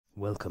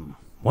Welcome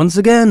once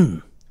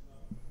again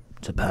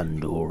to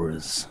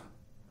Pandora's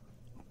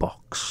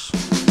box.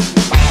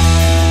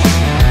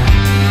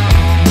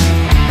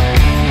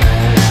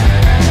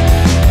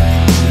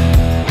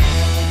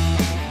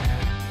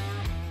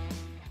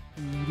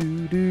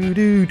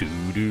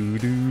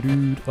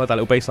 Like that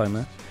little bass line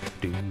there.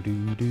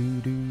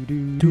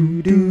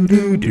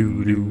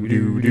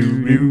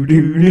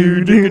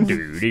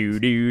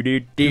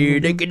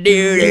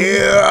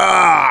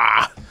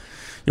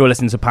 You're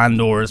listening to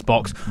Pandora's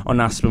Box on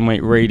Aspen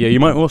Waite Radio. You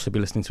might also be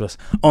listening to us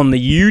on the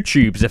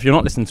YouTubes. If you're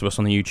not listening to us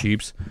on the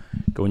YouTubes,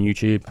 go on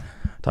YouTube,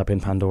 type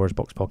in Pandora's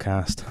Box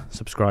Podcast,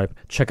 subscribe,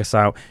 check us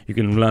out. You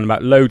can learn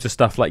about loads of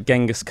stuff like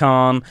Genghis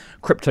Khan,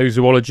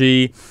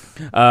 cryptozoology,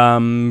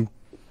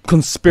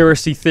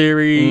 conspiracy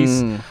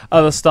theories,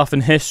 other stuff in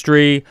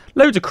history,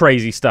 loads of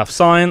crazy stuff,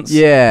 science,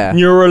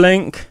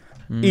 Neuralink,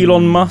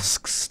 Elon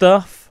Musk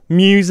stuff,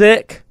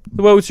 music.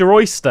 The world's your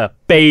oyster,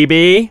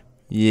 baby.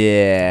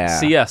 Yeah.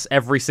 See us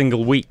every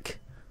single week,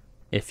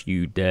 if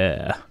you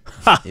dare.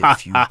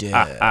 If you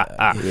dare.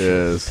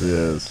 Yes,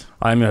 yes.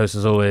 I'm your host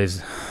as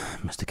always,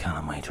 Mr.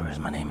 Calum Waiter is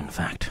my name in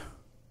fact.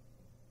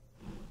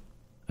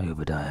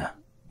 Obadiah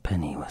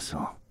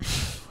Pennywhistle.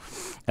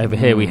 Over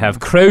here we have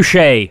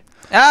Crochet.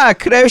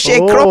 Crochet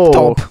crop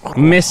top.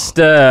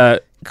 Mr.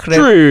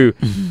 Drew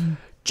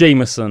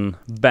Jameson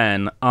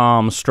Ben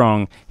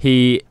Armstrong.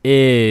 He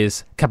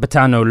is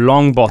Capitano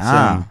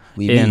Longbottom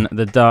in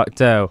the Dark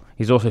Dale.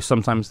 He's also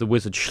sometimes the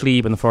Wizard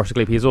Schlieb in the Forest of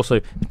Glebe. He is also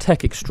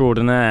tech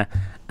extraordinaire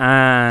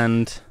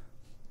and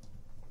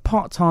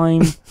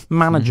part-time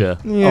manager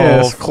of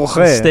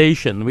the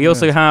station. We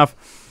also have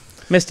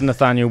Mr.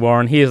 Nathaniel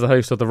Warren. He is the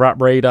host of the Rap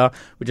Radar,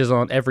 which is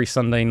on every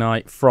Sunday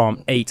night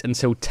from 8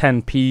 until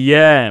 10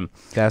 p.m.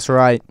 That's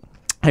right.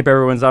 Hope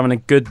everyone's having a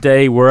good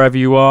day wherever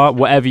you are,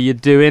 whatever you're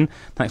doing.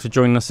 Thanks for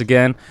joining us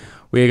again.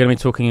 We're going to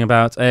be talking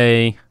about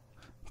a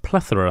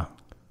plethora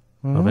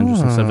of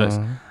interesting subjects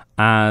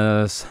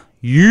as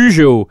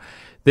usual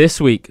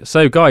this week.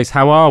 So, guys,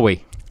 how are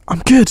we? I'm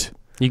good.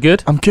 You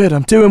good? I'm good.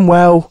 I'm doing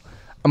well.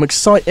 I'm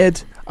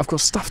excited. I've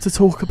got stuff to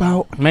talk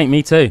about. Mate,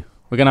 me too.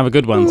 We're going to have a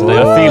good one today.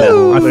 I feel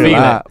it. I feel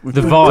it.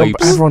 The vibes.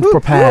 Everyone's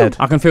prepared.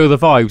 I can feel the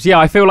vibes. Yeah,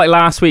 I feel like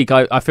last week,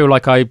 I feel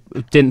like I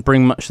didn't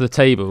bring much to the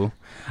table.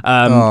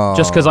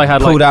 Just because I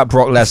had pulled out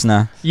Brock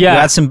Lesnar. Yeah, you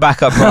had some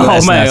backup Brock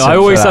Lesnar. Oh mate, I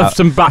always have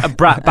some backup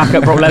Brock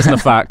Lesnar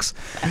facts.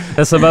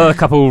 There's some other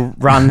couple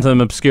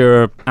random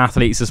obscure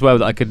athletes as well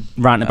that I could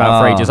rant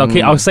about for ages.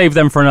 I'll save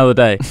them for another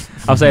day.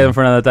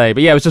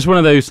 But yeah, it was just one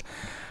of those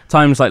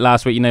times like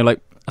last week. You know,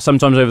 like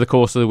sometimes over the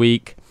course of the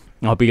week,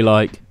 I'll be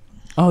like,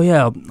 oh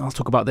yeah, I'll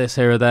talk about this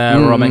here or there,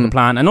 or I'll make a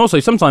plan. And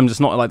also sometimes it's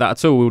not like that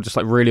at all. We'll just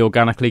like really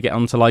organically get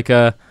onto like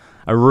I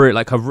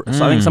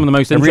think some of the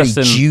most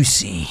interesting, really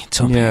juicy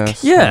topic.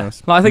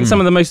 Yes. Like, I think some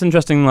of the most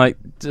interesting like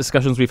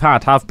discussions we've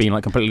had have been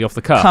like completely off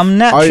the cuff. Come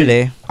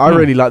naturally. I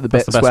really like the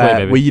bits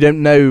where you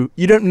don't know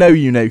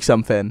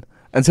something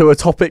until a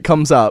topic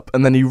comes up,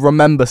 and then you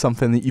remember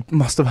something that you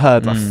must have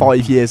heard like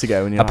 5 years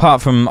ago. And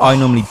apart from, I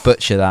normally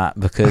butcher that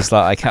because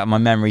like I kept my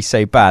memory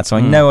so bad, so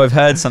I know I've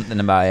heard something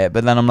about it,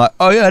 but then I'm like,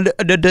 oh yeah,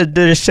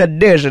 they said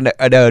this and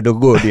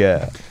good,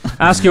 yeah.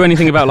 Ask you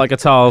anything about like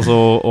guitars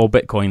or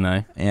Bitcoin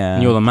though. Yeah,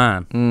 you're the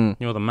man.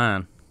 You're the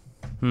man.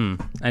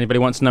 Anybody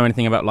wants to know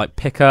anything about like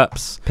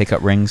pickups,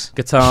 pickup rings,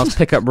 guitars,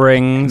 pickup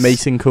rings,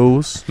 mating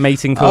calls?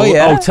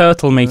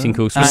 Turtle mating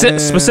calls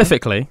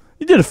specifically.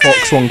 You did a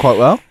fox one quite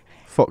well.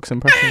 Fox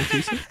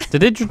impression.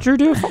 Did Drew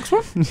do a fox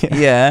one?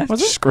 Yeah. Was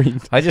it?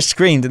 Screamed. I just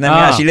screamed, and then we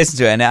actually listened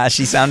to it, and it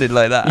actually sounded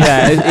like that.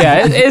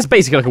 It is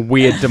basically like a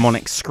weird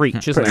demonic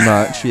screech, isn't Pretty it?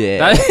 much,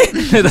 yeah.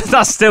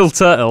 That's still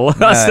turtle.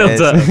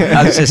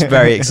 I was just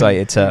very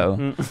excited,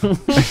 turtle.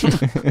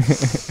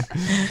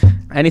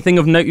 Anything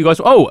of note, you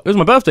guys? Oh, it was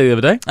my birthday the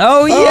other day.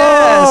 Oh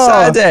yeah,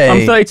 Saturday.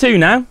 I'm 32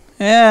 now.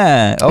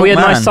 Yeah. We had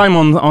a nice time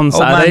on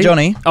Saturday. Old man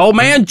Johnny. Old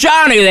man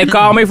Johnny, they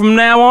call me from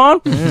now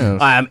on.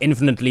 Yes. I am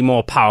infinitely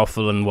more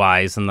powerful and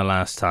wise than the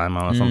last time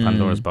I was on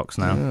Pandora's Box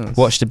now. Yes.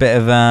 Watched a bit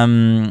of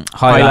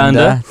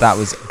Highlander. That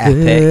was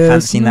epic.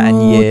 Haven't seen that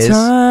in years.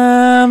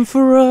 Time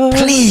for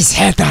us. Please,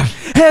 Heather,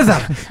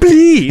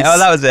 please. Oh,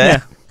 that was it.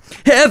 Yeah.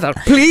 Heather,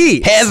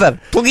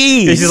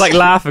 please. She's like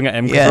laughing at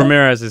him because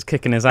Ramirez is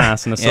kicking his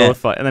ass in a sword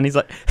fight, and then he's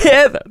like,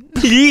 Heather,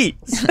 please.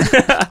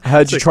 I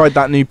heard you tried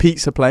that new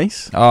pizza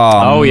place.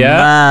 Oh yeah,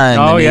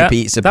 man, new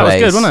pizza place. That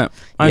was good, wasn't it?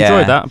 I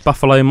enjoyed that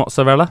buffalo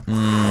mozzarella.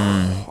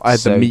 I had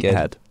the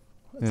meathead.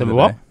 The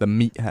what? The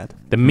meathead.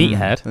 The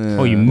meathead.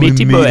 Oh, you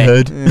meaty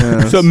boy.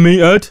 Yes. So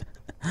meathead.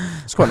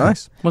 It's quite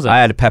nice. Was it? I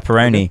had a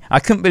pepperoni. I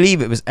couldn't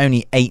believe it was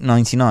only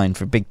 $8.99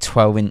 for a big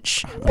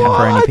 12-inch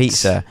pepperoni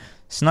pizza.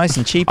 It's nice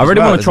and cheap. I really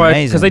want to try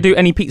it because they do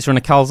any pizza in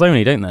a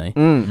calzone, don't they?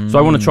 So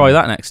I want to try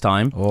that next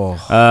time.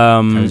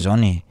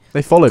 Calzone.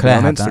 They followed me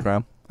on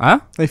Instagram. Huh?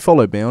 They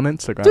followed me on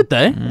Instagram. Did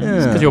they?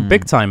 Yeah. Because you're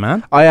big time,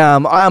 man. I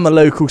am a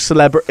local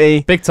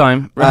celebrity. Big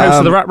time. Host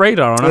of the Rap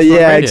Radar on Aspen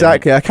Yeah, Radio.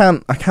 exactly. I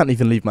can't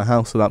even leave my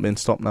house without being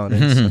stopped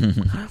nowadays.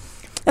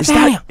 Is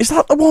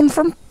that the one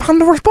from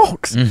Pandora's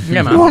Box?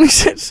 Yeah, man. The one who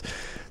sits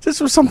There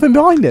was something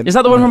behind him. Is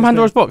that the one from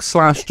Pandora's Box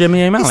 /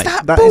 Jimmy O'Malley? Is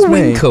that That is me.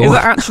 Bullwinkle? Is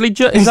that actually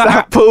Is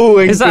that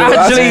Bullwinkle? Is that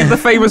actually the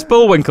famous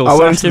Bullwinkle? I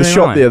went to the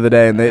shop the other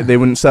day and they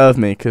wouldn't serve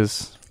me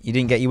because You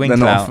didn't get your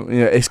winkle out?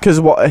 It's because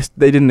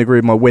they didn't agree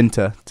with my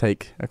winter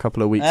take a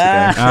couple of weeks ago.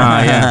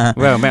 Yeah.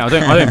 Well, mate, I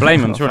don't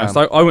blame them, to be honest.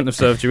 I wouldn't have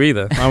served you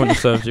either.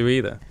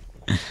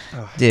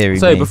 Deary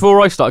So, me.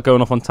 before I start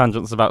going off on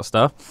tangents about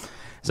stuff,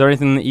 is there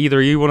anything that either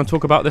of you want to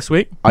talk about this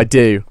week? I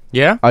do.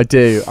 Yeah? I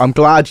do. I'm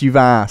glad you've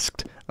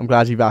asked. I've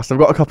got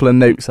a couple of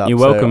notes up. You're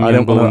welcome. So I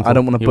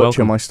don't want to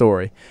butcher my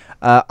story.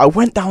 I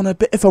went down a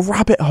bit of a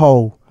rabbit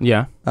hole.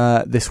 Yeah.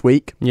 This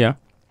week. Yeah.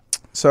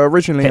 So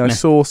originally I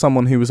saw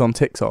someone who was on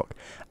TikTok,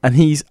 and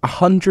he's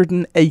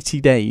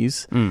 180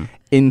 days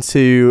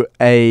into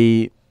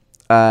a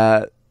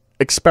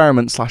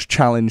experiment /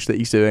 challenge that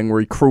he's doing where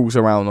he crawls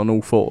around on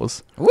all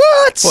fours.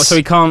 What? So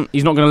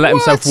he's not going to let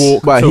himself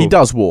walk? Well, he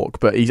does walk,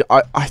 but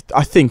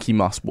I think he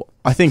must walk.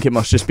 I think it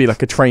must just be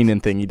like a training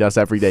thing he does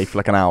every day for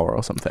like an hour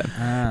or something.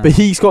 But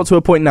he's got to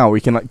a point now where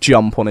he can like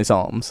jump on his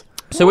arms.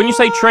 So when you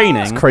say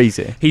training, it's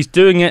crazy. He's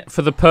doing it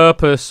for the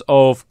purpose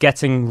of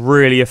getting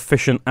really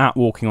efficient at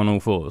walking on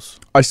all fours.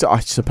 I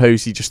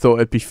suppose he just thought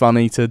it'd be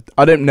funny to.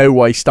 I don't know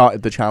why he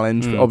started the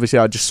challenge. But obviously,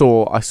 I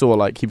saw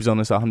like he was on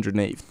his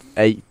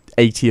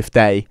 180th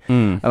day,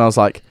 and I was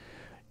like,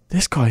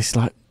 this guy's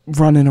like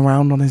running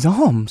around on his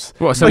arms.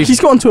 What, so like he's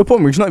gotten to a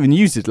point where he's not even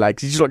used his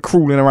legs. He's just like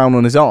crawling around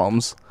on his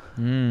arms.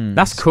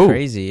 That's cool.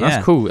 Crazy. Yeah.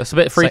 That's cool. That's a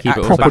bit freaky, like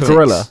but proper also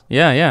gorilla.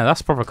 Yeah.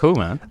 That's proper cool,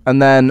 man.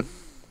 And then,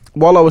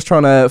 while I was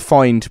trying to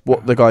find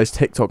what the guy's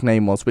TikTok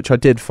name was, which I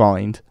did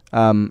find,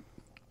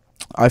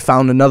 I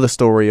found another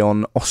story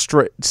on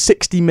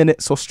 60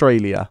 Minutes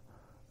Australia.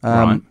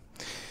 Right.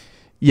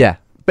 Yeah,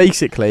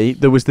 basically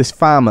there was this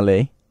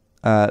family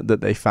that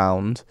they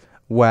found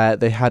where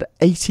they had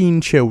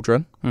 18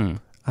 children.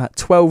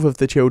 12 of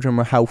the children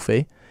were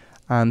healthy,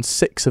 and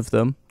 6 of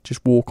them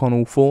just walk on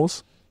all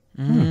fours.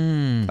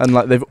 And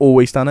like they've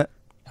always done it.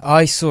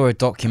 I saw a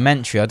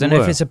documentary. I don't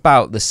know if it's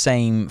about the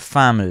same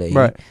family,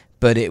 right?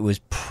 But it was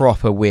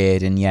proper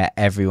weird, and yet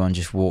everyone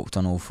just walked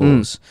on all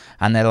fours.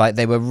 And they're like,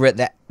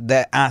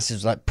 their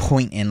asses like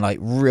pointing, like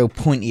real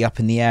pointy up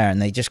in the air,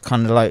 and they just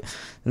kind of like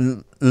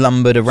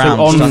lumbered around.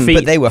 So on feet,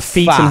 but they were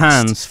feet fast. and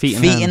hands, feet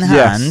and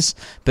hands,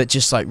 but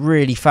just like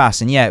really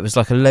fast. And yeah, it was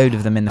like a load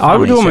of them in the family. I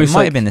would almost so it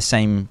might have been the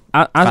same.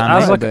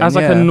 As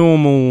a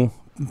normal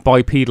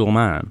bipedal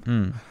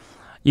man.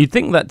 You'd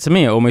think that, to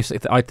me,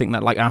 I think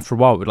that like after a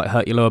while it would like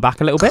hurt your lower back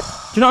a little bit. Do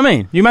you know what I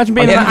mean? You imagine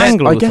being at that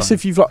angle all the guess time?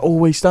 if you've like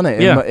always done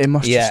it, it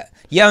must just...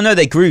 Yeah, no,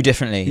 they grew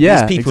differently.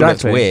 Yeah, these people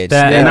exactly. looked weird.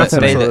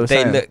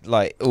 They looked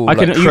like all like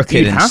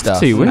crooked and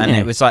stuff. You'd have to,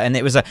 and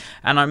it was like,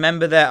 and I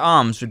remember their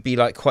arms would be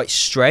like quite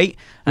straight,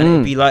 and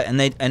it'd be like,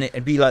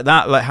 it'd be like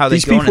that, like how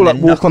these they people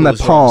like walk on their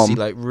palm,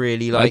 like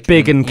really like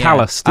big and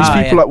calloused. These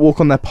people like walk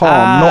on their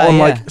palm, not on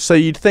like. So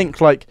you'd think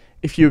like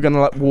if you were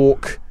gonna like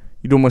walk,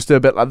 you'd almost do a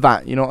bit like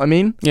that. You know what I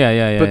mean?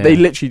 Yeah. But they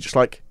literally just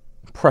like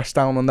press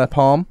down on their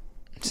palm.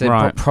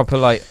 So proper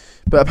like.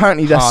 But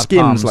apparently their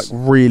skin's like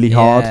really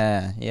hard.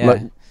 Yeah.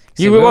 Like,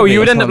 you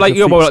would end up like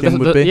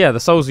the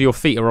soles of your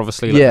feet are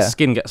obviously like the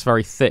skin gets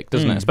very thick,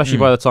 doesn't it? Especially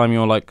by the time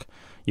you're like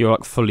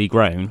fully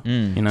grown.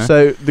 You know.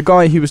 So the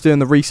guy who was doing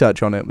the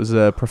research on it was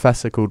a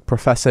professor called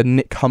Professor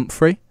Nick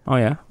Humphrey. Oh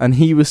yeah. And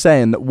he was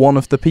saying that one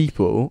of the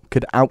people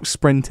could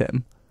outsprint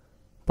him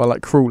by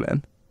like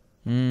crawling.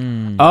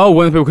 Oh,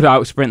 one of the people could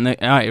outsprint the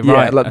right.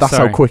 Yeah, like, that's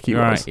how quick he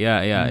was. Right.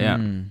 Yeah.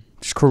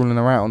 Just crawling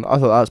around. I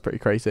thought that was pretty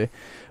crazy.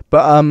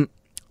 But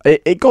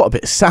it got a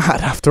bit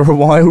sad after a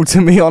while,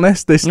 to be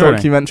honest, this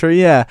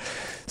documentary. Yeah.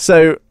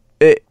 So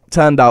it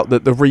turned out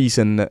that the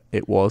reason that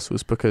it was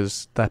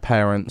because their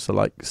parents are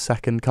like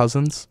second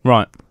cousins.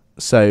 Right.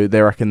 So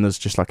they reckon there's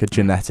just like a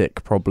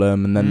genetic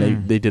problem, and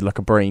then they did like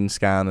a brain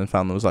scan and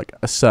found there was like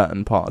a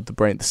certain part of the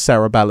brain, the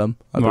cerebellum,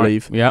 I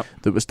believe,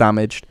 that was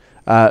damaged.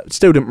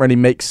 Still didn't really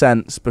make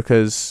sense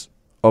because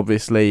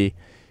obviously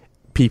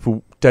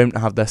people don't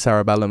have their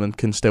cerebellum and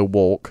can still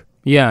walk.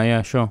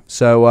 Yeah, sure.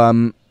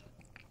 So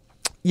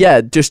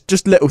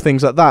just little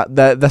things like that.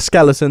 Their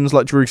skeletons,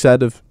 like Drew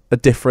said, are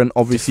different,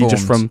 obviously,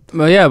 Deformed. just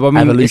from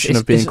evolution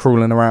of being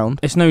crawling around.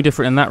 It's no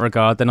different in that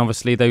regard than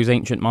obviously those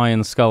ancient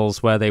Mayan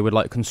skulls where they would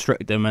like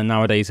constrict them, and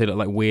nowadays they look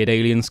like weird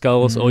alien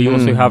skulls. Or you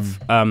also have,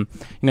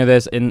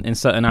 there's in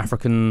certain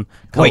African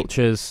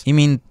cultures. Wait, you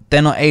mean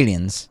they're not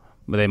aliens?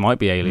 But they might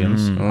be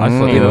aliens. I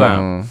thought either that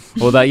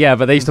or that.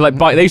 But they used to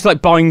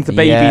like bind the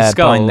baby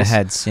skulls, bind the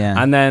heads,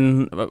 and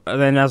then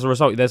as a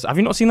result, have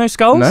you not seen those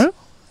skulls? No.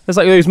 There's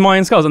like those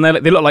Mayan skulls, and they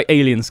look like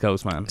alien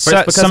skulls, man.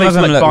 Some of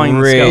them look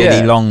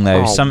really long,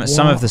 though. Some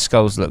of the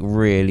skulls look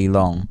really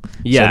long.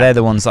 Yeah, so they're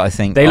the ones that I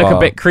think they look a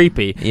bit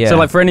creepy. Yeah. So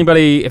like for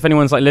anybody, if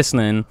anyone's like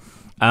listening,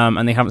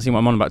 and they haven't seen what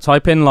I'm on about,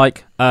 type in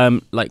like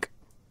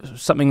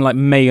something like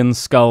Mayan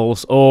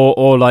skulls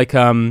or like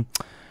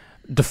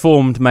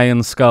deformed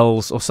Mayan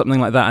skulls or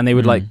something like that, and they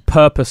would like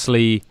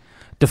purposely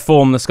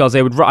deform the skulls.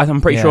 They would,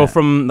 I'm pretty sure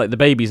from like the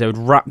babies, they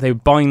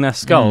would bind their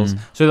skulls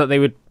so that they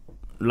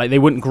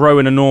wouldn't grow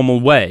in a normal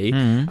way,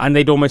 and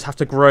they'd almost have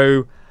to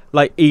grow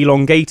like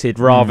elongated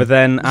rather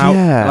than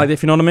out. Like,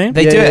 if you know what I mean.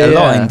 They do it a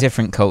lot in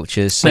different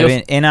cultures. So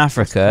in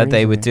Africa,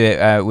 they would do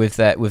it with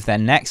their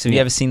necks. Have you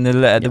ever seen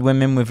the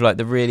women with like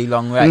the really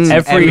long necks?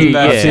 Every year,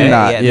 I've seen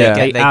that.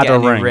 They add get a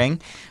a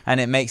ring. And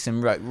it makes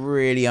them like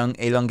really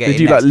elongated. They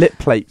do like lip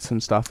plates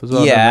and stuff as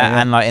well. Yeah,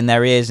 and like in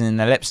their ears and in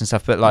their lips and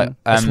stuff. But like,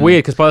 it's weird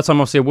because by the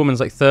time obviously a woman's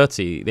like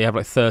 30, they have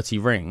like 30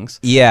 rings.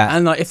 Yeah,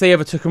 and like if they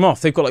ever took them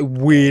off, they've got like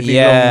weirdly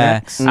long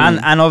necks.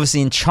 And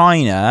obviously in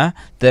China,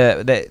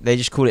 they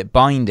just call it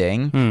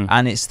binding,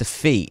 and it's the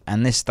feet.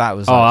 And that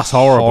was that's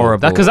horrible.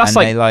 Because that's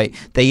and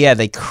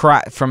they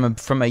crack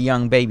from a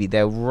young baby.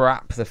 They'll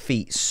wrap the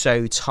feet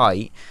so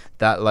tight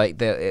that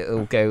like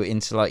it'll go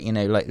into like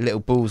like little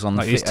balls on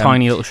the feet, these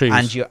tiny little shoes,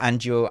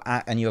 and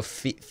your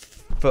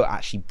foot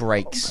actually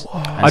breaks.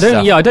 I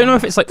don't know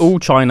if it's like all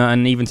China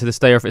and even to this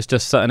day, or if it's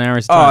just certain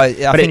areas. I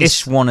think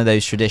it's one of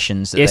those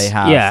traditions that they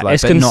have. Yeah,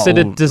 it's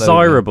considered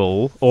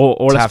desirable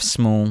or to have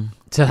small.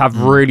 To have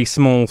really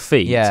small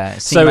feet. Yeah,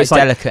 so like it's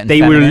like delicate and they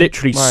feminine. will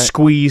literally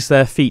squeeze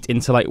their feet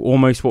into like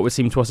almost what would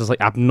seem to us as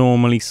like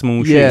abnormally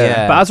small shoes.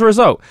 Yeah. But as a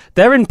result,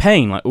 they're in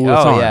pain like all the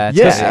time.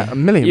 Yeah, a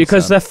million.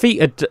 Because their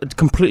feet are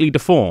completely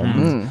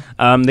deformed.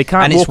 They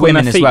can't walk on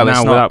their feet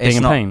now without being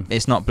in pain.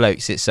 It's not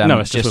blokes. It's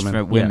just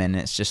for women.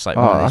 It's just like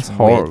one of those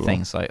weird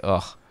things. Like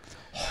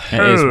it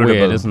is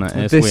weird, isn't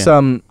it? It's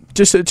weird.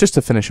 Just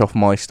to finish off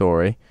my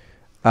story.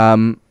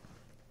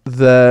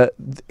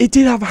 It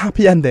did have a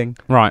happy ending.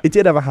 Right. It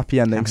did have a happy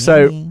ending.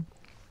 So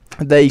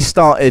they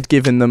started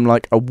giving them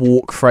like a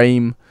walk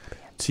frame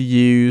to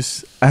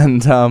use,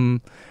 and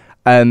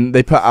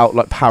they put out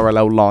like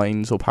parallel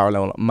lines or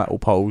parallel like, metal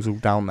poles all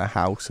down their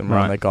house and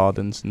around their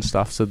gardens and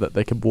stuff so that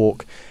they could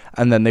walk.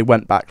 And then they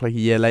went back like a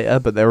year later,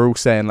 but they were all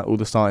saying, like all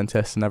the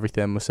scientists and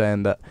everything were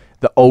saying that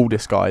the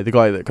oldest guy, the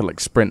guy that could like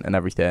sprint and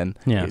everything,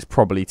 it's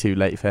probably too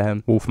late for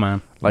him.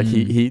 Wolfman. Like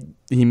he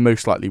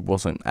most likely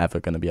wasn't ever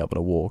going to be able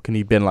to walk, and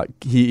he'd been like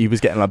he was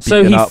getting like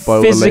beaten up by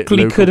all the local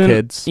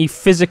kids. He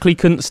physically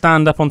couldn't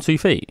stand up on 2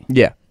 feet.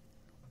 Yeah.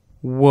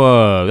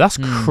 Whoa, that's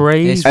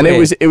crazy. And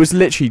it was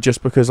literally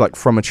just because like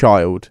from a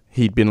child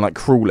he'd been like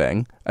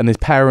crawling, and his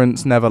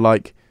parents never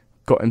like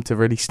got him to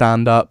really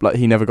stand up. Like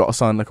he never got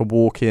assigned like a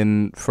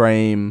walk-in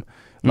frame.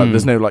 Like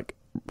there's no like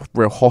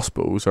real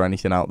hospitals or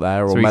anything out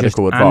there or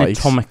medical advice.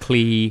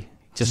 Anatomically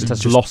just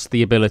has lost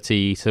the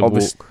ability to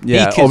walk.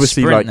 Yeah,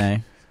 obviously sprint, like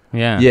though.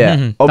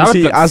 Yeah.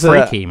 Obviously as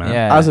freaky, man.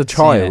 As a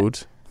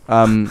child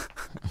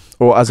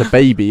or as a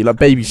baby, like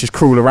babies just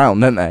crawl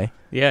around, don't they?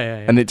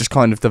 Yeah. And it just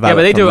kind of developed. Yeah,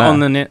 but they do it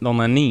on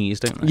their knees,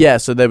 don't they? Yeah,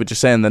 so they were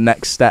just saying the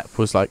next step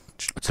was like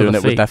doing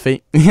it with their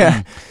feet.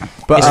 Yeah.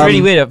 But it's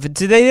really weird.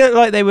 Did they look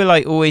like they were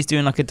like always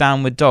doing like a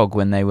downward dog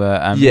when they were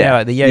like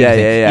the yoga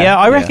thing? Yeah,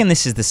 I reckon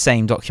this is the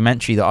same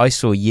documentary that I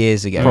saw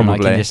years ago. Probably.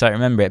 And I can just like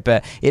remember it.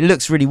 But it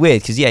looks really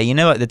weird because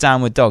like the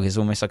downward dog is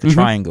almost like a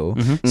triangle.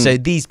 So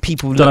these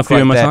people look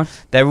like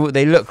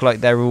they look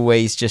like they're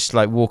always just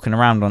like walking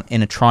around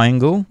in a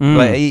triangle.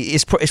 Like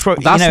it's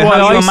probably that's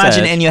how you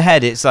imagine it in your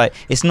head. It's like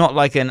it's not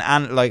like an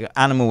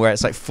animal where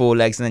it's like 4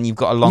 legs and then you've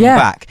got a long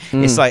back.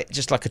 It's like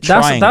just like a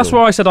triangle. That's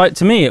why I said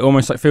to me it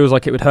almost like feels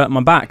like it would hurt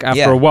my back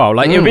after a while.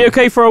 Like it would be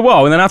okay for a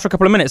while, and then after a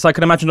couple of minutes I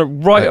can imagine it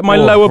right at my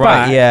lower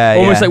back,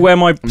 almost like where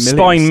my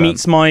spine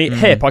meets my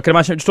hip. I can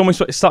imagine it just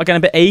almost start getting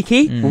a bit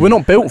achy. Well, we're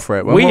not built for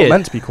it. We're not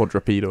meant to be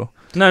quadrupedal.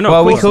 No, not. What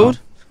are we called?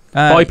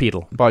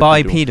 Bipedal.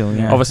 Bipedal.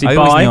 Yeah. Obviously, I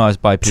always knew I was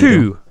bipedal.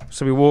 2.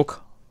 So we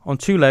walk on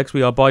 2 legs.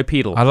 We are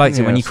bipedal. I liked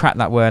it when you cracked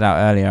that word out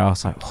earlier. I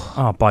was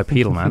like,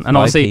 bipedal, man. And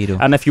obviously,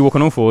 and if you walk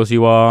on all 4s,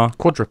 you are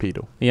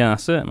quadrupedal. Yeah,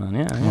 that's it, man.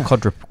 Yeah.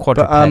 Quadruped.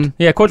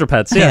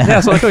 Quadrupeds. Yeah,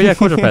 that's what I call. Yeah,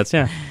 quadrupeds.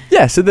 Yeah.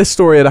 Yeah. So this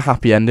story had a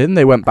happy ending.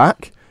 They went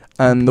back,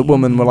 and the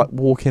woman were like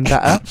walking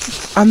better,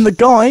 and the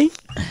guy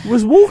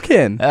was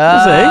walking.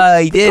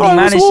 He did. He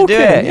managed to do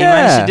it. He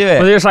managed to do it.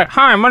 Well, he was like,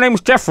 "Hi, my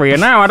name's Jeffrey,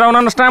 and now I don't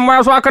understand why I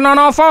was walking on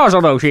all 4s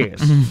all those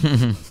years."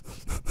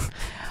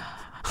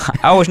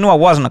 I always knew I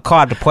wasn't a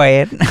quadruped.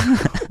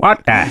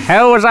 What the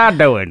hell was I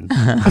doing?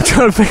 I'm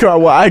trying to figure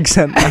out what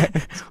accent.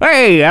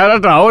 Hey, I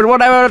don't know.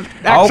 Whatever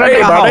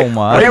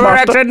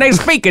accent they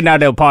speak in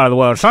that little part of the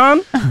world,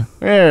 son.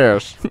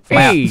 Yes.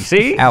 Hey,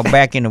 see? Out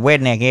back in the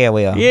redneck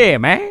area. Yeah,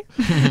 man.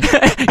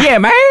 Yeah,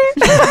 man.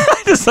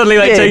 Just suddenly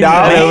like changing it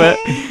a little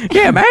bit.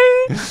 Yeah, man.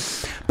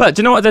 But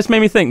do you know what this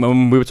made me think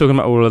when we were talking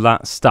about all of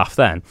that stuff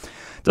then?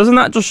 Doesn't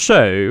that just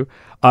show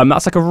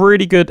that's like a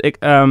really good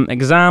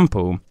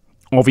example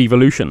of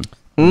evolution?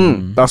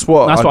 That's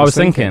what I was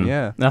thinking.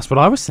 Yeah, that's what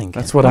I was thinking.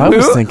 That's what I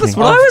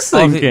was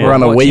thinking. We're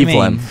on a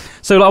wavelength.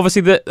 So like,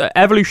 obviously the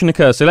evolution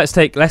occurs. So let's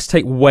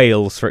take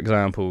whales for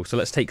example. So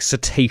let's take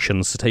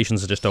cetaceans.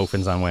 Cetaceans are just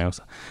dolphins and whales.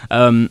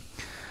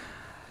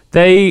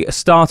 They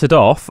started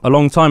off a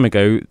long time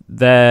ago.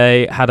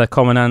 They had a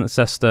common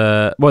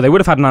ancestor. Well, they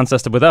would have had an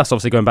ancestor with us,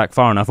 obviously going back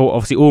far enough.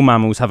 Obviously, all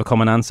mammals have a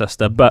common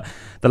ancestor. But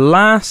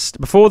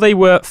before they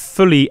were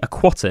fully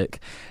aquatic,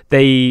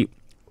 the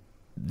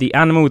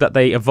animal that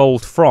they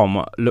evolved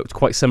from looked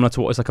quite similar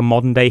to what is like a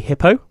modern day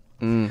hippo.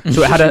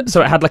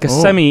 So it had like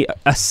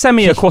a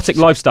semi-aquatic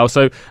lifestyle.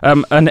 So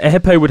a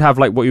hippo would have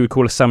like what you would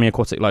call a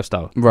semi-aquatic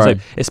lifestyle. Right.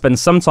 So it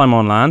spends some time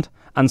on land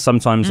and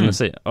sometimes in the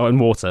sea or in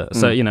water.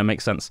 So it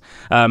makes sense.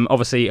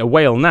 Obviously, a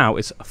whale now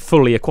is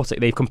fully aquatic.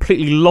 They've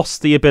completely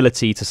lost the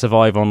ability to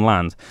survive on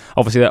land.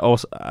 Obviously,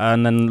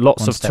 and then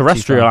lots of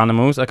terrestrial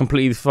animals are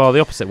completely far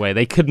the opposite way.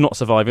 They could not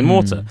survive in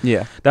water.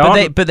 Yeah,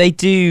 but they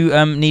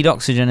do need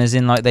oxygen, as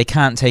in like they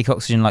can't take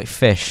oxygen like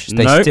fish.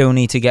 They still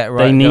need to get up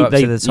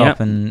to the top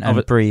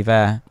and breathe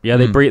air. Yeah,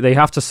 they breathe. They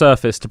have to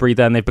surface to breathe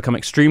air, and they've become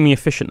extremely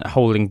efficient at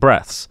holding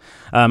breaths.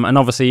 And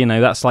obviously,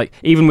 that's like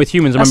even with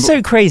humans. That's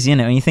so crazy, isn't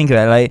it? When you think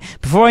about it, like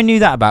before I knew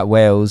that about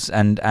whales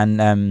and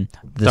the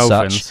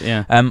dolphins,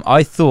 such,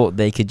 I thought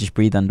they could just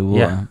breathe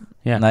underwater.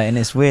 Yeah, like, and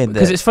it's weird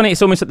because it's funny.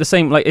 It's almost at the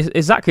same, like it's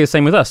exactly the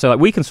same with us. So like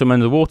we can swim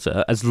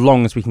underwater as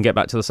long as we can get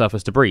back to the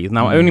surface to breathe.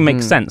 Now it only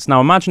makes sense.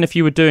 Now imagine if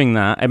you were doing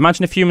that.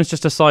 Imagine if humans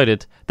just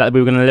decided that we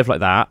were going to live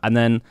like that, and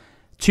then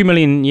 2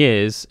 million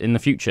years in the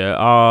future,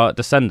 our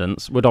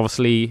descendants would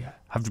obviously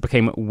have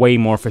become way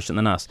more efficient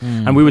than us.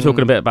 And we were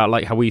talking a bit about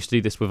like how we used to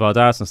do this with our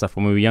dads and stuff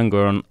when we were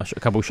younger on a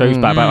couple of shows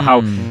back about how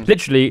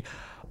literally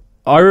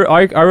I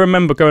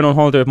remember going on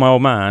holiday with my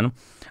old man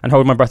and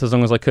holding my breath as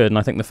long as I could, and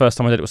I think the first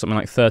time I did it was something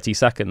like 30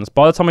 seconds.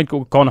 By the time I'd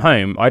gone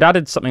home, I'd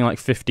added something like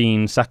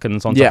 15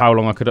 seconds onto how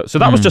long I could. So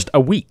that was just a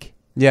week.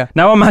 Yeah.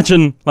 Now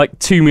imagine like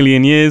 2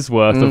 million years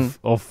worth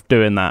of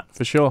doing that.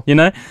 For sure.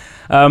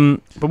 But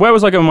where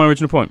was I going with my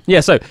original point? Yeah,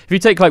 so if you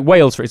take like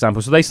whales, for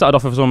example, so they started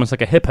off as almost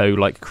like a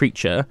hippo-like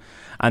creature,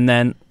 and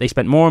then they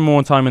spent more and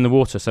more time in the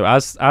water. So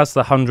as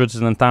the hundreds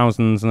and then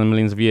thousands and then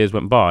millions of years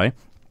went by,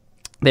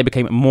 they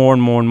became more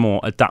and more and more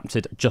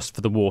adapted just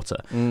for the water.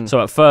 So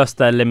at first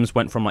their limbs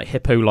went from like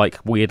hippo-like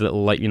weird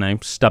little like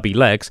stubby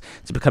legs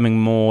to becoming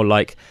more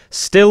like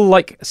still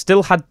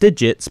had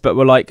digits but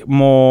were like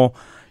more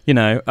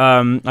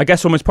I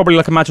guess almost probably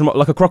like imagine what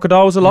like a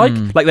crocodiles are like.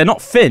 Like they're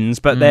not fins,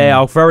 but they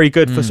are very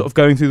good for sort of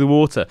going through the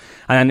water.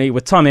 And then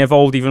with time they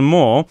evolved even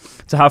more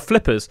to have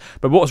flippers.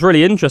 But what's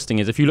really interesting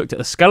is if you looked at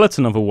the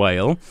skeleton of a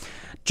whale,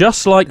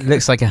 just like it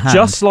looks like a hand.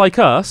 Just like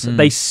us,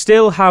 they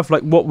still have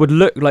like what would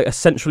look like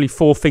essentially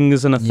 4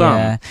 fingers and a thumb.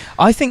 Yeah,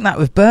 I think that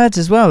with birds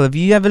as well. Have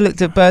you ever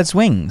looked at birds'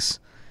 wings?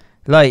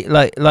 Like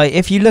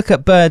if you look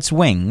at birds'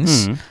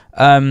 wings,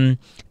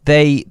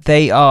 they're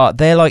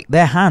like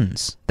their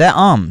hands, their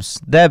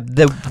arms. The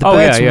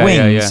bird's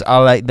wings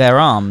are like their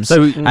arms,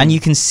 so, and you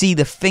can see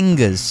the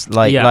fingers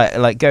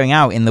like going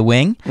out in the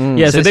wing.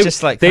 Yeah, so it's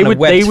just like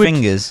webbed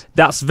fingers.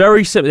 That's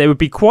very simple. They would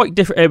be quite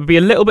different. It would be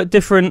a little bit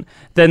different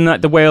than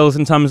like the whales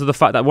in terms of the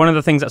fact that one of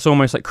the things that's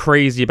almost like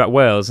crazy about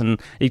whales,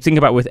 and you think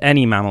about with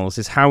any mammals,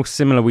 is how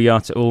similar we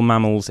are to all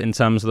mammals in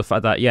terms of the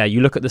fact that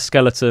you look at the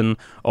skeleton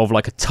of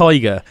like a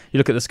tiger, you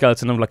look at the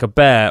skeleton of like a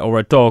bear or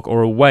a dog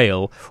or a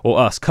whale or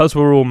us, because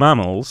we're all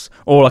mammals,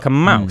 or like a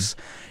mouse.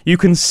 You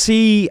can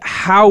see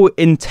how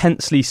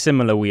intensely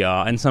similar we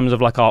are in terms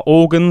of like our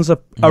organs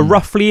are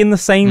roughly in the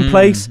same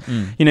place.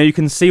 You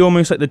can see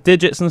almost like the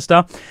digits and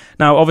stuff.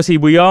 Now, obviously,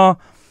 we are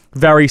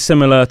very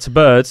similar to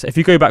birds. If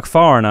you go back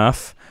far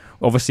enough,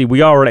 obviously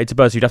we are related to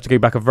birds. You'd have to go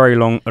back a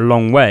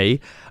long way.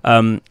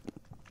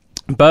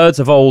 Birds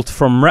evolved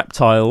from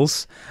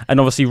reptiles, and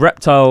obviously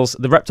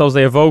the reptiles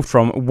they evolved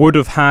from would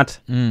have had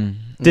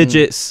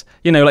digits.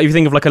 Like if you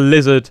think of like a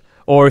lizard,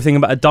 or if you think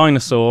about a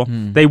dinosaur,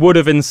 they would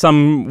have in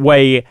some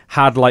way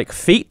had like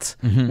feet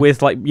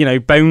with like,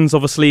 bones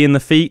obviously in the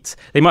feet.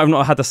 They might have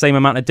not had the same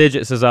amount of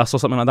digits as us or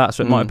something like that,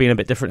 so it might have been a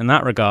bit different in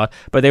that regard.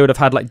 But they would have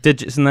had like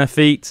digits in their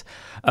feet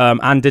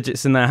and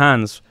digits in their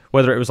hands.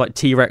 Whether it was like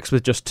T-Rex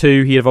with just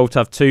 2, he evolved to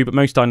have 2, but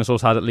most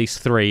dinosaurs had at least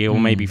 3 or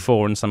maybe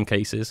 4 in some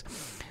cases.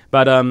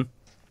 But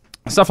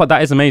stuff like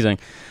that is amazing.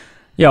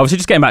 Yeah, obviously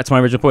just getting back to my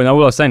original point,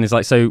 all I was saying is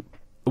like, so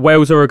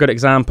whales are a good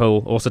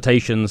example, or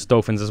cetaceans,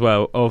 dolphins as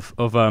well, of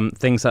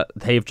things that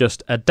they've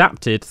just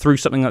adapted through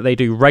something that they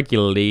do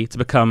regularly to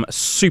become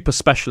super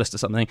specialist at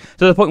something,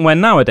 to the point where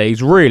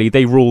nowadays, really,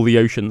 they rule the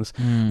oceans.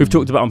 We've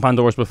talked about on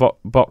Pandora's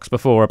box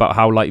before about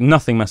how like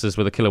nothing messes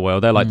with a killer whale.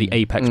 They're like the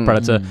apex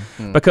predator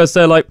because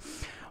they're like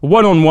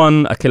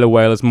one-on-one. A killer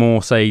whale is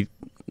more, say,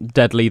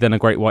 deadly than a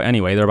great white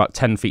anyway. They're about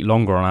 10 feet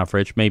longer on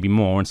average, maybe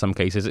more in some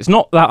cases. It's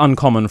not that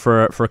uncommon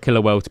for a killer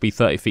whale to be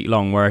 30 feet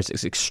long, whereas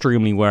it's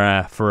extremely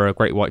rare for a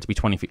great white to be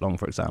 20 feet long,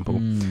 for example.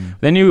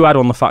 Then you add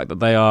on the fact that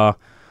they are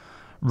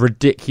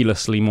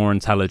ridiculously more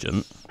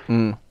intelligent,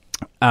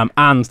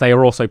 and they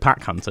are also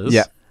pack hunters.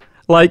 Yeah,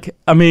 like,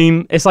 I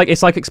mean, it's like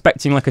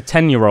expecting like a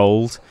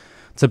 10-year-old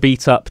to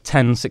beat up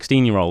 10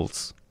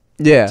 16-year-olds.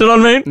 Yeah, do you know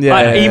what I mean? Yeah,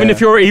 like, even if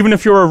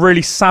you're a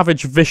really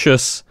savage,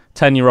 vicious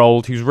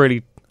 10-year-old who's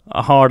really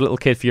a hard little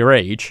kid for your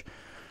age,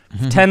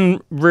 10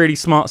 really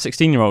smart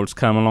 16-year-olds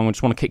come along and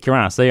just want to kick your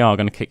ass, they are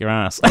going to kick your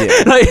ass. Like,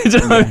 do you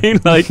know what I mean?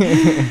 Like,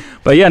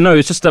 but yeah, no,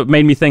 it's just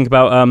made me think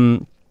about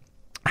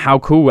how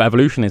cool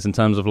evolution is in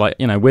terms of like,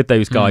 with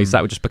those guys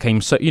that just became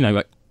so,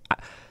 like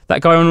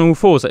That guy on all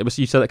fours,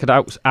 you said that could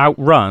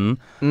outrun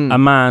a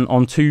man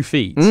on 2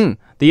 feet.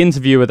 The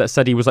interviewer that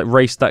said he was like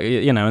raced that,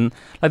 and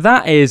like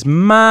that is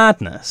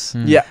madness.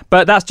 Yeah.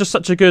 But that's just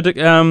such a good,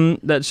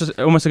 that's just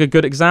almost like a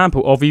good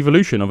example of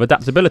evolution, of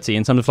adaptability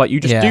in terms of like you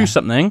just do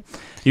something,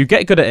 you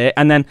get good at it,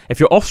 and then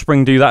if your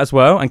offspring do that as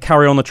well and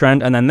carry on the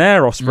trend, and then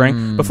their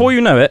offspring, before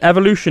you know it,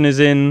 evolution is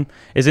in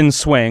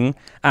swing.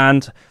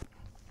 And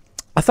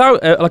I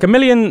thought, like a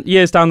million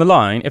years down the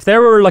line, if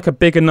there were like a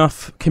big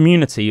enough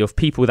community of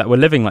people that were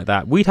living like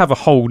that, we'd have a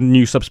whole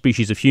new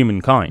subspecies of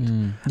humankind,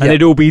 and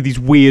they'd all be these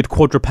weird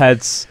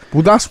quadrupeds.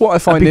 Well, that's what I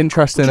find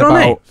interesting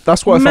about.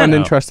 That's what I find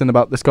interesting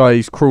about this guy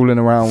who's crawling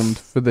around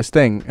for this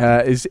thing.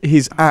 Is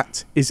his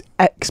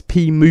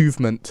XP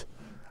movement?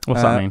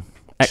 What's that mean?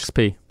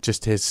 XP?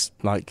 Just his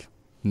like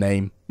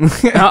name.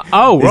 His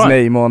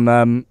name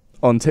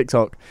on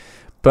TikTok,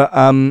 but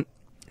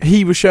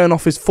he was showing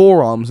off his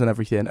forearms and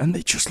everything, and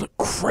they just look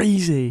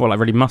crazy. Well, like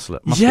really muscular.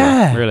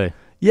 Yeah. Really?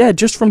 Yeah,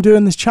 just from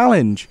doing this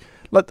challenge.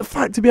 Like, the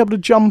fact to be able to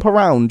jump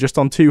around just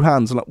on 2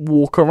 hands and, like,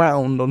 walk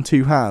around on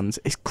 2 hands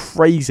is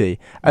crazy.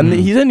 And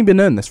he's only been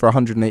doing this for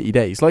 180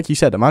 days. Like you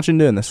said, imagine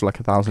doing this for, like,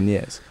 1,000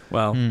 years.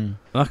 Well,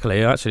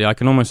 luckily, actually, I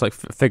can almost, like,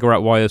 figure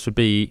out why this would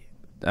be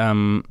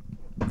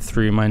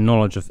through my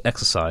knowledge of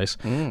exercise.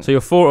 So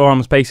your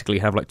forearms basically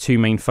have, like, 2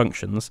 main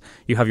functions.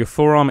 You have your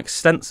forearm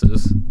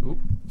extensors.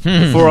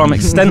 The forearm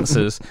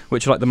extensors,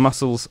 which are like the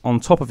muscles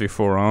on top of your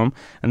forearm,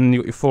 and then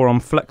you've got your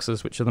forearm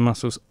flexors, which are the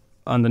muscles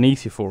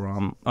underneath your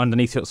forearm,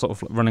 underneath it, sort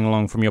of running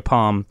along from your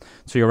palm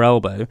to your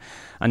elbow.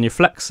 And your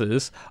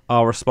flexors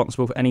are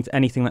responsible for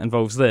anything that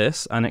involves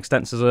this, and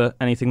extensors are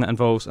anything that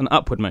involves an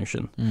upward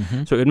motion.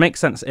 So it would make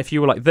sense if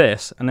you were like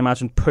this and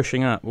imagine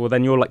pushing up. Well,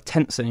 then you're like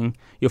tensing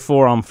your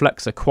forearm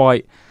flexor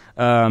quite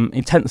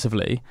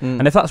intensively,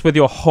 and if that's with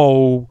your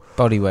whole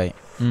body weight,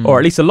 or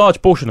at least a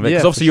large portion of it,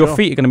 because obviously your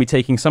feet are going to be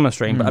taking some of the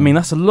strain, but I mean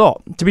that's a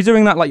lot to be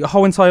doing that like your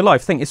whole entire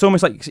life. Think it's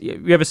almost like,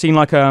 you ever seen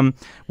like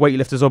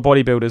weightlifters or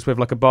bodybuilders with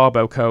like a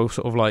barbell curl,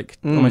 sort of like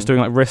almost doing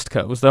like wrist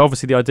curls? They're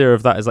obviously, the idea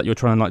of that is that you're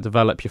trying to like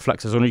develop your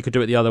flexors, or you could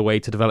do it the other way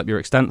to develop your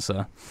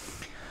extensor.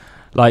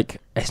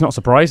 Like, it's not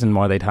surprising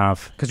why they'd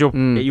have, because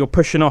you're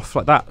pushing off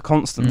like that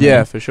constantly.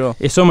 Yeah, for sure.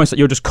 It's almost like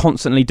you're just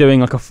constantly doing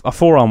like a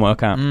forearm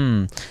workout.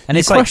 And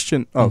it's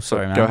question. Like, oh,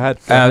 sorry, man. Go ahead.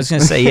 I was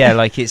going to say, yeah,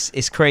 like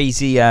it's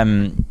crazy.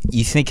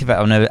 You think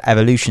about on an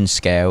evolution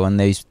scale and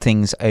those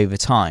things over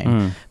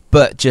time.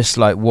 But just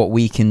like what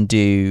we can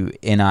do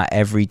in our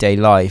everyday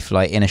life,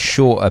 like in a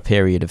shorter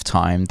period of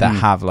time, that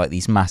have like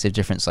these massive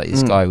difference, like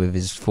this guy with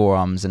his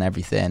forearms and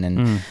everything,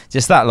 and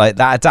just that, like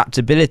that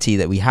adaptability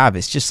that we have,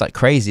 it's just like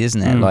crazy,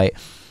 isn't it? Like,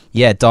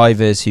 yeah,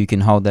 divers who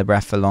can hold their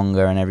breath for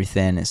longer and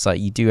everything. It's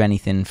like you do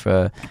anything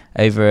for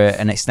over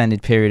an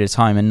extended period of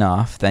time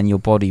enough, then your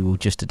body will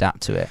just adapt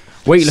to it.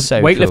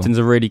 Weightlifting's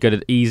a really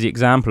good, easy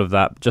example of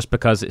that, just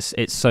because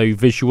it's so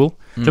visual. Do you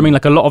know what I mean?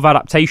 Like, a lot of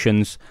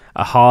adaptations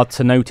are hard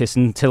to notice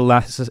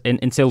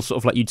until sort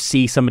of like you'd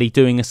see somebody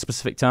doing a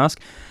specific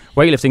task.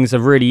 Weightlifting is a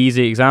really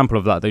easy example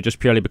of that, though, just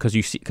purely because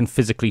you can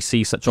physically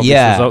see such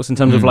obvious results in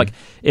terms of, like,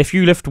 if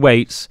you lift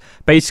weights,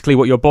 basically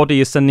what your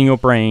body is sending your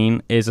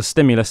brain is a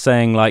stimulus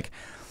saying, like,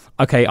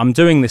 okay, I'm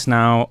doing this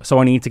now, so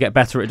I need to get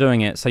better at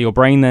doing it. So your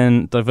brain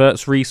then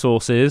diverts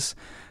resources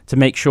to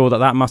make sure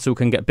that muscle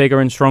can get bigger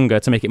and stronger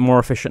to make it more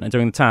efficient at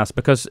doing the task.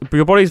 Because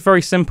your body is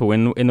very simple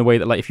in the way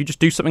that, like, if you just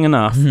do something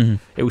enough,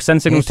 it will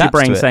send signals to your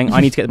brain saying,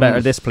 I need to get better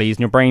at this, please, and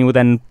your brain will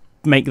then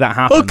make that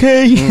happen.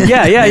 Okay.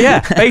 yeah,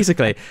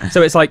 basically.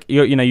 So it's like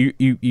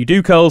you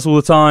do curls all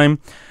the time.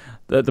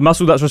 The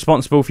muscle that's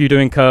responsible for you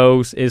doing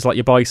curls is like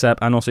your bicep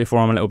and also your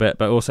forearm a little bit,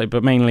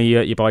 but mainly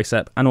your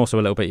bicep, and also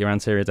a little bit your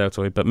anterior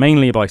deltoid, but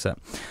mainly your bicep.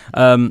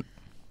 You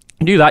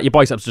do that, your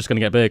bicep's just going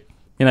to get big.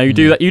 You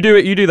do that. You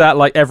do that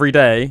like every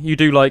day. You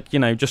do like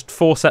just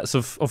 4 sets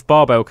of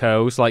barbell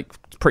curls, like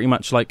pretty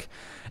much like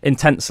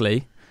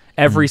intensely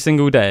every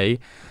single day.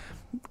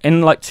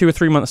 In like 2 or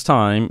 3 months'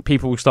 time,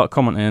 people will start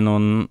commenting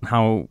on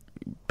how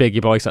big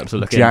your biceps are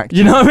looking. Jacked.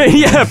 You know what I mean?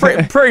 Yeah,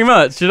 pretty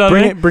much. You know what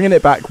I mean? Bringing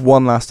it back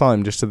one last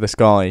time, just to this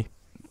guy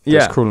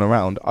that's crawling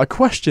around. I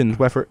questioned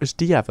whether it was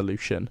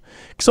de-evolution,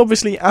 because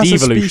obviously as a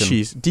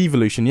species,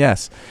 devolution,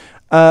 yes.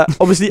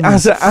 Obviously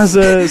as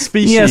a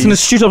species, yes, an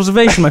astute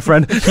observation, my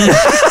friend.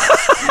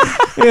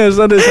 Yes,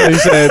 that is what he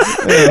said.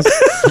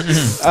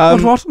 Yes.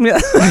 What?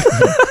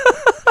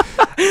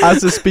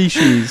 As a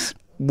species,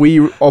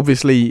 we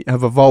obviously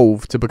have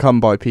evolved to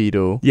become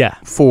bipedal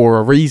for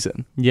a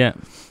reason. Yeah.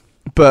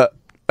 But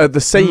at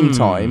the same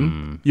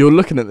time, you're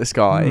looking at this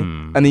guy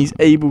and he's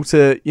able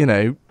to,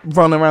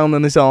 run around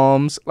on his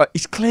arms. Like,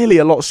 he's clearly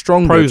a lot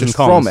stronger just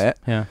from it.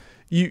 Yeah.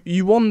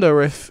 You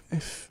wonder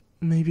if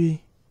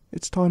maybe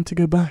it's time to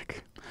go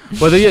back.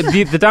 Well,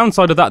 the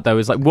downside of that, though,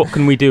 is like, what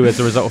can we do as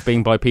a result of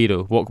being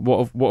bipedal?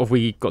 What have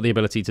we got the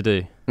ability to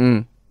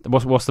do?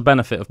 What's the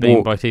benefit of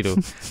being bipedal?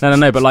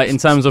 No, but like in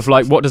terms of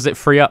like, what does it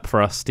free up for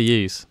us to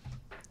use?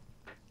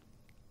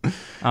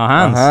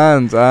 Our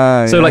hands.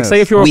 So like,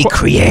 say if you're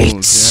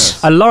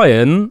a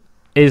lion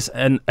is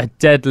a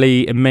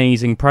deadly,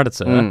 amazing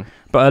predator,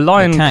 but a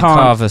lion can't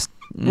carve a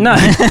No,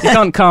 he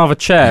can't carve a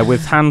chair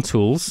with hand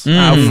tools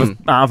out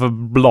of a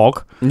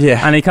log.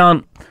 Yeah. And he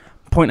can't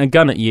point a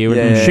gun at you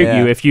and shoot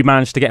you if you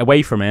manage to get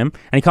away from him.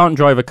 And he can't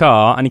drive a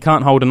car, and he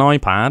can't hold an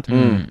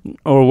iPad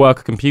or work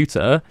a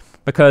computer,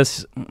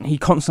 because he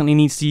constantly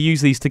needs to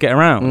use these to get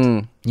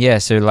around. Yeah,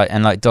 so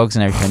like dogs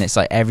and everything, it's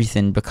like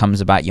everything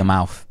becomes about your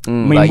mouth. I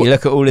mean, like you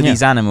look at all of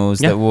these animals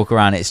that walk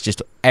around, it's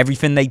just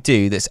everything they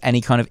do that's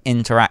any kind of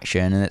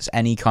interaction and it's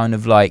any kind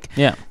of like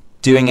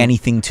doing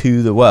anything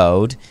to the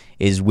world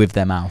is with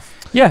their mouth.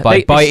 Yeah,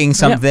 by biting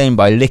something,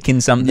 by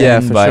licking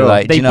something, by sure.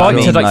 like, they do you know bite what I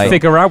mean? to like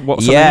figure out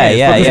what something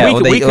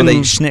is. Or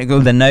they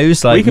sniggle their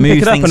nose, like we can move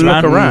pick it up things and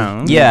around. look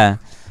around. Yeah,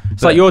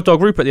 it's like your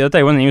dog Rupert the other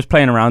day, wasn't he? He was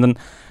playing around and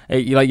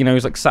he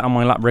was like sat on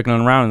my lap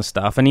wriggling around and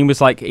stuff, and he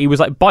was like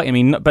biting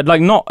me, but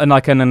like not in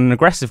like an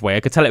aggressive way. I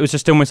could tell it was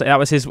just almost like that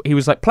was his. He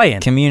was like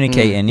playing,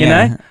 communicating, you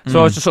know. So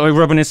I was just sort of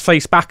rubbing his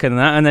face back and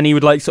that, and then he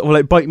would like sort of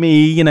like bite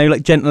me, you know,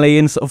 like gently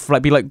and sort of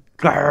like be like,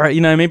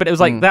 you know what I mean? But it was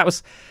like that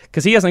was.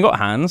 Because he hasn't got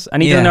hands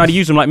and he doesn't know how to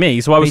use them like me,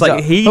 so I was I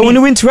want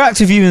to interact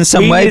with you in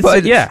some way,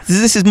 but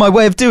this is my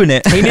way of doing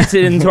it. He needs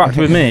to interact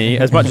with me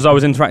as much as I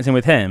was interacting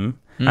with him,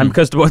 and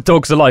because what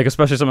dogs are like,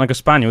 especially something like a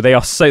spaniel, they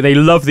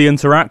love the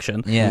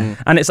interaction.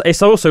 And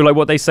it's also like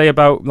what they say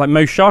about like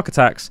most shark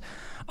attacks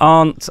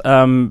aren't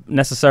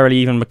necessarily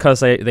even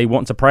because they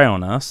want to prey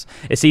on us.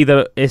 It's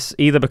either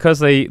because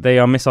they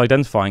are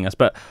misidentifying us,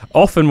 but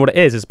often what it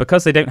is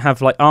because they don't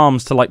have like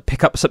arms to like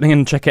pick up something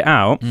and check it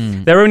out.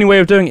 Their only way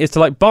of doing it is to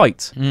like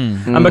bite,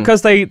 and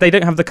because they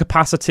don't have the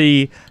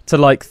capacity to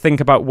like think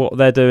about what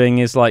they're doing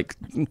is like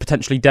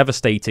potentially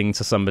devastating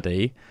to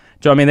somebody.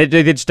 Do you know what I mean?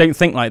 They just don't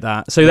think like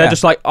that. So they're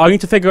just like, I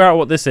need to figure out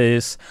what this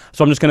is,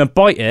 so I'm just going to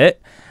bite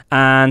it,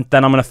 and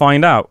then I'm going to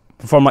find out.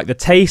 From like the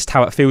taste,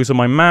 how it feels in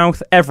my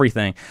mouth,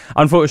 everything.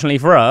 Unfortunately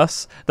for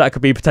us, that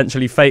could be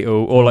potentially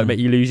fatal, or like make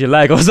you lose your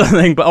leg or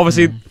something. But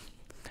obviously,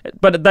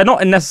 but they're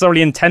not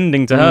necessarily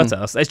intending to hurt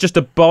us. It's just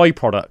a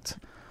byproduct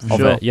of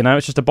it, you know.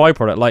 It's just a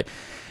byproduct. Like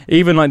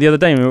even like the other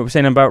day we were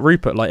saying about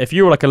Rupert. Like if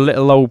you were like a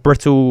little old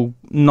brittle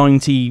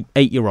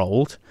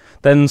 98-year-old,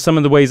 then some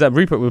of the ways that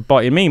Rupert would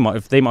bite me might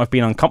have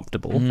been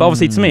uncomfortable. But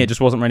obviously to me it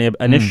just wasn't really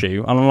an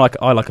issue. And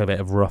I like a bit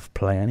of rough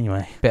play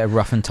anyway. Bit of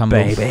rough and tumble,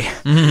 baby.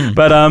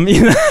 But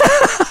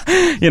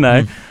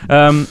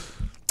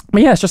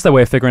but yeah, it's just their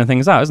way of figuring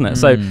things out, isn't it?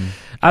 So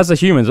as a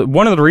humans,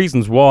 one of the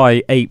reasons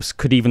why apes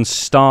could even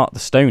start the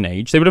Stone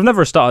Age, they would have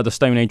never started the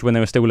Stone Age when they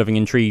were still living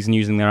in trees and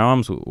using their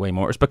arms way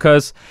more. It's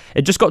because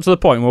it just got to the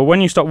point where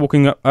when you start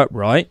walking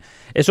upright,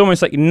 it's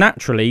almost like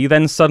naturally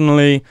then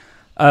suddenly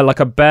like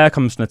a bear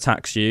comes and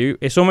attacks you.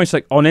 It's almost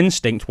like on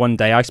instinct one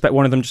day I expect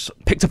one of them just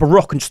picked up a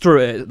rock and just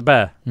threw it at the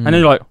bear. And then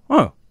you're like,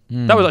 oh,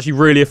 that was actually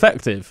really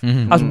effective.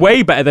 That's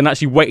way better than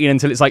actually waiting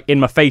until it's like in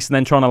my face and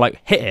then trying to like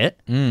hit it.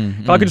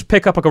 I could just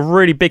pick up like a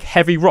really big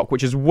heavy rock,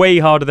 which is way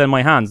harder than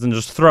my hands, and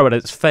just throw it at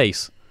its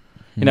face.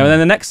 You know, and then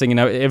the next thing, you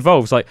know, it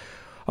evolves like,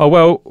 oh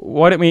well,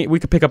 why don't we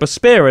could pick up a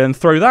spear and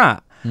throw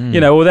that?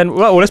 You know, or then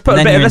let's put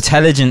a bit of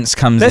intelligence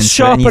comes. Let's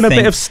sharpen a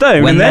bit of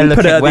stone and then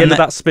put it at the end of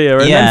that spear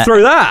and then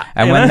throw that.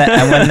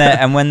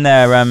 And when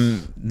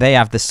they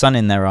have the sun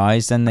in their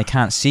eyes, then they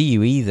can't see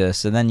you either.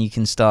 So then you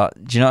can start.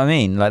 Do you know what I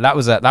mean? Like that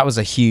was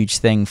a huge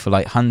thing for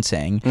like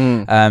hunting.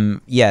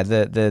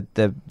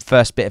 The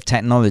first bit of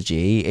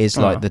technology is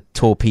like the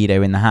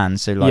torpedo in the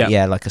hand. So like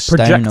like a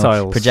stone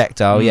or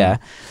projectile.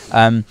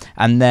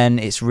 And then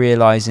it's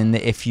realizing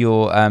that if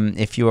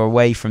you're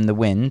away from the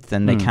wind,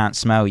 then they can't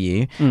smell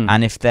you.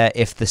 And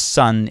if the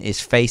sun is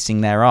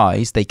facing their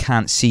eyes, they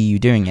can't see you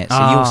doing it.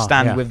 So you'll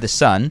stand with the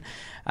sun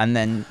and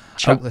then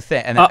chuck the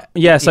thing.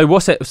 So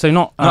what's it? So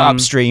not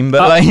upstream,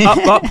 but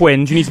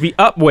upwind. You need to be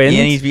upwind.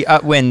 You need to be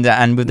upwind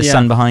and with the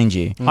sun behind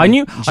you. I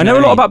know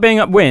a lot about being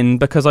upwind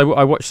because I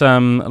watched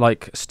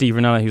like Steve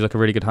Ranella, who's like a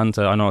really good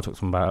hunter. I know I talked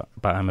to him about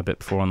him a bit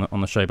before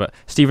on the show, but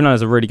Steve Ranella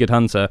is a really good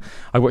hunter.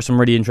 I watched some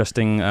really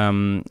interesting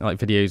like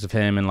videos of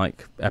him and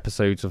like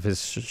episodes of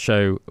his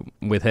show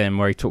with him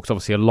where he talks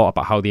obviously a lot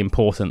about how the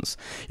importance.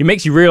 It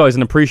makes you realise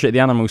and appreciate the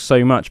animals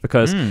so much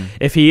because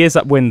if he is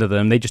upwind of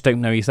them, they just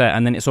don't know he's there,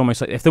 and then it's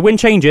almost like if the wind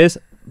changes,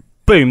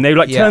 boom, they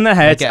like turn their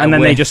heads and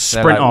then they just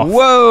sprint off.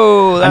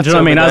 Whoa, that's and do you know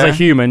what I mean? there. As a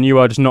human, you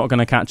are just not going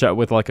to catch up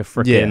with like a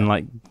freaking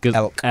like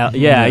elk.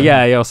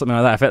 Or something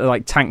like that. If it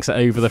like tanks it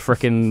over the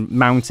freaking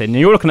mountain,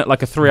 you're looking at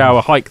like a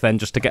 3-hour hike then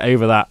just to get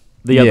over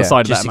the other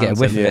side of that mountain. Just to get a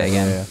whiff of it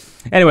again.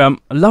 Anyway, I'm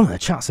loving the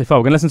chat so far.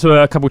 We're going to listen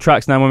to a couple of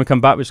tracks now. When we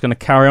come back, we're just going to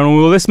carry on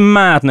all this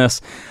madness.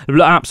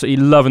 I'm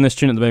absolutely loving this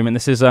tune at the moment.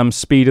 This is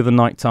Speed of the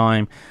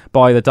Nighttime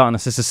by The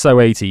Darkness. This is so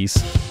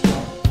 80s.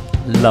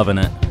 Loving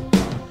it.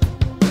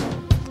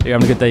 You're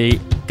having a good day,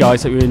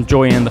 guys. Hope you're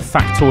enjoying the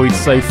factoids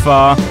so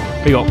far.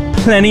 We got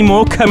plenty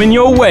more coming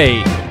your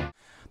way.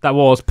 That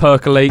was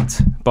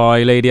Percolate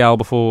by Lady Al.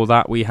 Before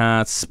that, we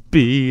had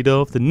Speed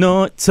of the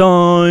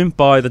Nighttime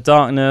by The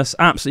Darkness.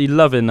 Absolutely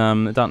loving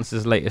The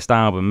Darkness' latest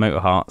album,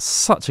 Motorheart.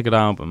 Such a good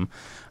album.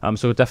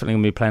 So we're definitely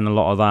going to be playing a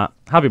lot of that.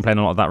 Have been playing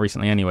a lot of that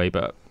recently anyway,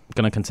 but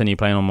going to continue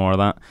playing on more of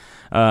that.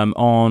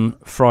 On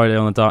Friday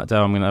on the Dark Day,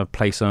 I'm going to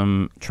play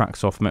some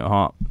tracks off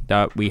Motorheart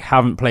that we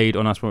haven't played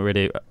on Aspen Waite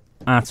Radio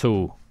at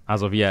all.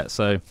 as of yet.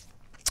 So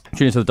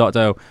tune into the Dark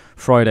Dale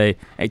Friday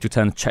 8 to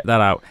 10. Check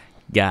that out,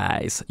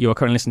 guys. You are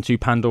currently listening to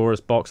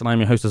Pandora's Box, and I'm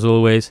your host as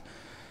always,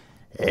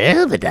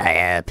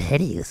 Obadiah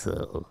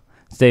Pettisoul.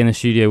 Today in the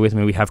studio with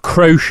me we have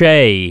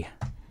Crochet.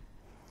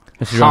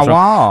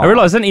 Wow. I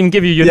realised I didn't even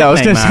give you your nickname, I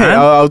was going to say,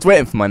 I was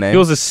waiting for my name.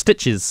 Yours is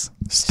Stitches.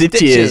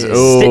 Stitches.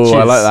 Oh, Stitches.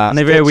 I like that. And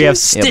over here we have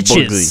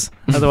Stitches,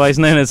 otherwise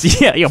known as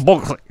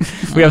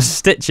we have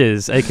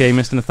Stitches, aka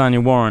Mr.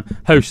 Nathaniel Warren,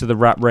 host of the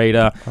Rap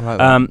Radar. I like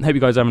that. Hope you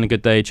guys are having a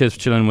good day. Cheers for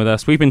chilling with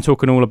us. We've been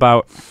talking all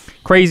about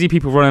crazy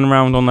people running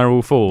around on their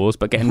all fours,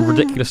 but getting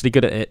ridiculously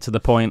good at it to the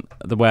point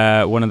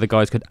where one of the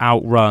guys could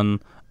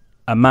outrun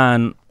a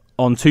man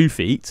on 2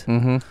 feet.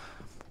 Mm-hmm.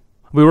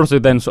 We also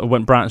then sort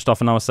of branched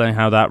off, and I was saying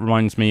how that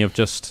reminds me of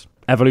just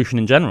evolution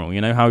in general.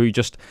 You know, how you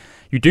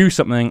do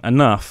something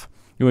enough,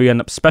 you end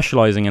up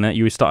specialising in it.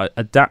 You start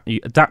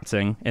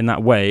adapting in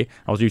that way.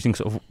 I was using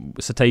sort of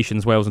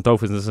cetaceans, whales, and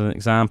dolphins as an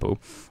example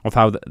of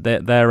how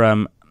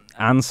their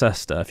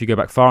ancestor, if you go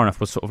back far enough,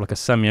 was sort of like a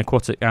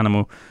semi-aquatic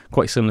animal,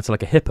 quite similar to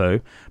like a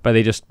hippo, but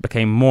they just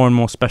became more and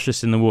more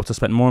specialist in the water,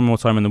 spent more and more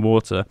time in the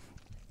water,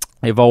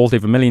 evolved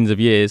over millions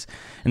of years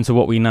into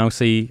what we now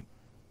see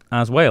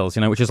as whales,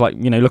 you know, which is like,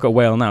 you know, look at a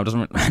whale now, it doesn't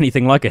look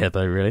anything like a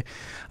hippo, really.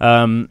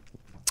 So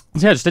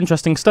yeah, just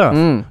interesting stuff.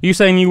 Are you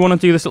saying you want to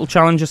do this little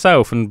challenge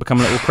yourself and become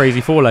a little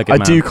crazy four-legged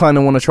man? I do kind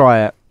of want to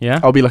try it.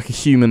 Yeah? I'll be like a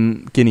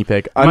human guinea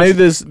pig. I know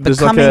there's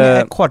like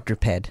a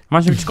quadruped. Imagine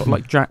if you just got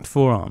like jacked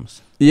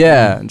forearms.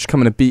 Yeah, and just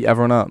come in and beat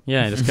everyone up.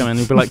 Yeah, just come in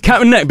and be like,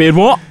 Captain Neckbeard,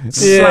 what?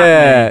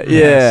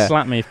 Yeah.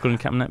 Slap me if you call him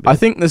Captain Neckbeard. I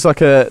think there's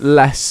like a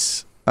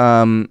less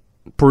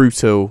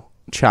brutal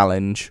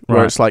challenge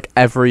where it's like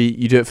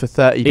you do it for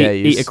 30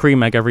 days. Eat a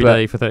cream egg every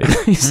day for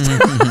 30 days.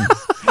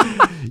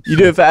 You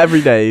do it for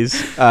every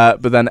days,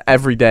 but then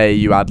every day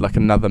you add like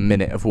another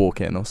minute of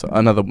walking, or so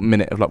another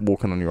minute of like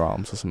walking on your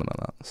arms or something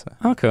like that.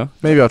 So okay,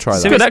 maybe I'll try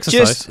that. Good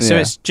exercise. So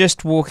it's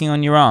just walking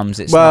on your arms.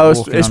 It's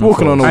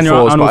walking on all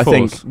fours, but I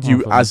think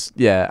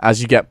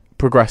as you get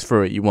progress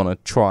through it, you want to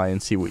try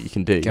and see what you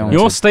can do.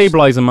 Your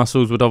stabilizer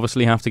muscles would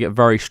obviously have to get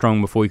very strong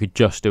before you could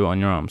just do it on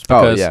your arms.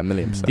 Oh yeah,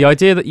 1,000,000%. The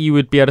idea that you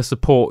would be able to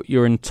support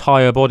your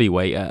entire body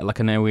weight at like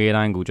an weird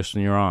angle just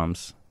on your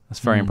arms, that's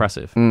very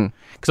impressive.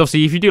 Because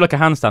obviously if you do like a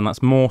handstand,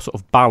 that's more sort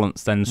of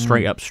balance than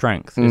straight up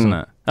strength, isn't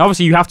it?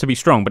 Obviously you have to be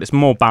strong, but it's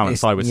more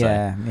balance, I would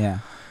say. Yeah.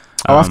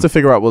 I'll have to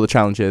figure out what the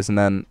challenge is, and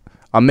then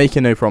I'm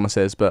making no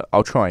promises, but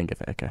I'll try and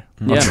give it a go.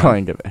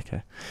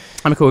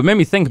 I mean, cool. It made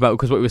me think about,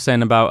 because what we were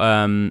saying about,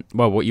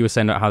 what you were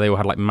saying about how they all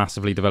had like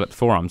massively developed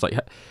forearms. Like,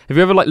 have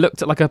you ever like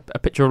looked at like a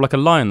picture of like a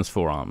lion's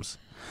forearms?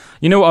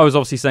 You know what I was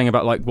obviously saying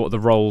about like what the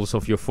roles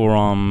of your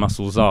forearm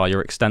muscles are.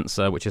 Your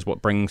extensor, which is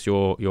what brings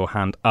your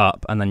hand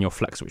up, and then your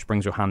flexor, which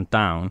brings your hand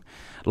down.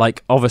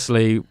 Like,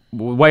 obviously,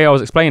 the way I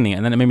was explaining it,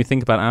 and then it made me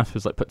think about it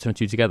afterwards, like put two and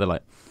two together.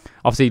 Like,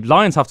 obviously,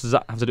 lions have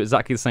to do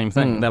exactly the same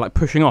thing. They're like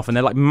pushing off, and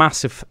they're like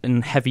massive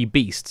and heavy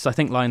beasts. I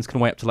think lions can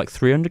weigh up to like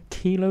 300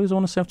 kilos, I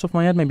want to say off the top of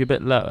my head, maybe a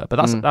bit lower.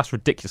 But that's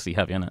ridiculously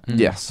heavy, isn't it?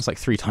 Yes. It's like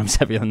 3 times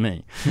heavier than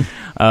me.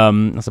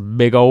 That's a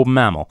big old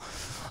mammal.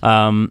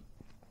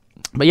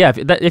 But yeah,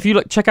 if you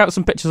like check out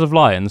some pictures of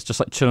lions just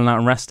like chilling out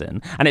and resting,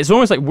 and it's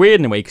almost like weird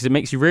in a way because it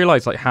makes you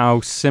realize like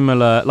how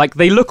similar, like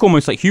they look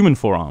almost like human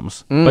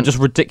forearms, but just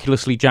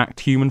ridiculously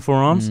jacked human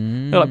forearms.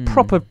 They're like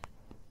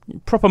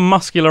proper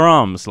muscular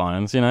arms,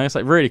 lions. You know, it's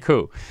like really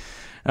cool.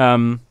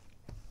 But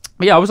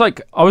yeah, I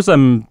was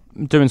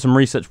doing some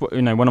research.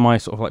 You know, one of my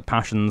sort of like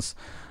passions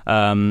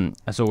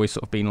has always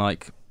sort of been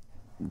like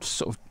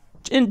sort of.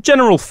 In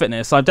general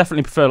fitness, I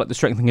definitely prefer like the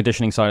strength and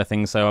conditioning side of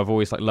things. So I've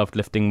always like loved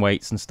lifting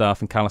weights and stuff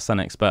and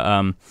calisthenics, but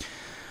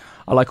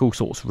I like all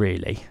sorts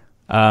really.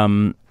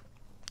 I'm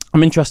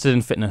interested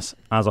in fitness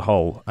as a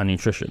whole and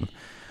nutrition.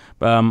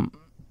 But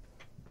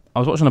I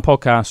was watching a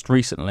podcast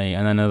recently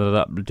and then ended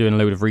up doing a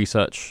load of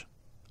research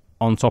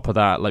on top of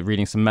that, like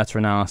reading some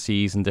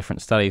meta-analyses and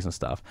different studies and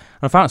stuff.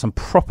 And I found some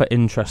proper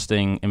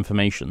interesting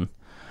information.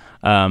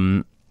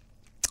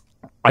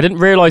 I didn't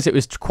realise it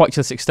was quite to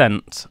this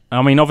extent.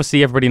 I mean,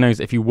 obviously, everybody knows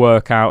that if you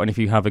work out and if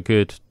you have a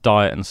good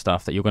diet and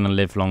stuff, that you're going to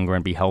live longer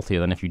and be healthier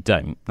than if you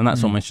don't. And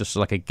that's almost just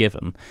like a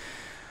given.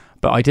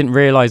 But I didn't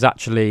realise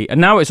actually... And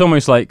now it's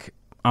almost like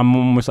I'm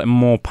almost like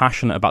more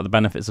passionate about the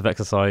benefits of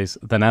exercise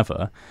than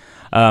ever.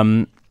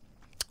 So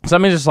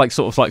let me just like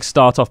sort of like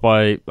start off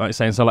by like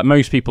saying, so like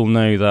most people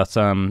know that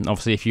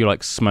obviously if you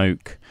like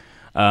smoke...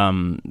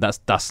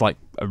 that's like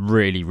a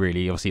really,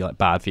 really obviously like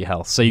bad for your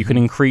health. So you can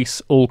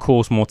increase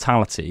all-cause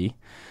mortality.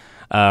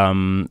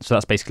 So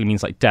that's basically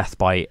means like death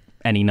by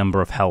any number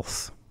of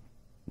health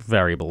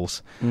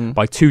variables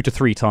by 2 to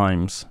 3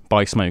 times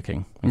by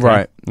smoking. Okay?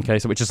 Right. Okay.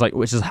 So which is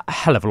a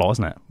hell of a lot,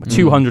 isn't it?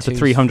 200 to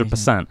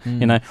 300%.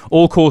 You know,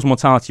 all-cause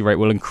mortality rate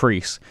will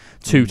increase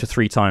 2 to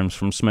 3 times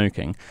from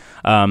smoking.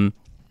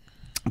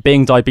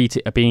 Being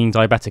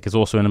diabetic is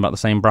also in about the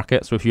same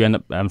bracket. So if you end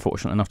up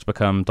unfortunate enough to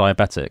become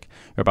diabetic,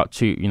 you're about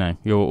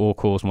your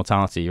all-cause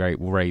mortality rate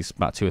will raise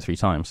about 2 or 3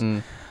 times.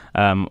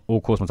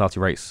 All-cause mortality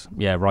rates,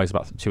 rise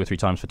about 2 or 3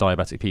 times for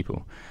diabetic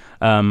people.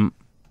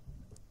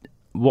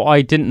 What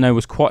I didn't know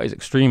was quite as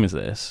extreme as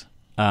this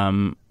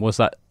was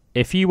that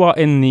if you are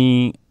in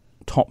the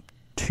top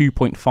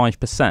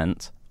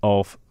 2.5%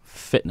 of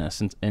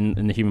fitness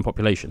in the human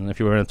population, if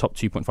you were in the top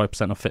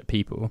 2.5% of fit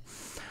people,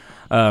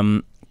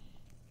 or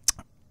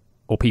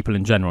people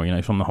in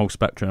general, from the whole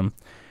spectrum,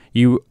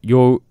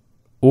 your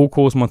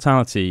all-cause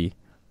mortality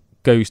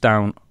goes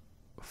down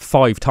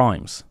 5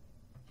 times.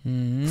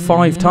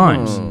 5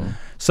 times.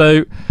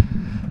 So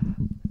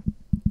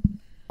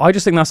I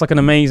just think that's like an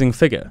amazing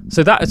figure.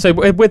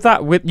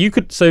 You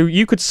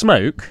could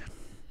smoke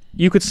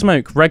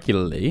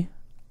regularly,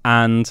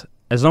 and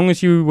as long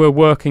as you were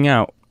working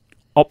out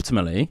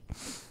optimally,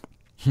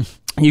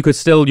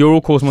 your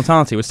all-cause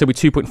mortality would still be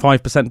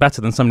 2.5%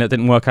 better than somebody that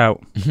didn't work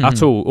out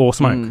at all or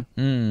smoke.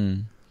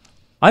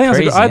 I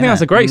think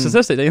that's a great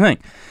statistic, don't you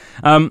think?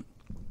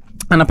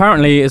 And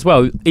apparently as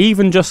well,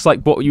 even just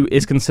like what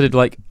is considered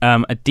like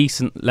a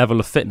decent level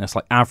of fitness,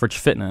 like average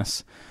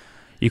fitness,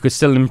 you could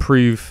still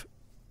improve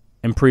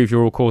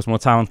your all-cause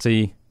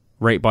mortality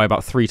rate by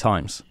about 3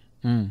 times.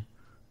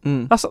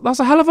 That's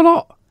a hell of a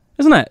lot,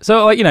 isn't it?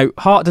 So like,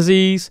 heart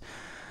disease,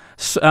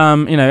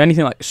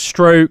 anything like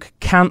stroke,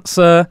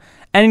 cancer,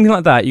 anything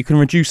like that, you can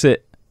reduce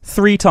it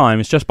 3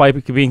 times just by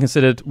being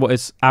considered what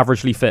is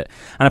averagely fit.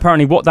 And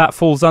apparently what that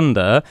falls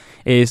under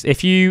is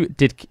if you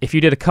did a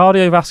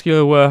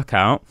cardiovascular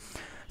workout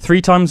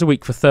 3 times a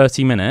week for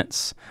 30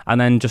 minutes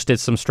and then just did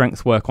some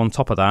strength work on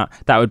top of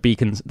that would be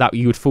that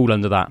you would fall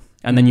under that.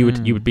 And then you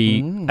would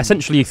be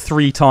essentially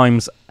 3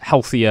 times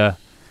healthier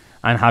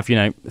and have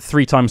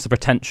 3 times the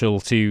potential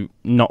to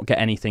not get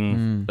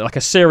anything like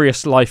a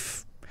serious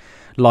life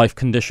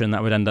condition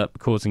that would end up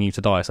causing you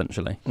to die,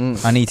 essentially.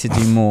 I need to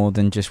do more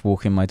than just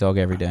walking my dog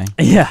every day.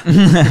 Yeah.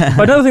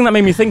 But another thing that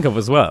made me think of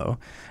as well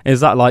is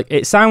that like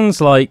it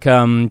sounds like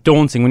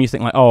daunting when you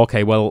think like, oh,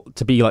 okay, well,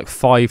 to be like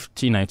 5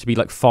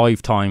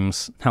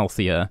 times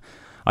healthier,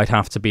 I'd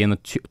have to be in the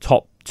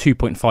top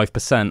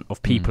 2.5%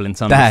 of people in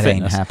terms of fitness. That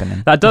ain't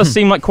happening. That does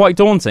seem like quite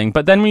daunting,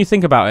 but then when you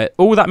think about it,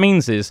 all that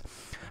means is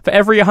for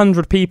every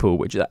 100 people,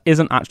 which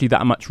isn't actually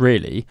that much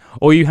really,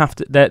 all you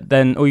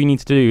need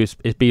to do is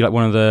be like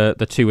one of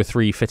the 2 or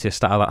 3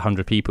 fittest out of that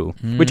 100 people.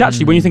 Which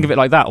actually, when you think of it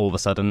like that, all of a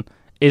sudden,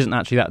 isn't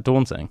actually that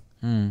daunting.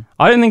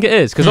 I don't think it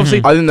is, because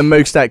obviously I think the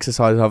most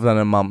exercise I've done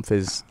in a month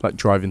is like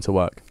driving to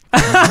work.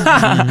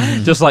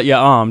 Just like your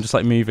arm, just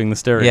like moving the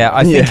steering. Yeah,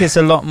 I think it's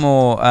a lot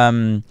more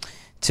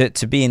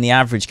to be in the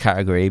average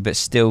category, but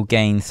still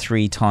gain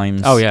 3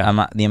 times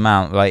the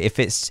amount. Like if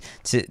it's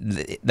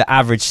the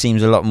average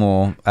seems a lot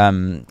more.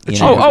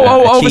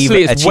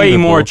 Obviously it's way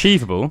more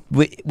achievable.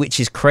 Which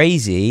is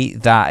crazy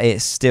that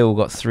it's still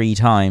got 3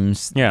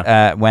 times.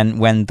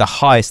 When the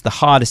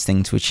hardest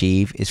thing to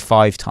achieve is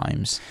 5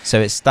 times.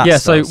 So it's that. Yeah.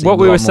 So what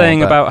we were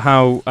saying about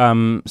how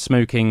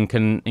smoking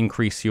can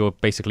increase your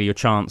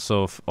chance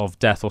of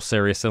death or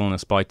serious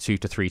illness by 2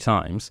 to 3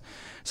 times.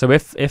 So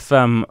if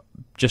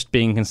just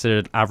being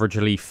considered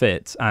averagely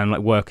fit and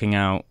like working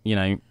out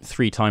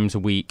 3 times a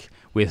week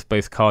with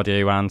both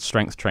cardio and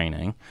strength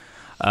training,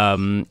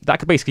 that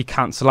could basically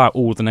cancel out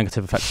all the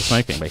negative effects of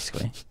smoking,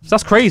 basically. So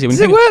that's crazy. Does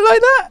it work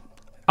like that?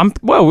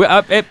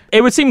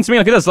 It would seem to me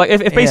like it does. Like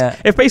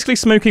if basically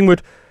smoking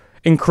would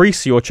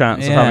increase your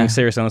chance of having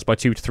serious illness by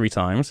 2 to 3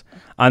 times,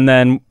 and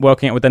then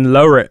working out would then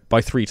lower it by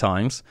 3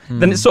 times,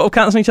 then it's sort of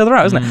cancelling each other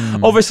out, isn't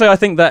it? Obviously, I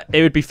think that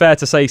it would be fair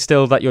to say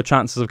still that your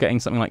chances of getting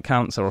something like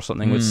cancer or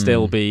something would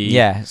still be...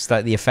 Yeah, it's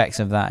like the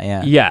effects of that,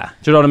 Yeah,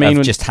 do you know what I mean?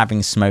 Of just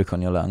having smoke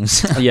on your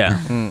lungs. Yeah.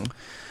 Wait,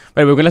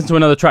 we're going to listen to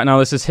another track now.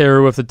 This is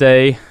Hero of the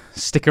Day.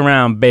 Stick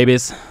around,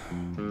 babies.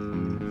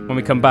 When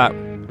we come back,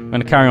 I'm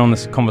going to carry on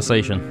this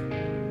conversation.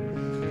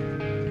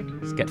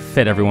 Let's get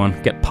fit,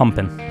 everyone. Get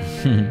pumping.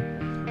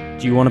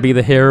 Do you want to be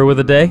the hero of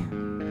the day?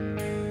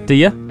 Do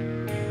you?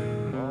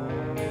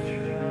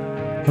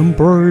 And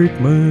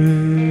break me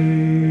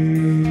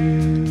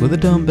with a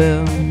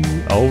dumbbell.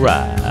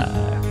 Alright.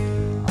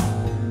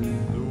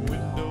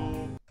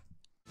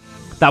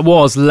 That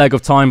was Leg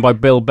of Time by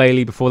Bill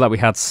Bailey. Before that we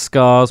had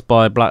Scars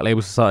by Black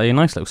Label Society. A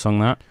nice little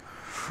song, that.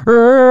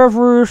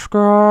 Every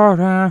scar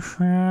that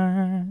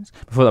shines.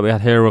 Before that we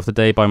had Hero of the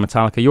Day by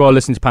Metallica. You are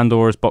listening to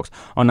Pandora's Box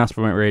on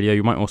Aspen Waite Radio.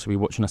 You might also be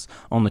watching us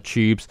on the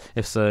tubes.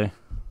 If so...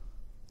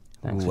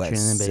 Thanks for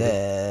tuning in, baby.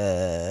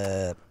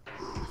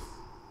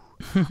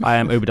 I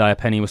am Obadiah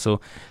Pennywhistle.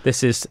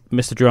 This is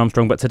Mr. Drew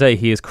Armstrong, but today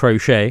he is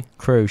Crochet.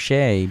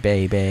 Crochet,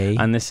 baby.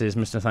 And this is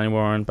Mr. Nathaniel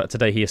Warren, but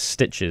today he is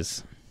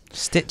Stitches.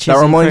 Stitches. That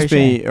reminds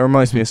me. It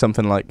reminds me of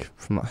something like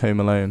from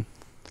Home Alone.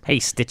 Hey,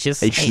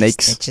 Stitches. Hey,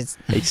 snakes. Stitches.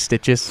 Hey,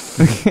 Stitches.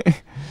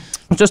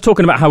 I'm just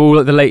talking about how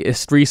all the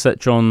latest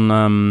research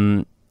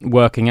on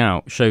working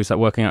out shows that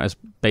working out is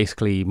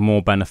basically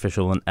more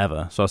beneficial than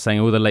ever. So I was saying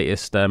all the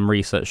latest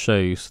research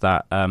shows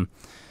that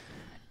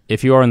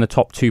if you are in the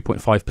top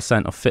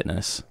 2.5% of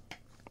fitness,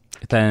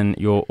 then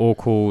your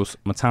all-cause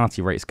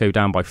mortality rates go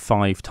down by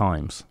 5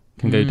 times.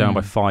 Can go down by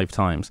 5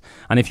 times.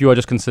 And if you are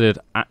just considered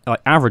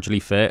like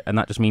averagely fit, and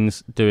that just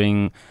means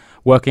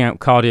working out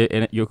cardio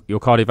in your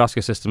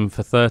cardiovascular system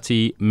for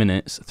 30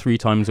 minutes 3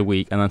 times a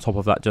week, and on top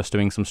of that just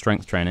doing some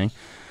strength training,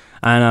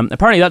 And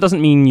apparently that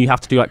doesn't mean you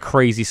have to do like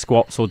crazy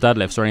squats or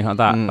deadlifts or anything like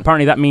that.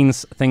 Apparently that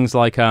means things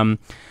like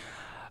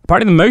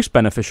apparently the most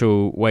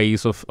beneficial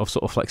ways of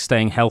sort of like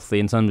staying healthy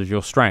in terms of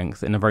your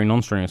strength in a very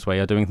non-strenuous way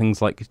are doing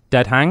things like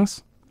dead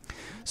hangs.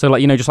 So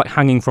like, just like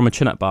hanging from a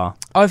chin-up bar.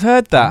 I've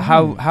heard that,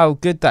 how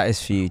good that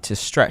is for you to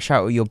stretch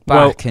out your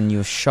back and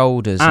your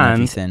shoulders and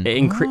everything.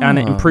 And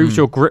it improves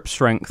your grip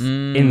strength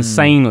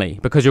insanely,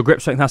 because your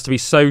grip strength has to be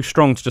so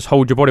strong to just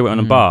hold your body weight on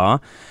a bar.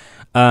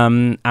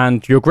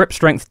 And your grip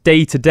strength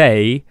day to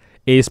day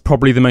is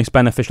probably the most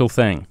beneficial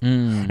thing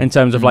in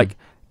terms of like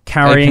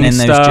carrying opening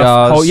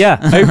stuff. Those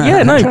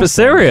jars. No, but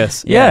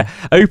serious.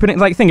 Opening,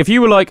 like, think if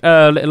you were like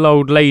a little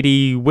old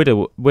lady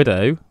widower.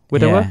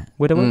 Well,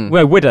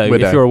 widow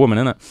if you're a woman,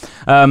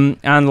 innit?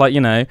 And like,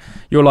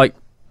 you're like,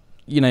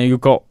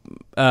 you've got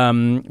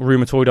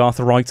rheumatoid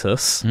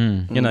arthritis.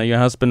 Your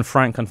husband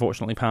Frank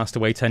unfortunately passed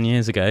away 10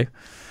 years ago,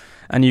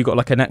 and you've got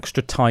like an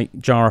extra tight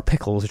jar of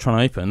pickles you're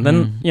trying to open.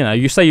 Then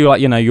you say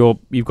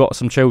you've got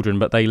some children,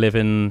 but they live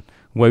in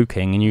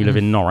Woking and you live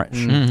in Norwich.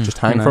 Just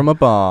hang from a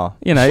bar.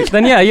 Then it's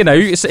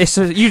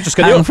you're just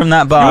hang from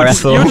that bar.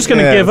 You're just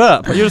going to give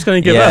up. You're just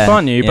going to give up,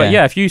 aren't you? But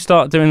if you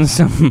start doing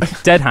some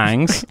dead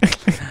hangs,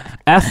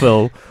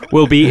 Ethel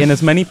will be in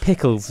as many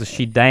pickles as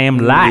she damn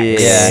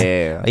likes.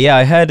 Yeah,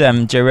 I heard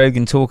Joe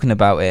Rogan talking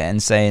about it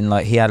and saying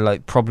like he had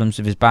like problems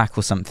with his back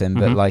or something,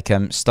 but like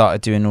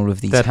started doing all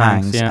of these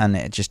hangs and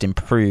it just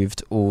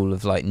improved all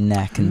of like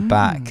neck and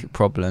back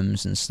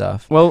problems and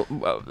stuff. Well,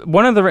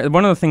 one of the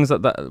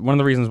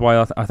reasons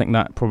why I think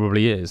that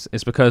probably is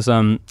because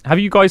have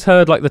you guys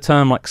heard like the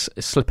term like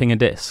slipping a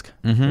disc,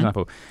 for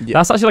example?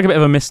 That's actually like a bit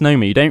of a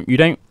misnomer. You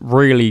don't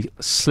really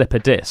slip a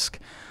disc.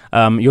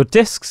 Your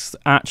discs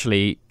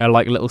actually are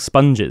like little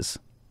sponges,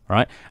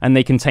 right? And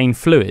they contain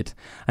fluid.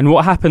 And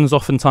what happens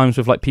oftentimes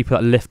with like people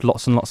that lift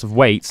lots and lots of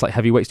weights, like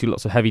heavy weights, do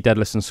lots of heavy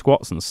deadlifts and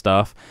squats and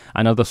stuff,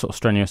 and other sort of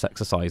strenuous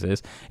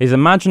exercises, is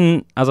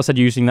imagine, as I said,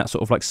 using that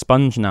sort of like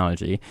sponge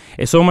analogy,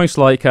 it's almost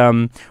like,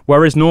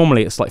 whereas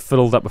normally it's like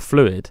filled up with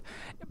fluid,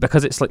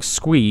 because it's like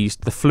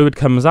squeezed, the fluid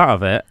comes out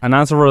of it, and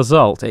as a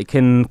result, it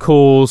can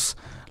cause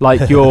like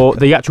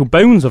the actual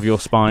bones of your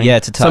spine to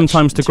touch,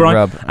 sometimes to grind,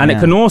 rub, and it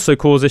can also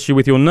cause issue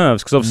with your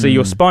nerves, because obviously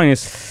your spine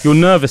is your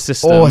nervous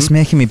system. Oh, it's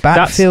making me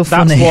back feel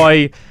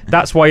funny.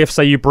 That's why if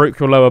say you broke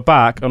your lower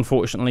back,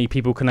 unfortunately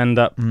people can end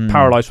up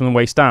paralyzed from the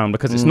waist down,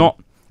 because it's not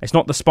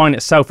the spine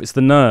itself, it's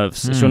the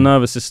nerves, it's your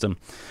nervous system.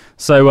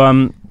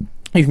 So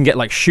you can get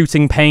like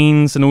shooting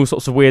pains and all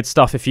sorts of weird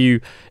stuff if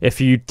you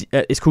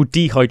it's called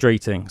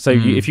dehydrating. So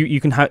if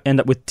you can end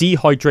up with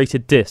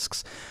dehydrated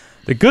discs.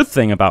 The good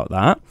thing about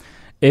that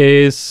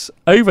is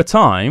over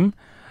time,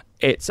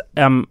 it's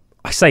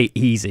I say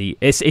easy.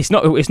 It's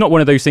not one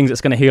of those things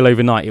that's going to heal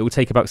overnight. It will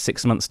take about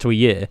 6 months to a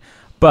year,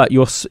 but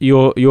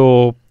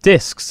your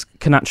discs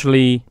can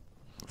actually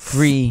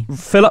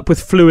fill up with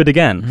fluid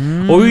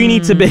again. All you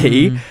need to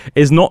be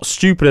is not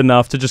stupid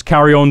enough to just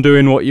carry on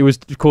doing what you was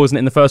causing it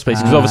in the first place,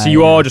 because obviously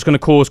you are just going to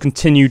cause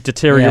continued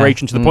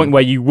deterioration to the point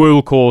where you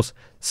will cause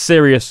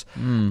serious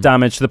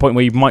damage, to the point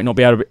where you might not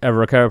be able to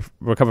ever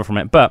recover from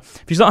it. But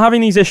if you start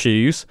having these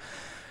issues,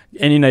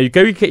 and you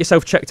go get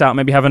yourself checked out,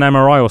 maybe have an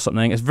MRI or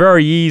something, it's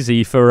very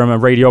easy for a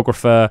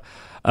radiographer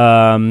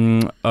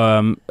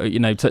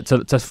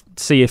to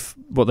see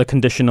what the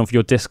condition of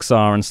your discs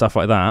are and stuff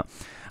like that.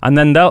 And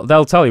then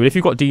they'll tell you, if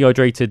you've got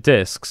dehydrated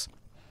discs,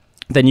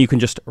 then you can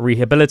just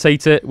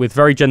rehabilitate it with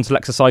very gentle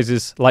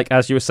exercises, like,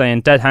 as you were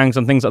saying, dead hangs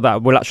and things like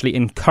that will actually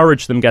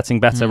encourage them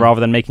getting better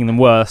rather than making them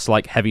worse,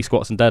 like heavy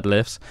squats and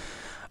deadlifts.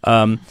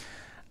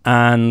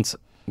 And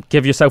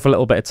give yourself a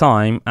little bit of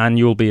time and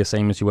you'll be the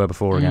same as you were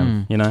before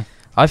again,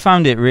 I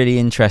found it really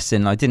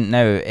interesting. I didn't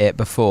know it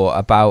before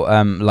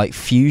about like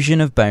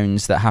fusion of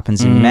bones that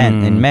happens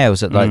in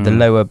males at like the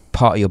lower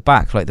part of your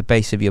back, like the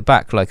base of your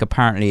back. Like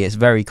apparently it's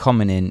very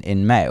common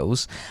in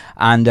males,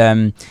 and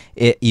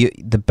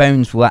the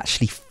bones will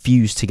actually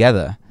fuse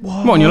together.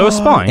 What, in your lower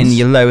spine? In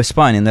your lower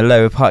spine, in the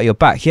lower part of your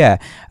back, yeah.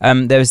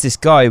 There was this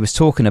guy who was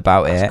talking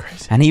about it,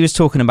 crazy. And he was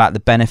talking about the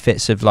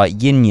benefits of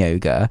like yin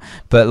yoga,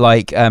 but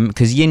like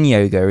because yin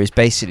yoga is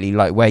basically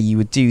like where you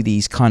would do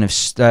these kind of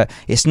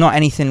it's not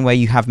anything where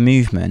you have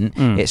movement,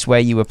 it's where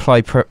you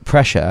apply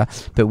pressure,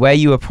 but where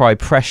you apply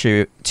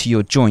pressure to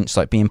your joints,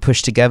 like being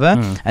pushed together.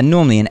 And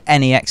normally in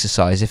any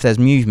exercise, if there's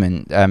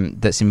movement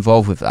that's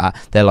involved with that,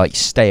 they're like,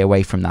 stay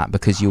away from that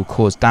because you'll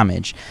cause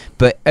damage.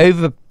 But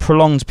over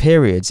prolonged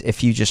periods,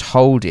 if you just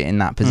hold it in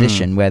that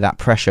position where that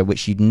pressure,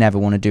 which you'd never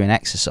want to do in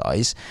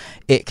exercise,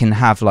 it can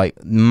have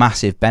like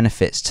massive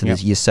benefits to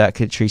your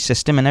circulatory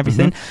system and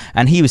everything.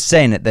 And he was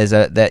saying that there's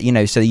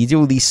so you do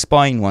all these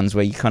spine ones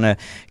where you kind of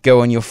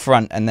go on your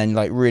front and then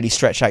like really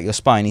stretch out your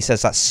spine. He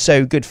says that's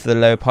so good for the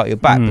lower part of your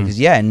back because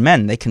in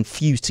men they can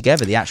fuse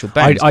together the actual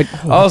bones. I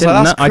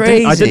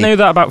didn't know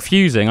that about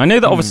fusing. I know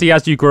that obviously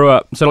as you grow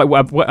up, so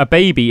like a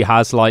baby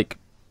has like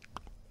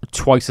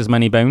twice as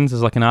many bones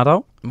as like an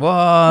adult. Whoa,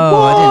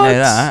 I didn't know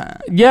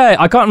that. Yeah,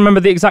 I can't remember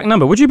the exact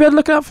number. Would you be able to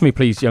look it up for me,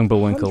 please, young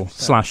Bullwinkle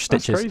 /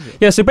 Stitches?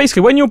 Yeah, so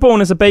basically, when you're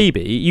born as a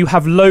baby, you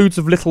have loads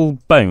of little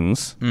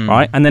bones,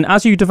 right? And then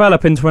as you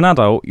develop into an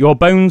adult,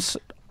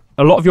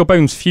 a lot of your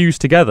bones fuse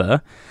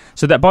together,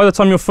 so that by the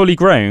time you're fully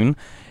grown,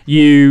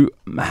 you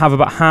have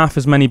about half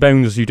as many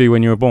bones as you do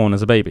when you were born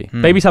as a baby.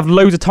 Babies have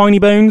loads of tiny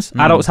bones.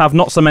 Adults have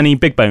not so many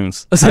big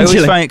bones, essentially. I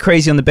always find it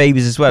crazy on the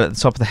babies as well. At the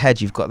top of the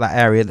head, you've got that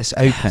area that's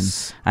open,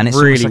 and it's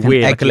really like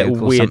weird, an like a little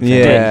weird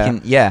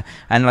dip.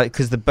 And like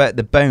because the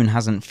bone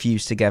hasn't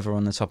fused together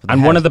on the top of the head.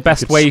 And one of the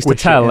best ways to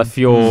tell if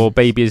your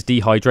baby is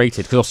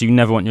dehydrated, because also you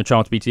never want your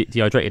child to be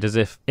dehydrated,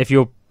 is if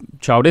your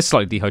child is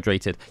slightly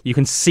dehydrated, you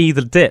can see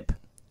the dip.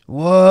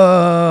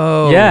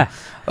 Whoa! Yeah.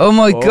 Oh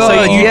my god!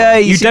 So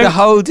you see the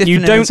whole dip. You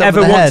don't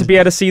ever want to be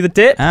able to see the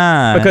dip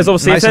because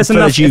obviously nice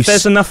if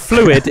there's enough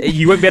fluid,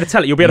 you won't be able to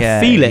tell it. You'll be able to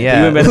feel it. But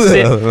you won't be able to see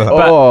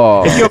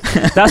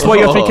it. But that's why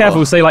you have to be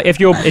careful. Say like if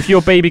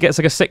your baby gets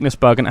like a sickness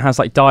bug and it has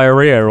like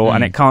diarrhea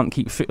and it can't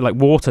keep like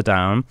water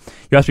down,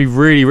 you have to be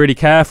really really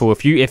careful.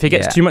 If it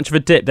gets too much of a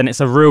dip, then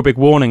it's a real big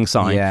warning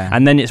sign.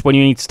 And then it's when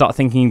you need to start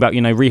thinking about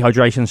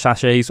rehydration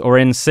sachets or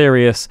in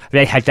serious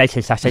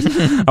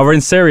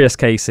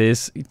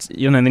cases,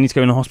 they need to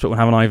go in the hospital and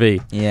have an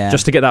IV.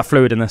 Just to get that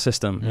fluid in their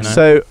system.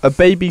 So a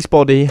baby's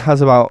body has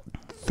about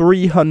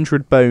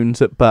 300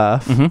 bones at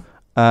birth,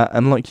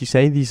 and like you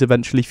say, these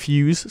eventually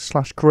fuse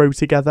 / grow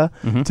together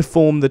to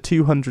form the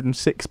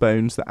 206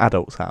 bones that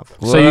adults have.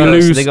 Whoa, so you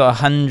lose. So they got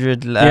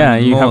 100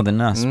 more than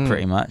us,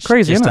 pretty much.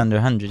 Crazy, just under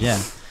 100. Yeah.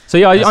 So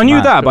I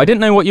knew that, but I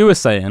didn't know what you were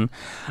saying.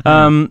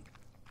 I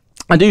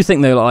do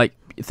think though, like,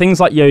 things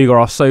like yoga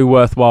are so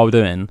worthwhile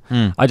doing.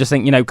 I just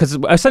think, because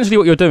essentially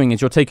what you're doing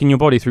is you're taking your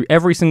body through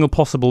every single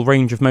possible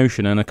range of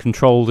motion in a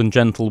controlled and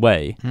gentle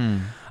way.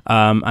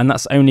 And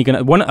that's only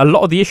going to... A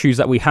lot of the issues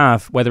that we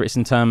have, whether it's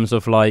in terms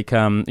of like...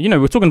 we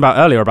were talking about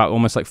earlier about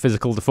almost like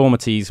physical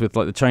deformities with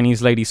like the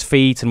Chinese ladies'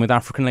 feet and with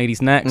African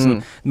ladies' necks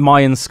and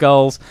Mayan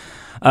skulls.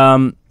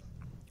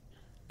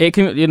 It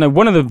can,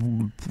 one of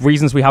the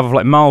reasons we have of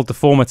like mild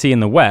deformity in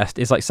the West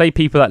is like, say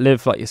people that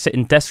live like sit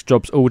in desk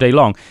jobs all day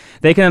long,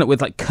 they can end up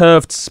with like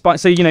curved spine.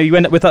 So you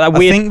end up with that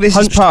weird. I think this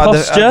is part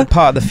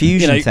of the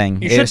fusion thing.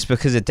 It's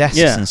because of desks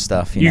and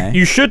stuff.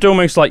 You should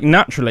almost like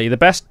naturally. The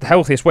best,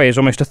 healthiest way is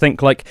almost to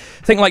think like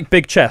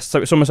big chest.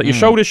 So it's almost like your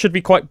shoulders should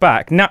be quite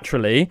back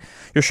naturally.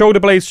 Your shoulder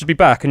blades should be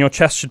back, and your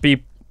chest should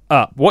be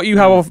up. What you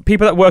have of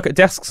people that work at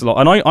desks a lot,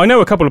 and I know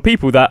a couple of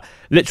people that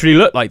literally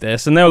look like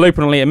this, and they'll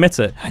openly admit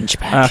it.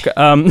 Hunchback.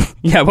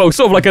 Sort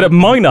of like a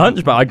minor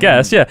hunchback, I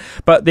guess. Yeah,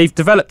 but they've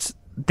developed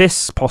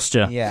this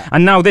posture,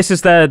 and now this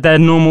is their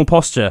normal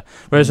posture.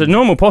 Whereas a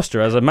normal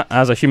posture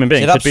as a human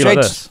being should be like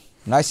this.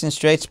 Nice and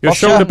straight. Your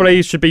shoulder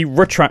blades should be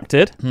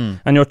retracted,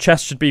 and your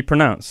chest should be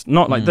pronounced,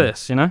 not like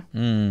this.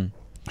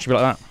 Should be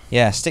like that.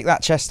 Yeah, stick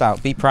that chest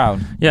out. Be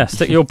proud. Yeah,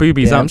 stick your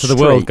boobies out to the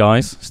world,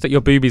 guys. Stick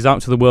your boobies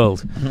out to the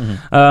world.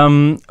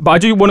 But I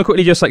do want to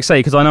quickly just like say,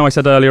 because I know I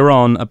said earlier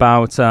on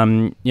about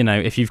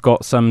if you've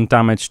got some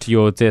damage to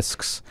your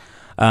discs,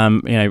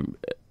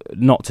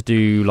 not to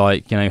do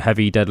like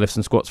heavy deadlifts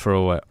and squats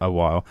for a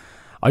while.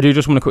 I do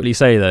just want to quickly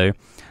say though,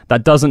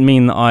 that doesn't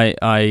mean that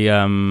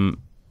I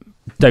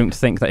don't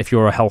think that if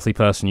you're a healthy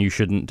person you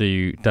shouldn't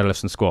do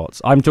deadlifts and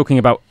squats. I'm talking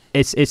about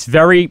it's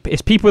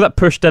people that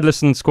push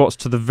deadlifts and squats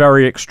to the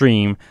very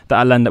extreme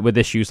that will end up with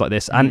issues like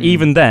this. And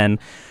even then,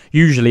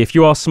 usually if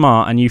you are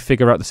smart and you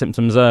figure out the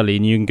symptoms early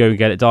and you can go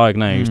get it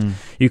diagnosed,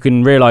 you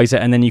can realize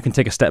it and then you can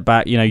take a step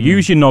back,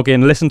 use your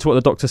noggin, listen to what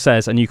the doctor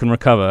says, and you can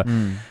recover.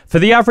 For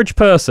the average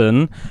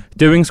person,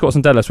 doing squats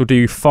and deadlifts will do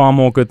you far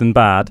more good than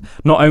bad.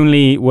 Not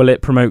only will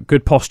it promote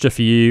good posture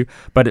for you,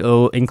 but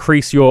it'll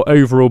increase your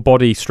overall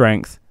body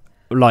strength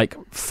like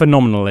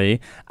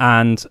phenomenally.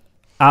 And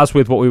as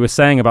with what we were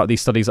saying about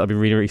these studies that I've been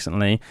reading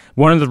recently,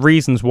 one of the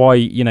reasons why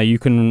you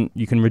can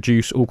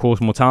reduce all-cause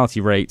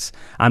mortality rates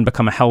and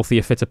become a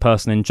healthier, fitter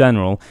person in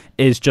general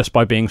is just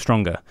by being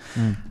stronger.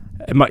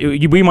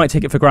 We might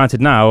take it for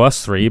granted now,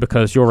 us three,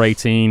 because you're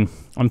 18,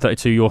 I'm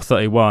 32, you're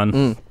 31,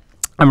 and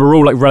we're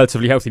all like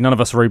relatively healthy. None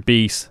of us are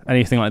obese,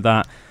 anything like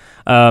that.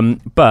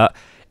 But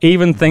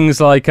even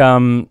things like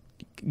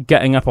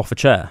getting up off a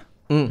chair.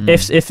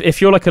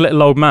 If you're like a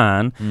little old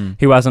man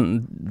who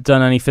hasn't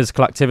done any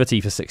physical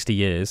activity for 60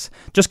 years,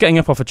 just getting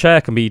up off a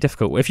chair can be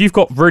difficult. If you've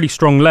got really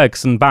strong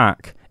legs and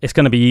back, it's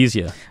going to be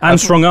easier. And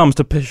strong arms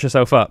to push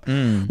yourself up.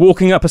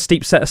 Walking up a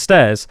steep set of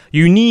stairs,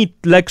 you need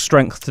leg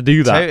strength to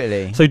do that.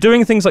 Totally. So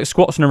doing things like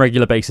squats on a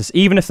regular basis,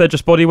 even if they're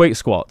just body weight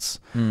squats,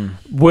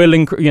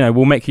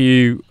 will make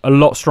you a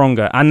lot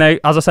stronger. And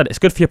as I said, it's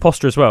good for your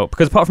posture as well,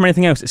 because apart from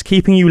anything else, it's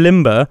keeping you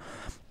limber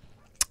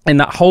in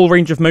that whole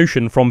range of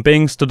motion from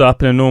being stood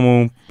up in a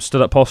normal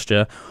stood up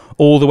posture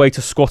all the way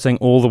to squatting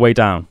all the way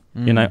down,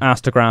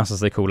 ass to grass as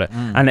they call it.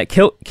 And it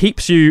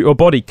keeps your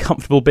body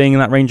comfortable being in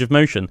that range of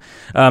motion.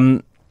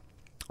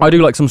 I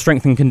do like some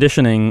strength and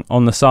conditioning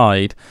on the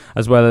side,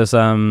 as well as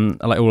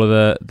like all of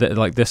the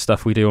like this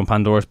stuff we do on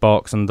Pandora's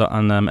box and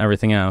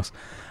everything else.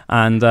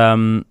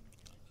 And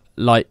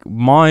like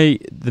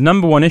the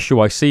number one issue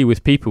I see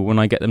with people when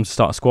I get them to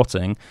start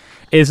squatting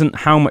isn't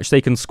how much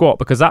they can squat,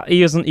 because that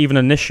isn't even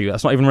an issue.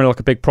 That's not even really like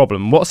a big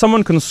problem. What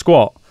someone can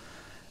squat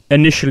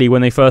initially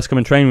when they first come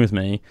and train with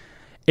me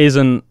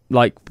isn't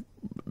like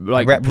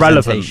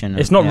relevant.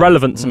 It's not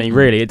relevant to me,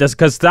 really. It does,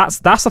 because that's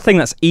the thing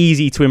that's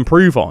easy to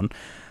improve on.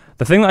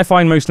 The thing that I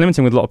find most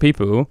limiting with a lot of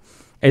people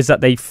is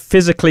that they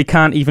physically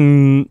can't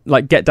even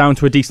like get down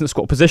to a decent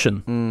squat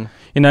position.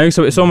 You know,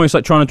 so it's almost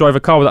like trying to drive a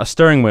car without a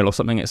steering wheel or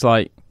something. It's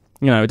like,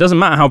 you know, it doesn't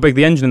matter how big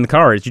the engine in the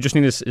car is. You just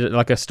need a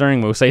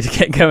steering wheel, say, to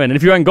get going. And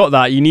if you haven't got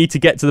that, you need to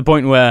get to the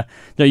point where,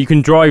 you know, you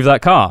can drive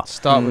that car.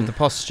 Start with the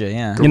posture,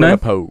 yeah. You know,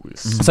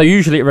 pose. So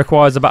usually it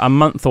requires about a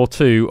month or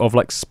two of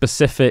like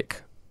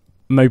specific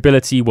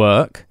mobility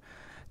work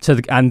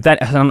and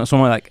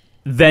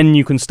then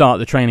you can start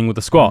the training with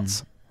the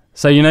squats.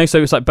 So, you know,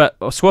 so it's like, but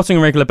squatting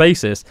on a regular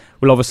basis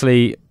will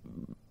obviously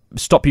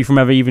stop you from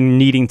ever even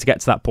needing to get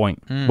to that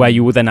point where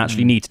you will then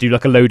actually need to do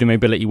like a load of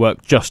mobility work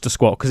just to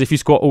squat. Because if you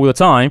squat all the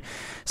time,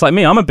 it's like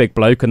me, I'm a big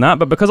bloke and that,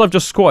 but because I've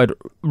just squatted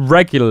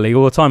regularly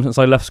all the time since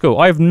I left school,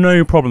 I have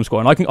no problem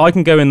squatting. I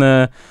can go in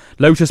the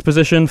lotus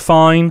position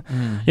fine.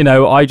 You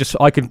know, I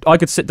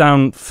could sit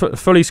down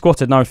fully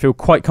squatted and I would feel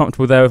quite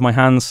comfortable there with my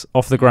hands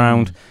off the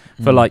ground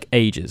for like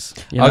ages.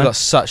 You know? I got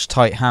such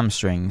tight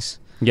hamstrings.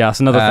 Yeah,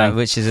 that's another thing.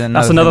 Which is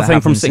another thing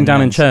from sitting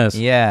down in chairs.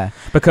 Yeah,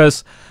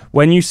 because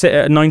when you sit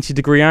at a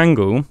 90-degree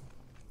angle,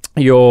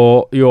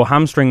 your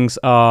hamstrings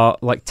are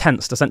like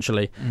tensed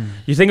essentially.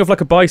 You think of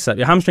like a bicep.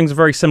 Your hamstrings are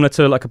very similar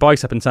to like a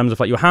bicep in terms of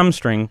like your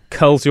hamstring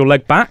curls your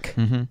leg back,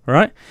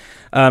 right?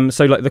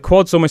 So like the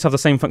quads almost have the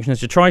same function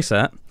as your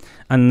tricep,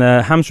 and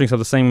the hamstrings have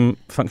the same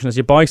function as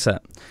your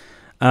bicep.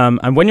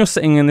 And when you're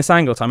sitting in this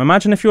angle time,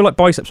 imagine if your like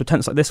biceps were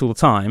tense like this all the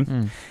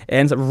time, it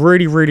ends up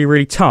really, really,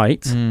 really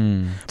tight.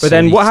 But so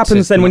then what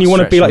happens then when you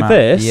want to be like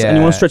this and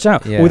you want to stretch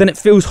out? Well, then it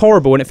feels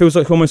horrible and it feels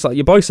like almost like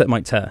your bicep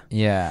might tear.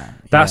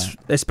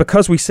 It's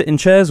because we sit in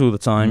chairs all the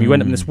time. You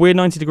end up in this weird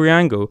 90-degree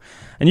angle,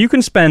 and you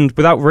can spend,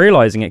 without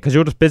realizing it, because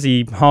you're just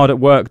busy, hard at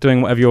work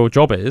doing whatever your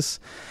job is,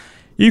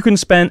 you can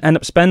end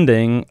up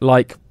spending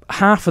like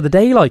half of the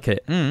day like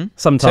it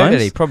sometimes.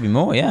 Totally, probably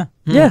more, yeah.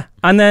 Yeah,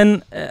 and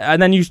then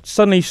you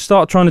suddenly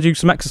start trying to do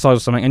some exercise or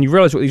something, and you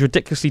realise what these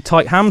ridiculously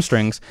tight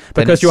hamstrings,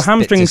 because your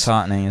hamstrings,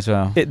 disheartening as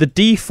well. The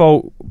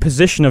default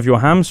position of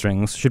your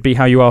hamstrings should be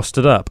how you are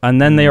stood up,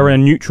 and then they are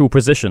in a neutral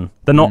position.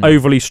 They're not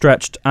overly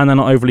stretched and they're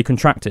not overly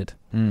contracted.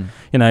 You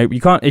know, you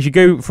can't, if you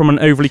go from an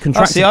overly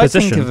contracted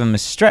position. I think of them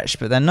as stretched,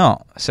 but they're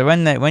not. So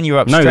when you're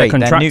up straight,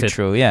 they're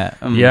neutral. Yeah.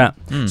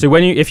 So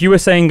if you were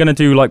saying going to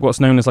do like what's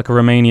known as like a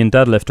Romanian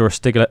deadlift or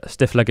a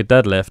stiff-legged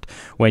deadlift,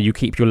 where you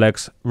keep your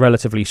legs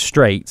relatively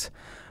straight,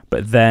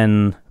 but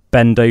then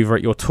bend over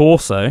at your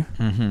torso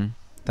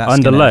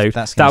under load,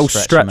 that will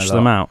stretch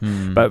them out.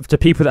 But to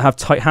people that have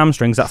tight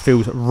hamstrings, that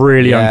feels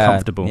really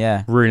uncomfortable.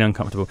 Really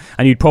uncomfortable.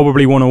 And you'd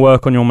probably want to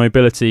work on your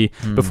mobility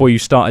before you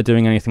started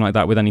doing anything like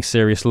that with any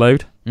serious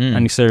load.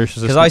 Any serious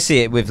resistance. Because I see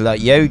it with like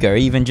yoga,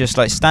 even just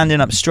like standing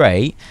up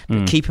straight,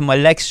 but keeping my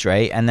legs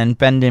straight and then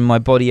bending my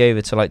body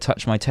over to like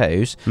touch my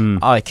toes.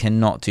 I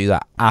cannot do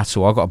that at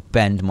all. I've got to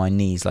bend my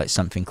knees like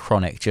something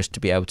chronic just to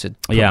be able to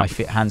put my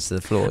hands to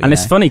the floor. And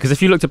it's funny because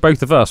if you looked at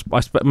both of us,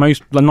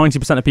 most like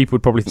 90% of people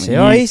would probably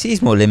think,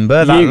 he's more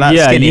limber.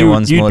 That skinnier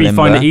one's more limber. You'd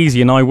find it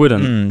easy and I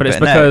wouldn't. But it's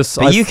because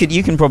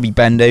you can probably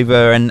bend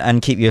over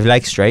and keep your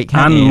legs straight,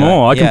 can't you? And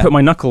more. I can put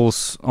my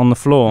knuckles on the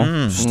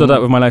floor, stood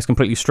up with my legs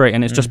completely straight,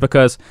 and it's just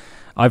because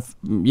I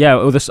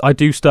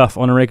do stuff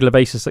on a regular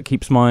basis that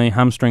keeps my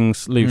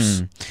hamstrings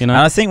loose. You know,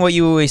 and I think what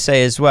you always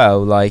say as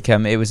well, like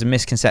it was a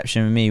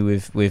misconception with me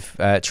with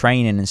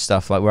training and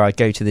stuff, like where I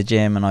go to the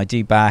gym and I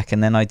do back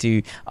and then I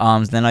do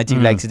arms, and then I do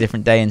legs a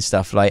different day and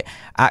stuff. Like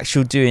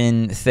actual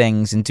doing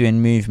things and doing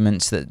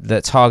movements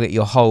that target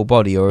your whole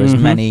body or as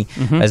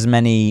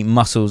many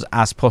muscles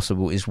as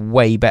possible is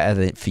way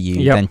better for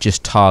you than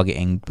just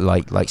targeting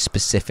like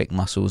specific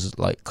muscles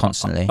like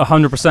constantly.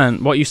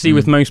 100%. What you see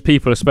with most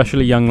people,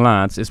 especially young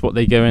lads, is what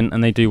they go in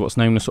and they do what's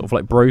known as sort of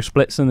like bro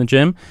splits in the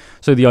gym.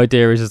 So the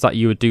idea is that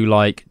you would do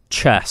like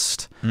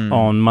chest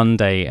on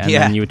Monday and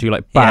then you would do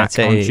like back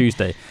on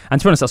Tuesday.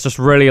 And to be honest, that's just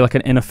really like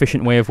an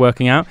inefficient way of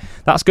working out.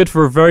 That's good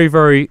for a very,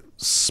 very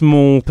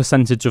small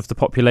percentage of the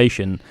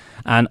population,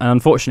 and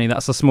unfortunately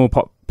that's a small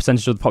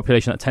percentage of the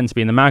population that tend to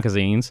be in the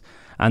magazines,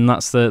 and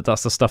that's the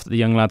stuff that the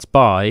young lads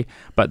buy.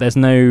 But there's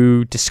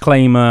no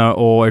disclaimer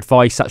or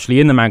advice actually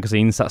in the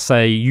magazines that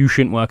say you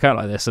shouldn't work out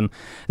like this. And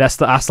that's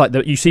like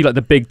you see like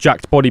the big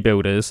jacked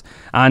bodybuilders,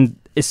 and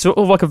it's sort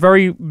of like a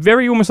very,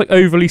 very almost like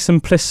overly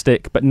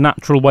simplistic but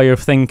natural way of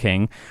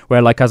thinking,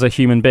 where like as a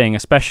human being,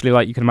 especially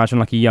like you can imagine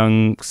like a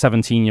young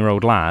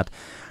 17-year-old lad,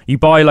 you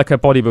buy like a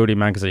bodybuilding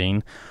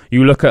magazine,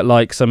 you look at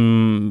like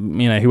some,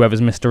 you know,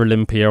 whoever's Mr.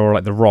 Olympia or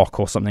like The Rock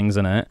or something's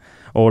in it,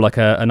 or like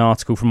an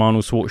article from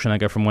Arnold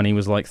Schwarzenegger from when he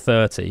was like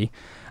 30,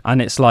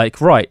 and it's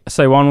like, right,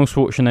 so Arnold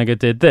Schwarzenegger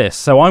did this,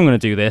 so I'm going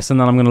to do this and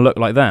then I'm going to look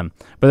like them.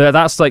 But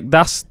that's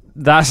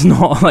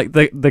not like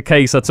the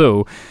case at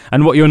all.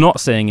 And what you're not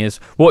seeing is,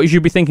 what you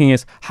should be thinking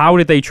is, how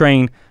did they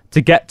train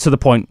to get to the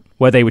point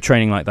where they were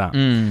training like that.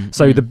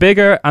 So the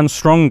bigger and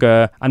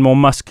stronger and more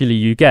muscular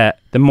you get,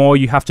 the more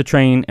you have to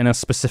train in a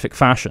specific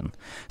fashion.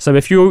 So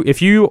if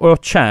your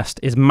chest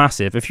is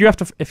massive, if you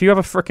have a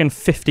freaking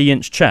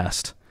 50-inch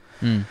chest,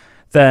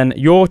 then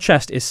your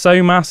chest is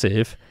so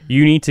massive,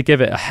 you need to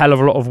give it a hell of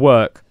a lot of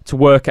work to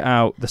work it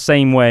out the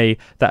same way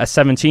that a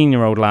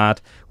 17-year-old lad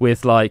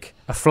with like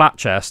a flat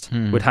chest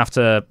would have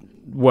to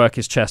work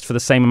his chest for the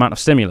same amount of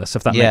stimulus,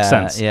 if that makes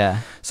sense. Yeah.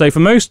 So for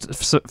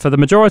the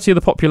majority of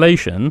the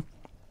population,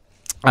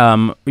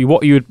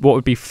 what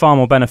would be far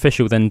more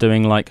beneficial than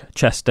doing like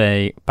chest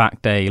day,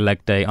 back day,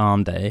 leg day,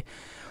 arm day,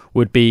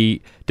 would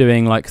be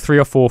doing like 3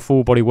 or 4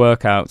 full body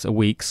workouts a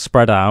week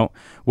spread out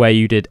where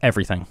you did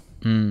everything.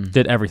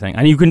 Did everything,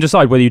 and you can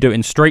decide whether you do it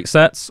in straight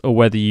sets or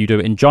whether you do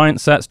it in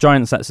giant sets.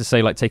 Giant sets is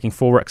say like taking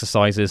 4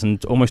 exercises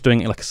and almost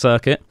doing it like a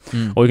circuit,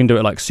 or you can do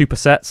it like super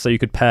sets. So you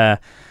could pair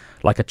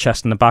like a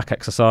chest and a back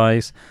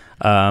exercise,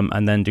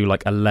 and then do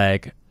like a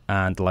leg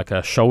and like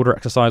a shoulder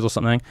exercise or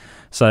something.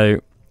 So,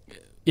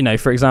 you know,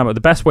 for example, the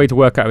best way to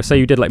work out is say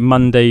you did like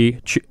Monday,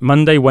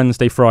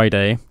 Wednesday,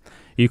 Friday.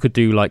 You could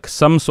do like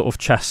some sort of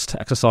chest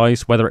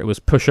exercise, whether it was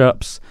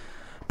push-ups,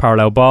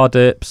 parallel bar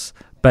dips,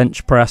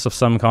 bench press of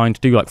some kind.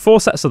 Do like 4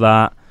 sets of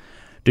that.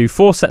 Do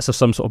 4 sets of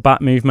some sort of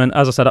back movement.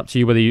 As I said, up to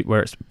you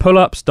where it's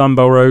pull-ups,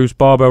 dumbbell rows,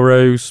 barbell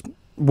rows,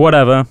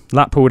 whatever,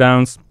 lat pull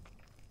downs.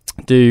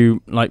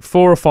 Do like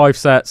 4 or 5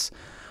 sets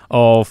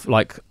of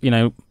like, you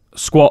know,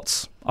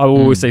 squats. I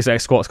always say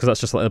squats because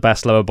that's just like the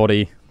best lower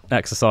body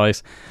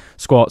exercise.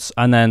 Squats,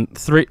 and then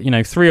 3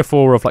 or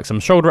 4 of like some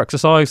shoulder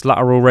exercise,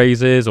 lateral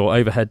raises or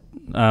overhead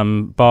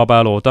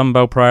barbell or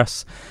dumbbell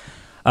press.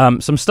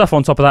 Some stuff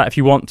on top of that if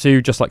you want to,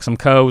 just like some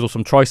curls or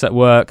some tricep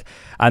work,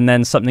 and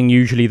then something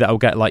usually that'll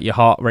get like your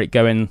heart rate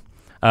going.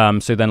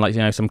 So then, like,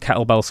 you know, some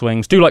kettlebell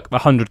swings. Do like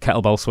 100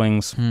 kettlebell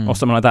swings or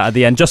something like that at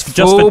the end. Just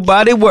full for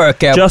body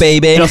workout,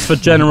 baby. Just for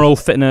general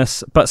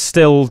fitness, but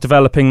still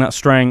developing that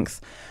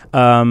strength.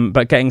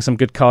 But getting some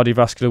good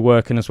cardiovascular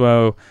work in as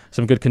well,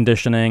 some good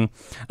conditioning,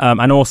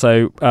 and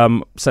also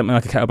something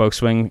like a kettlebell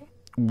swing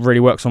really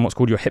works on what's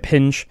called your hip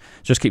hinge.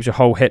 Just keeps your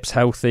whole hips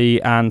healthy,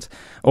 and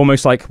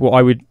almost like what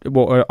I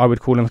would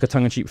call in like a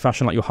tongue-in-cheek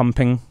fashion, like your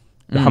humping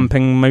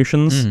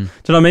motions. Do you know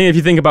what I mean? If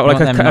you think about like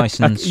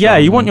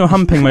you want your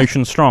humping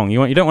motion strong.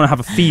 You don't want to have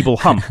a feeble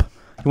hump.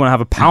 You want to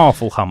have a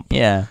powerful hump.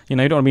 Yeah. You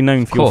know, you don't want to be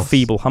known for your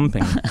feeble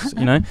humping.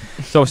 You know.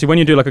 So obviously, when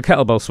you do like a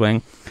kettlebell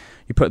swing,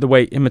 you put the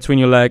weight in between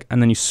your leg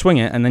and then you swing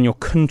it, and then you're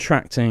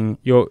contracting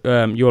your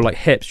like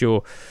hips.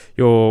 You're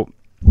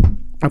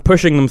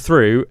pushing them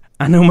through,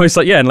 and almost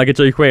like in like a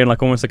joke way, and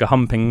like almost like a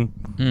humping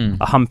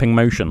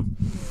motion.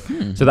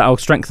 So that'll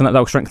strengthen up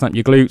your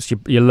glutes,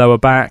 your lower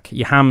back,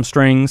 your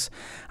hamstrings,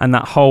 and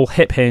that whole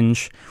hip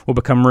hinge will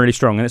become really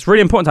strong. And it's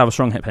really important to have a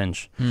strong hip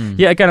hinge.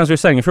 Yet again, as we were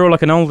saying, if you're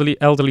like an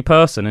elderly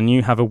person and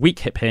you have a weak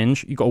hip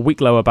hinge, you've got a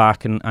weak lower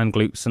back and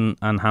glutes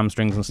and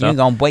hamstrings and stuff. You're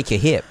gonna break your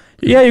hip.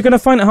 Yeah, you're gonna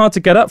find it hard to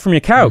get up from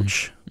your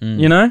couch.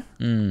 You know,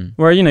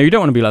 where you don't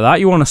want to be like that.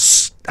 You want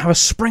to have a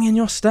spring in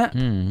your step.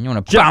 You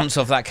want to bounce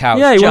off that couch.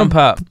 Yeah, you jump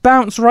up,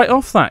 bounce right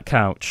off that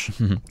couch.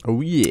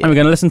 Oh yeah. And we're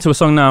going to listen to a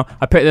song now.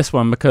 I picked this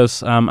one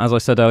because, as I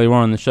said earlier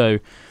on in the show,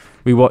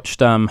 we watched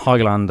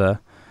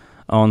Highlander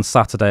on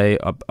Saturday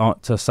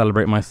to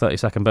celebrate my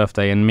 32nd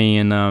birthday, and me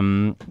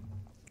and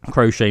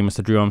Crochet,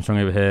 Mr. Drew Armstrong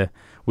over here,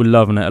 were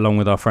loving it along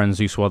with our friend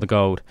Zuswa the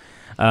Gold.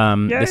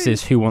 This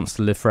is Who Wants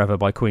to Live Forever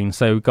by Queen.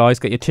 So guys,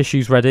 get your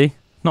tissues ready.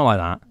 Not like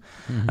that.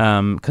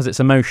 Because it's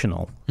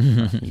emotional,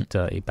 you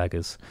dirty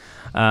beggars.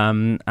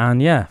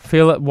 And yeah,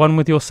 feel at one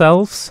with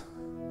yourselves.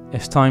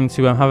 It's time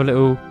to have a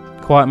little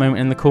quiet moment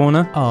in the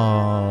corner.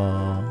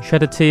 Aww.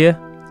 Shed a tear.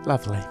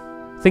 Lovely.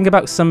 Think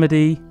about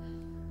somebody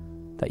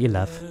that you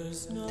love.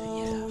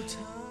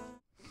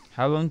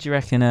 How long do you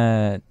reckon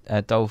a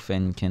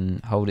dolphin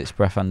can hold its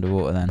breath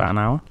underwater then? About an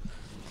hour.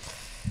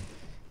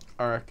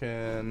 I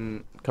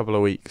reckon a couple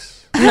of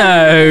weeks.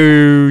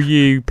 No,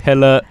 you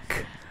pillock.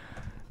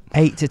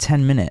 8 to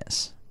 10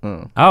 minutes.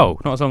 Oh,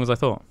 not as long as I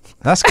thought.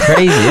 That's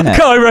crazy, isn't it?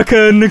 I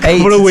reckon a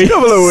couple of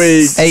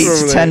weeks. 8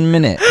 to 10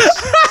 minutes.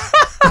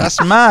 That's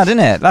mad,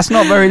 isn't it? That's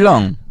not very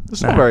long.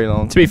 It's not very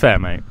long. To be fair,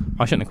 mate,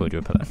 I shouldn't have called you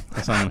a pillow.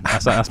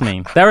 That's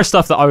mean. There is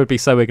stuff that I would be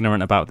so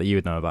ignorant about that you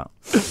would know about.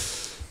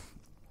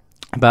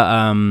 But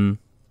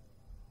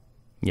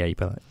yeah, you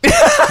pillow.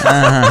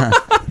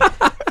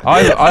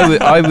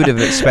 I would have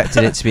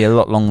expected it to be a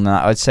lot longer than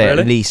that. I'd say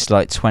at least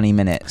like 20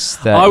 minutes.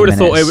 30 I would have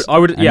minutes. thought it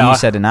would. You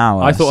said an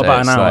hour. I thought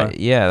about an hour. Like,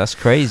 yeah, that's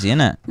crazy,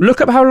 isn't it?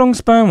 Look up how long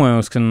sperm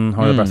whales can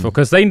hold their breath for,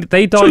 because they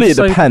dive. Surely it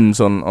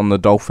depends on the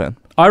dolphin.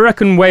 I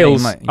reckon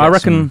whales. I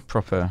reckon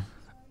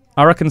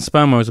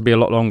sperm whales would be a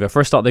lot longer.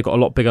 For a start, they've got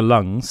a lot bigger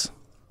lungs,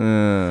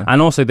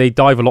 and also they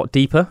dive a lot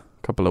deeper.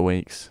 Couple of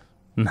weeks.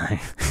 No.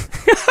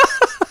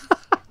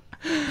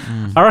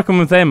 I reckon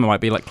with them it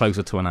might be like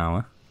closer to an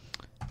hour.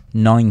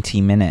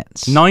 90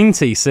 minutes.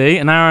 90, see?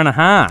 An hour and a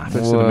half.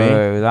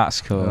 Whoa, that's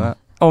cool.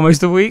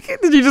 Almost a week?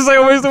 Did you just say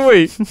almost a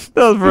week?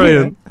 That was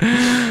brilliant.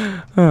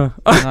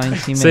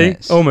 90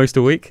 minutes. See? Almost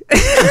a week.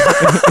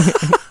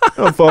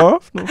 Not far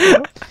off.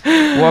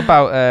 What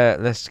about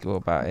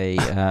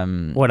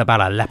What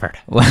about a leopard?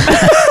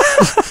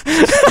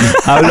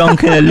 How long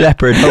can a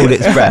leopard hold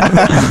its breath?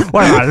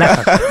 What about a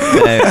leopard?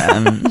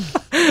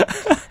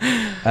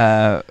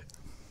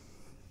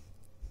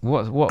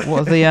 What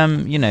are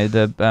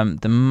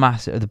the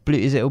massive, the blue,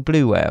 is it a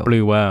blue whale?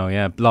 Blue whale,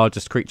 yeah,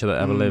 largest creature that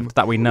ever lived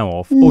that we know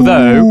of.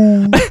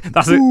 Although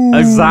that's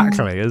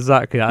exactly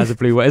that is a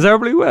blue whale. Is there a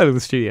blue whale in the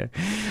studio?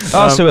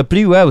 So a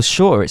blue whale is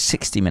shorter. It's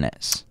 60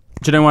 minutes.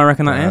 Do you know why I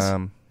reckon that is?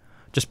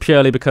 Just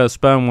purely because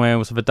sperm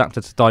whales have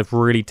adapted to dive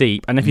really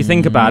deep, and if you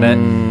think about it,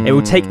 it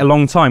will take a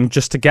long time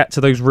just to get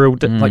to those real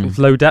like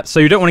low depths. So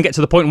you don't want to get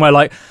to the point where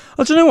like,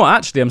 oh, do you know what?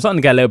 Actually, I'm starting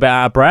to get a little bit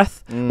out of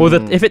breath. Or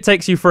that if it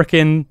takes you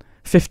frickin'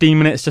 15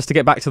 minutes just to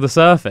get back to the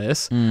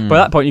surface, by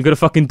that point you could have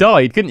fucking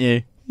died, couldn't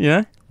you?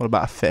 Yeah. What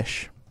about a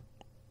fish?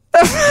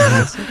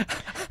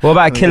 What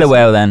about a killer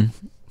whale then?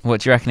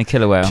 What do you reckon a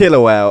killer whale? Killer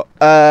whale.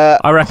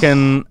 I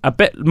reckon a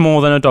bit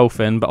more than a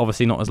dolphin, but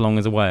obviously not as long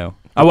as a whale.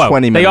 Oh well,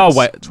 20 minutes.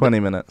 They are 20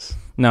 minutes.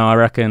 No, I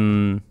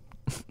reckon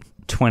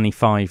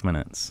 25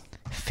 minutes.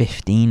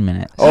 15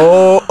 minutes.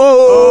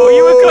 Oh,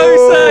 you were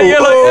closer. You're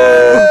like,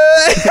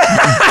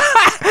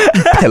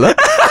 Pillar.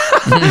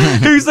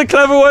 Who's the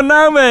clever one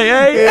now, mate?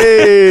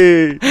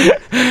 Hey.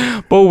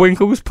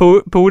 Bullwinkle's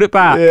pulled it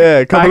back. Yeah,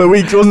 a couple of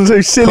weeks wasn't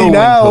so silly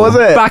now, was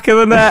it? Back of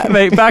the net,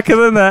 mate. Back of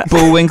the net.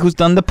 Bullwinkle's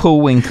done the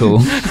pullwinkle.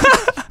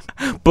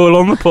 Bull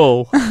on the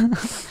pull.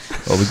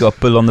 Well, we got a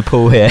bull on the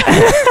pool here.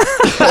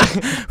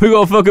 We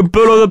got a fucking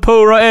bull on the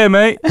pool right here,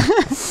 mate.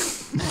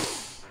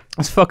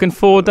 It's fucking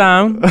 4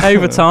 down.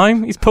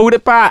 Overtime. He's pulled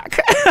it back.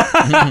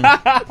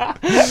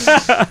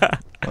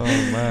 Oh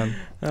man.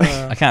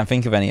 I can't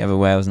think of any other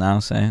whales now,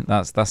 so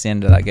that's the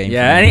end of that game.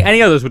 Yeah,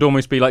 any others would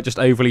almost be like just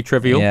overly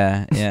trivial.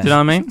 Yeah. Do you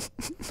know what I mean?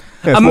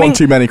 That's one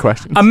too many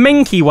questions. A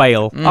minke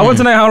whale. I want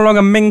to know how long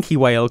a minke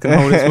whale can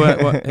hold its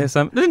work.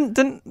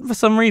 Didn't for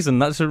some reason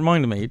that just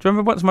reminded me. Do you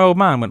remember once my old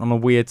man went on a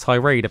weird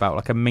tirade about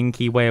like a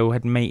minke whale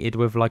had mated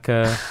with like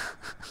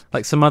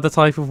some other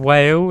type of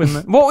whale?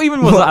 And what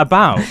even was that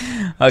about?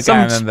 I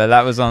can't remember.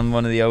 That was on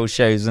one of the old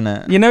shows, wasn't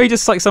it? You know, he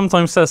just like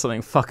sometimes says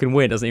something fucking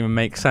weird, doesn't even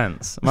make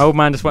sense. My old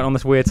man just went on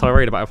this weird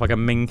tirade about if like a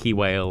minke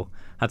whale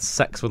had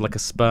sex with like a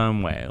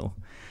sperm whale.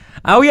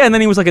 Oh yeah, and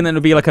then he was like, and then it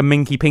would be like a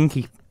minky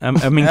pinky, sperm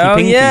whale.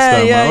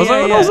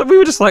 We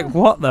were just like,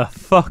 what the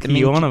fuck are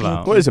you on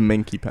about? What is a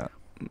minky pat?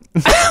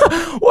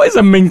 What is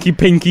a minky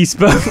pinky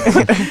sperm?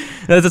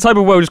 There's a type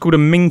of whale just called a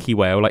minke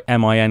whale, like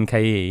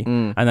minke,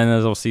 and then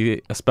there's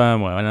obviously a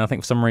sperm whale. And I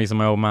think for some reason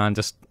my old man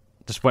just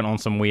went on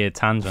some weird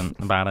tangent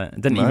about it.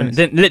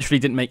 Literally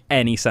didn't make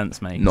any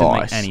sense, mate. Didn't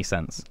make any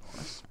sense.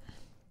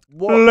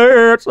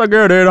 Let's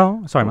get it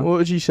on. Sorry, man. What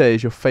would you say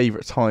is your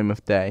favourite time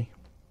of day?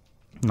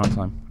 Night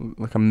time.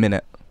 Like a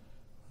minute.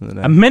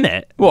 A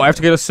minute? What? I have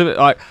to go to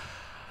like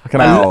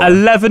an hour.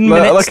 11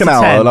 minutes. Like an to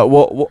hour. 10. Like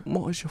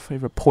what is your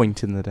favourite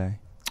point in the day?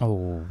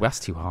 Oh, that's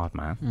too hard,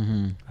 man.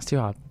 Mm-hmm. That's too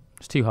hard.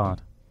 It's too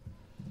hard.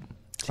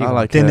 I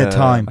like dinner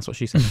time. That's what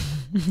she said.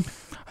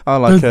 I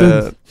like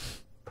a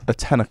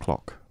 10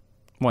 o'clock.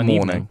 What, in the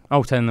evening?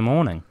 Oh, 10 in the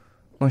morning.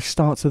 Like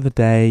starts of the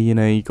day, you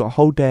know, you've got a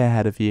whole day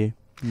ahead of you.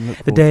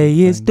 The day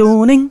is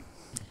dawning.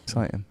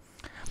 Exciting.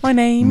 My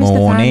name is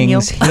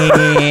Nathaniel. Morning's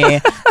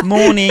here.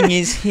 Morning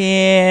is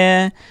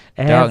here.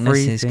 Darkness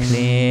is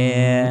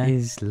clear.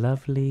 Is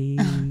lovely.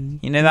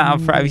 You know that?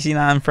 Have you seen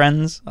that on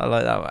Friends? I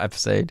like that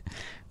episode.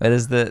 Where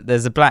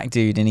there's a black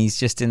dude and he's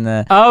just in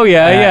the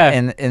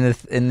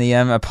in the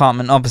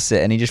apartment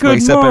opposite, and he just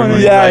wakes up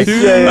every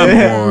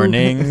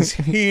morning. Morning's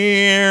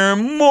here,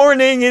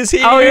 morning is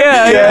here. Oh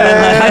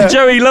yeah. And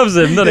Joey loves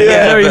him, doesn't he?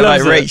 Yeah, Joey but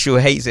loves like Rachel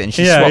hates it, and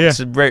she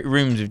swaps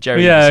rooms with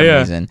Joey for some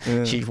reason.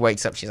 Yeah. She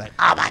wakes up, she's like,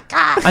 oh my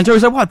god. And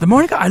Joey's like, what? The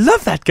morning guy? I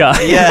love that guy.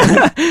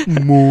 Yeah.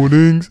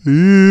 Morning's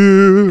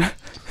here.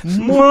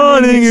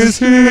 Morning is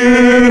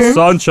here.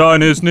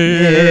 Sunshine is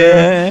near.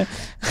 Yeah.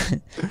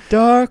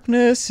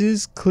 Darkness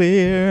is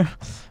clear.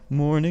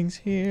 Morning's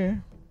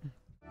here.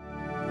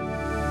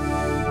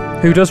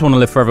 Who does want to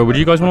live forever? Would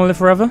you guys want to live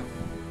forever?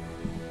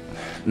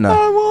 No.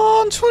 I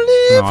want to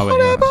live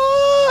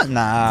forever.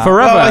 Nah.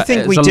 Forever. Well, I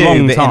think we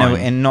do, but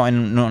not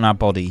in our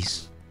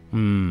bodies.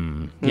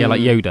 Yeah,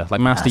 like Yoda,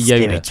 like Master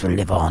Yoda. Spirits will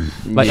live on.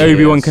 Like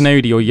Obi-Wan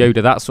Kenobi or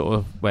Yoda, that sort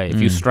of way.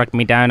 If you strike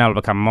me down, I'll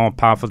become more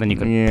powerful than you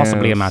could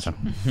possibly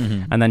imagine.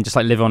 And then just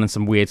like live on in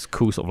some weird,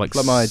 cool sort of like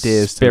my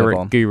ideas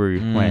spirit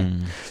guru way.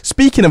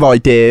 Speaking of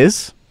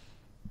ideas,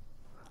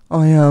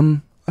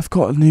 I've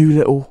got a new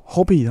little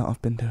hobby that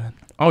I've been doing.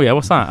 Oh yeah,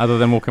 what's that? Other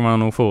than walking around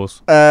on all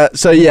fours?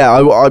 So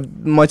yeah,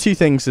 my two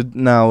things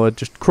are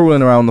just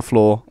crawling around the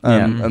floor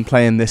and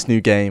playing this new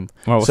game.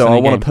 Well, so I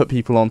want to put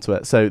people onto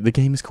it. So the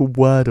game is called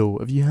Wordle.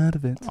 Have you heard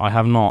of it? I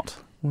have not.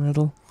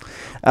 Wordle.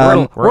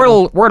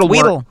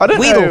 Weedle. I don't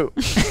know.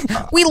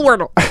 Weedle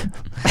Wordle.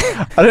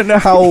 I don't know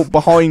how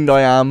behind I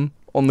am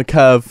on the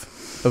curve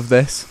of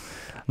this.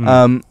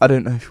 I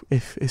don't know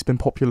if it's been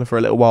popular for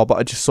a little while, but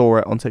I just saw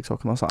it on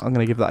TikTok and I was like, I'm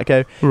going to give that a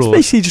go. It's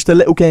basically just a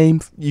little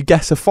game. You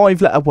guess a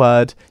 5-letter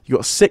word. You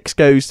got 6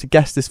 goes to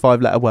guess this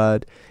 5-letter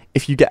word.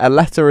 If you get a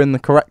letter in the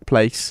correct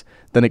place,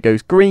 then it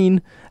goes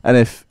green. And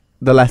if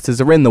the letters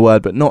are in the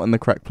word but not in the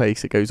correct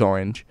place, it goes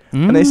orange.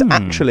 And it's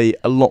actually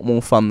a lot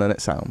more fun than it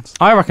sounds.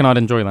 I reckon I'd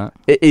enjoy that.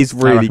 It is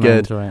really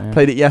good.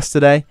 Played it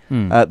yesterday.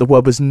 The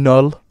word was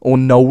null or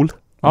knoll.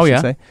 Oh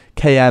yeah, say.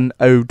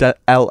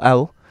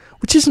 Knoll,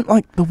 which isn't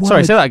like the word.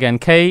 Sorry, say that again.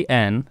 Knoll.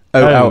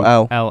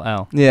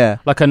 Yeah,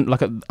 like a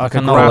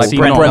grassy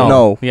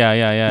knoll.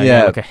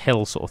 Yeah, like a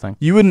hill sort of thing.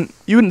 You wouldn't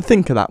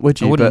think of that,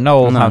 would you? I wouldn't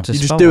know how to. You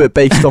just do it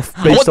based off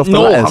the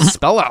letters.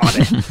 Spell that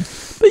on it.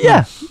 But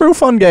yeah, real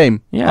fun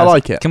game. Yeah, I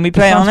like it. Can we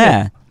play it on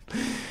air?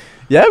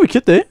 Yeah, we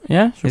could do.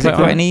 Yeah, is it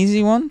quite an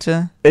easy one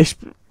to? It's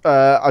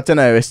I don't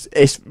know.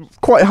 It's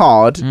quite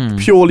hard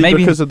purely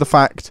because of the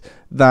fact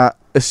that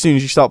as soon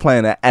as you start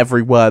playing it,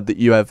 every word that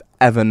you have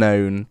ever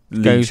known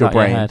leaves your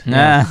brain. Your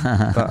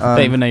but,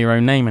 don't even know your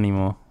own name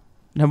anymore.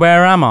 Now,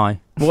 where am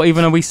I? What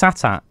even are we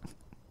sat at?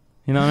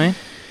 You know what I mean?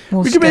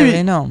 What's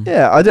going on?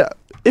 Yeah,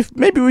 if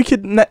maybe we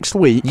could next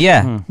week.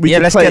 Yeah,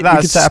 let's get that.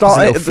 We could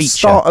start it at the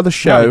start of the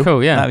show. That'd be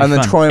cool, yeah, and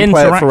then try and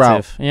play it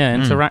throughout. Yeah,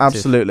 interactive.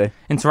 Absolutely,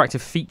 interactive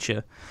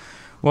feature.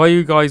 While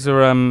you guys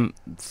are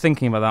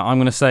thinking about that, I'm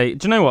going to say,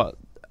 do you know what?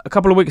 A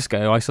couple of weeks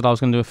ago, I said I was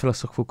going to do a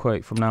philosophical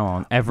quote from now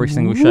on, every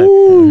single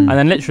show. And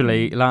then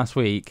literally last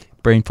week...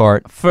 Brain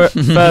fart. First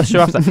show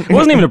after... It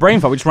wasn't even a brain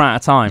fart, we just ran out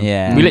of time.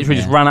 Yeah. We literally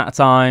just ran out of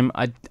time.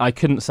 I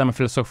couldn't send a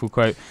philosophical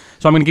quote.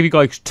 So I'm going to give you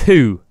guys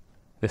 2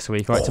 this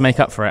week, right, to make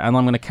up for it. And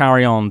I'm going to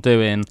carry on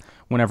doing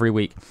one every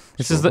week.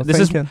 This is one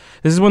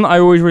that I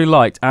always really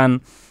liked.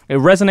 And it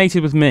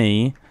resonated with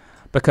me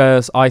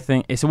because I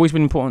think it's always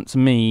been important to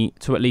me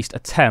to at least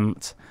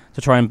attempt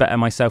to try and better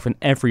myself in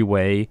every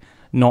way,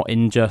 not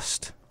in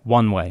just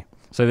one way.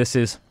 So this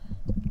is: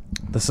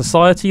 the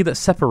society that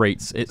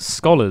separates its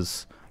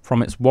scholars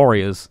from its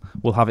warriors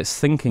will have its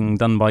thinking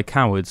done by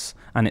cowards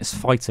and its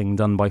fighting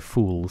done by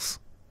fools.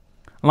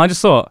 And I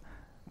just thought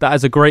that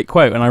is a great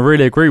quote, and I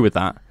really agree with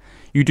that.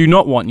 You do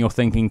not want your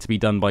thinking to be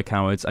done by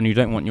cowards, and you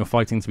don't want your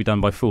fighting to be done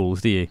by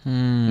fools, do you?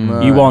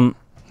 No.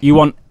 You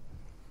want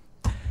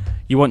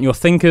your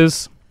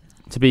thinkers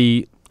to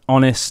be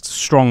honest,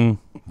 strong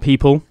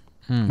people.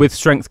 With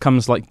strength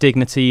comes like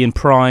dignity and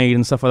pride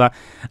and stuff like that.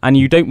 And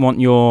you don't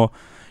want your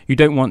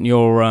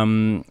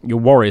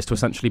warriors to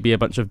essentially be a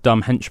bunch of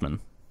dumb henchmen,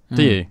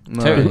 do you?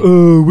 No.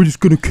 Oh, we're just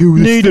gonna kill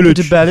this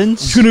village. To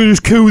balance. We're gonna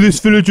just kill this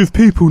village of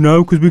people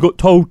now because we got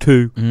told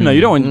to. No, you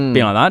don't want to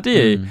be like that, do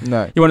you?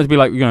 No. You want it to be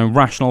like,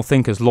 rational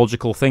thinkers,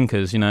 logical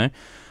thinkers.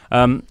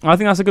 I think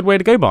that's a good way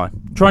to go by.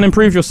 Try and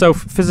improve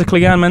yourself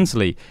physically and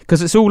mentally,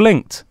 because it's all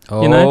linked.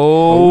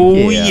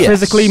 Yes.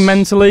 Physically,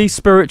 mentally,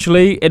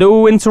 spiritually, it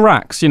all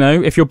interacts.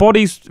 If your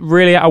body's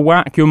really out of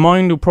whack, your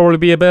mind will probably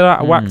be a bit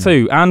out of whack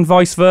too, and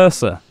vice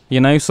versa.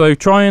 So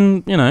try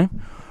and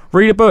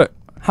read a book,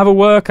 have a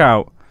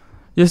workout,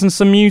 listen to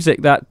some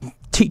music that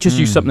teaches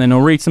you something,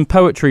 or read some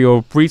poetry,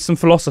 or read some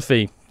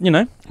philosophy.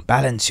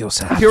 Balance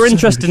yourself. If you're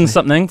interested in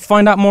something,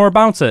 find out more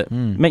about it.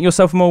 Make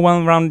yourself a more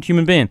well-rounded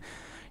human being.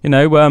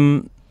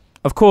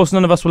 Of course,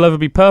 none of us will ever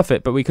be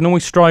perfect, but we can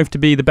always strive to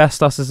be the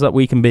best us that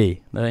we can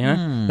be.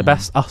 The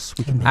best us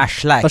we can be. I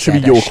like that. Should be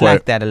your quote. I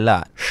like that a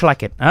lot.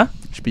 Schlag it, huh?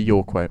 Should be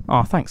your quote.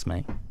 Oh, thanks,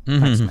 mate.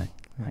 Thanks, mate.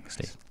 Thanks,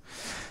 Steve.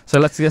 So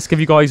let's give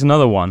you guys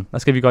another one.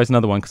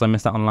 Because I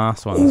missed out on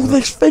last one. All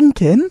this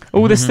thinking,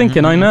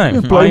 I know.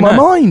 You blow my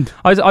mind.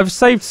 I've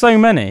saved so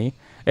many.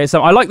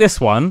 I like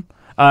this one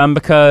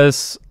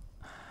because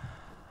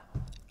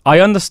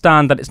I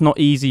understand that it's not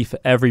easy for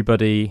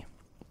everybody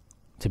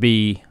to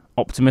be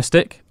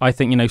optimistic. I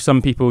think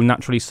some people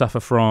naturally suffer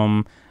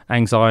from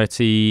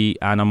anxiety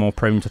and are more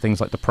prone to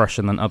things like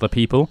depression than other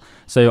people.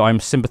 So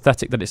I'm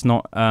sympathetic that it's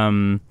not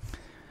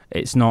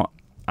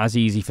as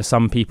easy for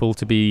some people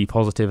to be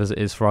positive as it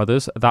is for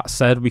others. That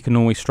said, we can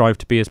always strive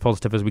to be as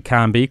positive as we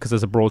can be because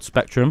there's a broad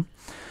spectrum.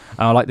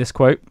 I like this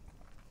quote: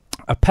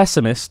 "A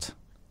pessimist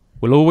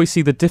will always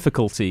see the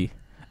difficulty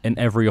in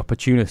every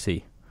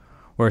opportunity,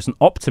 whereas an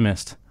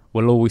optimist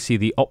will always see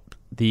the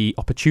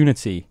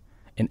opportunity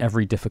in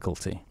every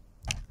difficulty."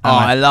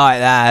 I like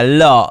that a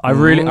lot. I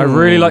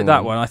really like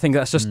that one. I think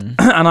that's just, and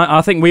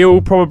I think we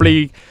all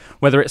probably,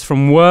 whether it's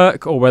from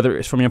work or whether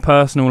it's from your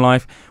personal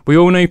life, we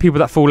all know people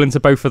that fall into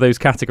both of those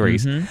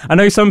categories. I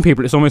know some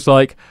people, it's almost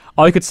like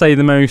I could say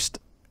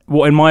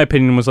what in my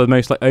opinion was the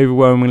most like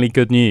overwhelmingly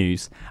good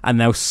news,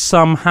 and they'll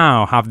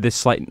somehow have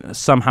this like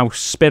somehow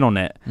spin on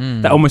it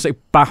that almost like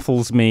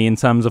baffles me in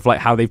terms of like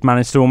how they've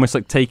managed to almost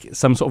like take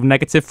some sort of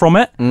negative from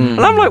it, and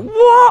I'm like,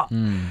 what?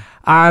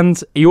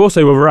 And you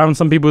also are around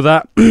some people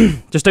that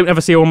just don't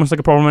ever see almost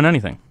like a problem in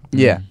anything.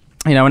 Yeah.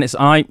 And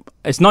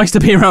it's nice to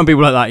be around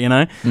people like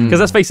that, because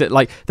let's face it,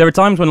 like there are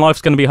times when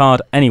life's going to be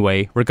hard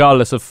anyway,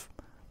 regardless of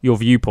your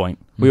viewpoint.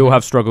 We all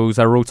have struggles.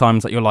 There are all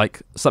times that you're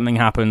like, something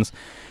happens,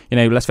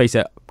 let's face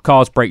it,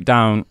 cars break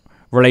down,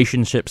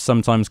 relationships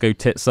sometimes go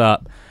tits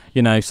up,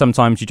 You know,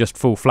 sometimes you just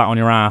fall flat on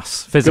your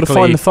ass physically. Got to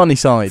find the funny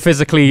side.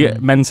 Physically,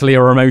 mentally,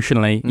 or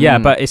emotionally. Yeah,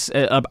 but it's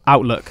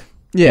outlook.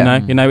 Yeah.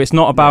 You know, it's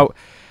not about,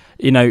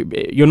 you know,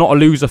 you're not a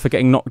loser for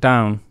getting knocked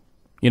down.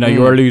 You know,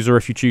 you're a loser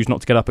if you choose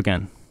not to get up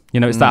again. You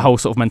know, it's that whole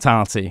sort of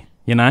mentality,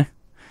 you know?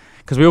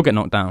 Because we all get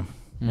knocked down.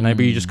 You know,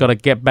 but you just got to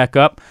get back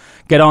up,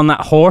 get on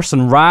that horse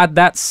and ride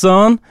that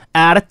son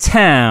out of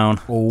town.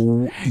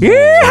 Oh,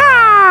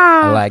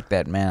 yeah! I like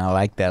that, man. I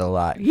like that a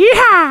lot.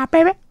 Yeah,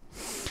 baby.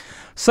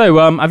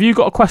 So, have you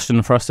got a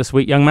question for us this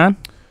week, young man?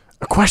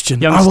 A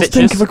question? Young I will Stitches.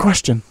 think of a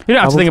question. You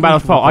don't have to think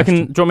about a part. Do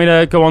you want me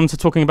to go on to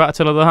talking about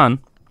Attila the Hun?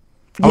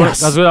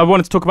 Yes. I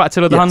wanted to talk about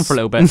Attila the Hun for a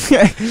little bit.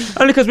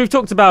 Only because we've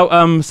talked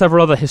about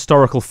several other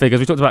historical figures.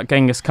 We talked about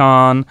Genghis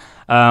Khan.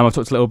 I've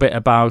talked a little bit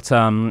about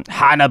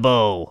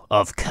Hannibal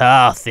of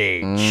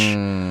Carthage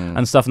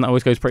and stuff, and that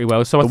always goes pretty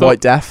well. So I thought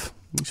White Death.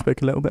 We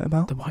spoke a little bit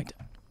about the White.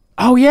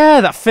 Oh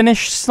yeah, that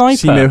Finnish sniper.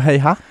 Signor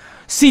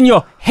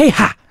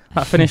Heiha.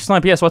 That Finnish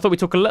sniper. Yeah. So I thought we'd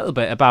talk a little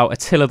bit about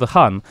Attila the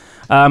Hun,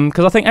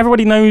 because I think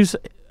everybody knows,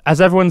 as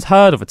everyone's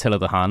heard of Attila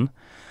the Hun.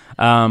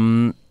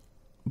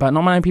 But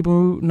not many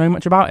people know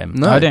much about him.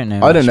 No, I don't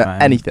know.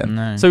 Anything.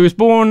 No. So he was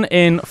born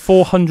in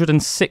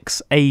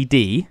 406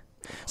 AD.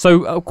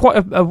 So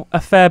quite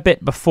a fair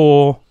bit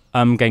before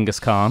Genghis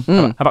Khan,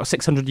 about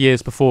 600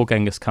 years before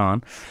Genghis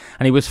Khan,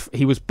 and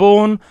he was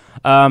born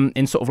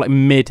in sort of like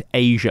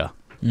mid-Asia.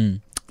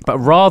 But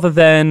rather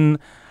than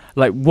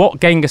like what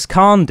Genghis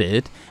Khan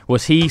did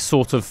was he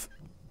sort of,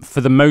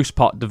 for the most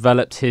part,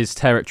 developed his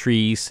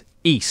territories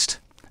east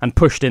and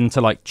pushed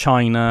into like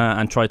China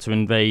and tried to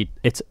invade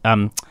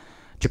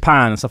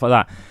Japan and stuff like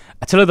that.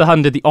 Attila the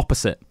Hun did the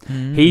opposite.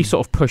 He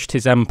sort of pushed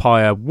his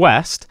empire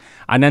west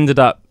and ended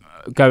up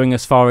going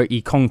as far as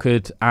he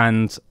conquered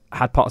and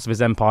had parts of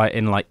his empire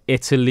in like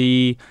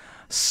Italy,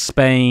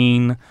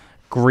 Spain,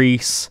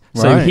 Greece.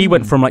 So he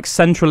went from like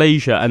Central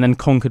Asia and then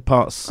conquered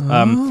parts.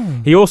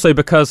 He also,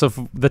 because of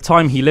the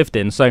time he lived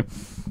in, so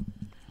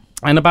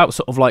in about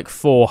sort of like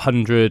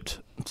 400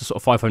 to sort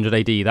of 500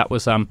 AD, that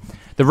was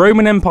the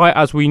Roman Empire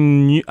as we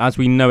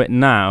know it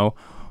now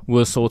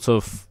was sort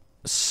of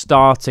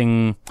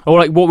starting, or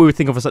like what we would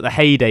think of as like the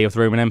heyday of the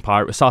Roman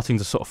Empire. It was starting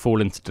to sort of fall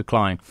into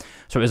decline.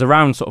 So it was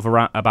around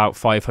about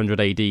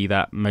 500 AD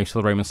that most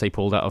of the Romans, say,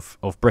 pulled out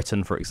of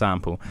Britain, for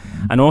example.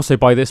 And also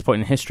by this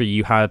point in history,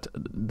 you had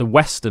the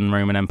Western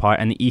Roman Empire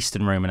and the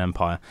Eastern Roman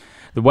Empire.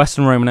 The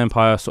Western Roman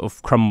Empire sort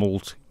of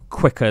crumbled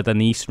quicker than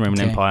the Eastern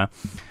Roman Empire,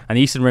 and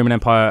the Eastern Roman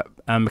Empire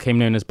became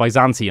known as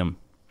Byzantium,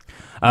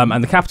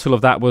 and the capital of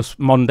that was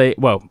modern day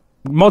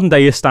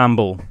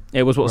Istanbul.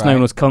 It was what's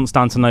known as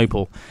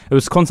Constantinople. It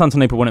was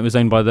Constantinople when it was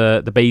owned by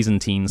the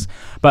Byzantines.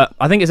 But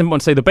I think it's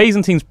important to say the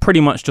Byzantines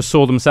pretty much just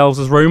saw themselves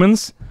as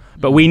Romans,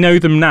 but we know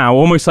them now,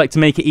 almost like to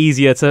make it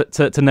easier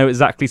to know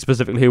exactly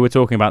specifically who we're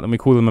talking about. Then we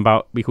call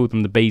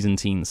them the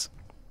Byzantines,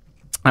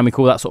 and we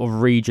call that sort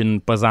of region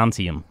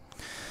Byzantium.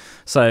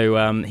 So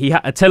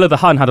Attila the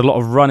Hun had a lot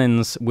of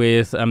run-ins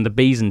with the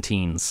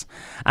Byzantines,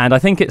 and I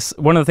think it's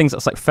one of the things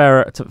that's like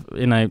fair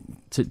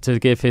to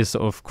give his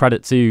sort of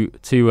credit to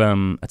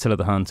Attila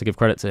the Hun, to give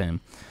credit to him,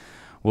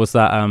 was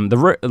that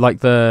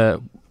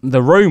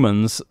the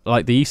Romans,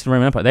 like the Eastern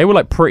Roman Empire, they were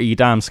like pretty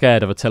damn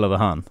scared of Attila the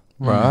Hun.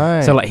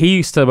 Right. So like he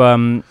used to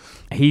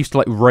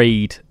like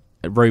raid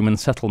Roman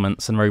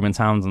settlements and Roman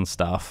towns and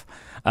stuff.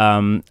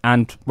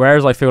 And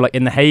whereas I feel like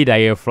in the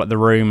heyday of like the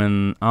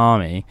Roman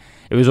army,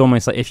 it was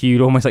almost like if you'd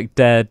almost like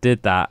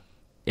did that,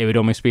 it would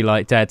almost be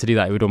like dared to do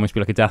that, it would almost be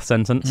like a death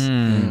sentence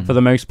for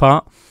the most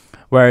part.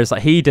 Whereas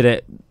like he did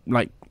it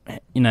like,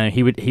 you know,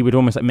 he would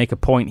almost like make a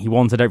point. He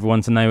wanted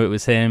everyone to know it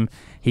was him.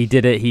 He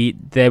did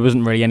it. There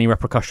wasn't really any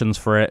repercussions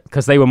for it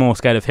because they were more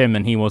scared of him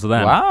than he was of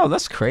them. Wow,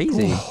 that's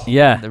crazy.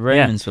 Yeah, the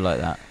Romans were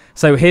like that.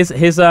 So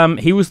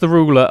he was the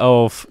ruler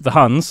of the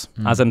Huns,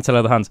 as in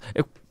Attila the Huns.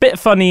 A bit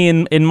funny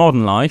in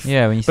modern life,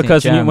 when you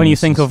because think when you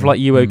think of like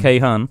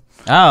UK Hun,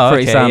 for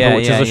example,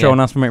 which is a show on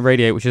Aspen Waite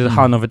Radio, which is a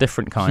Hun of a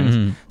different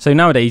kind. So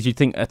nowadays you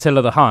think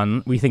Attila the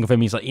Hun, we think of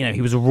him. He's like, you know,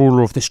 he was a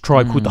ruler of this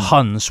tribe called the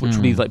Huns, which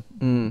were these like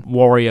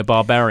warrior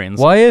barbarians.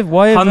 Why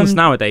Huns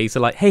nowadays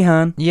are like, hey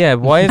Hun. Yeah,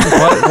 why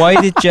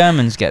did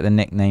Germans get the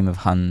nickname of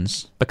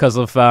Huns? Because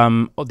of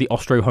the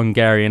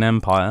Austro-Hungarian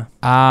Empire,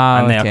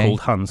 and they are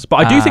called Huns.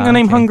 But I do think the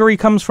name Hungary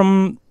comes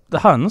from the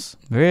Huns.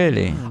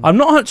 Really? I'm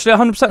not actually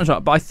 100%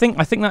 sure, but I think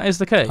that is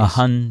the case.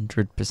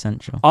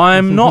 100% sure.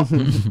 I'm not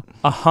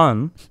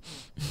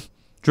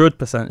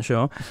 100%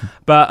 sure,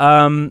 but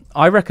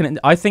I reckon.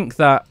 I think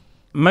that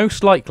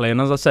most likely, and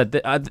as I said,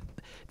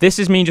 this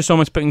is me just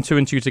almost putting two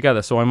and two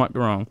together, so I might be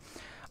wrong.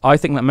 I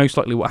think that most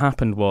likely what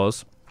happened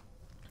was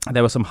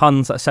there were some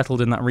Huns that settled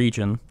in that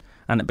region,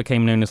 and it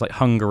became known as like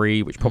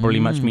Hungary, which probably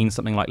much means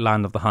something like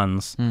land of the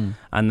Huns.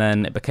 And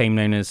then it became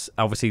known as,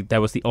 obviously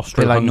there was the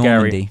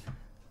Austro-Hungarian.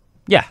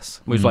 Yes,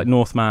 it was like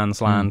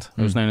Northman's land.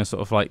 It was known as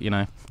sort of like, you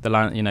know, the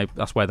land, you know,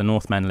 that's where the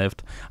Northmen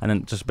lived, and then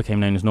it just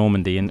became known as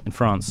Normandy in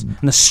France. And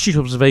a astute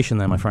observation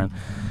there, my friend.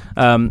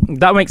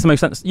 That makes the most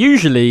sense.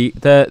 Usually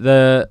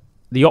the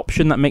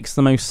option that makes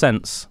the most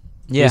sense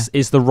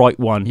is the right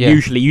one.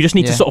 Usually, you just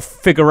need to sort of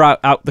figure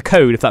out the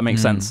code, if that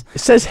makes sense.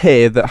 It says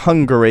here that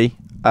Hungary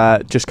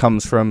just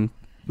comes from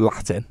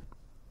Latin.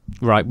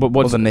 Right, but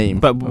what's the name?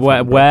 But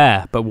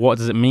where? But what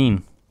does it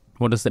mean?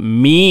 What does it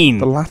mean?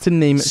 The Latin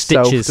name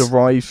itself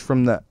derives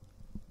from the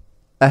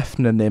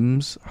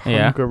ethnonyms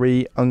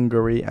Hungary,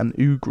 Ungary, and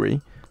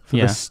Ugri for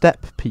the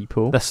steppe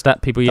people. The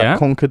steppe people, that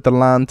conquered the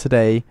land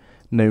today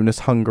known as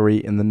Hungary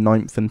in the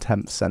 9th and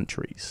 10th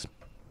centuries.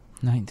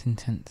 9th and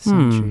 10th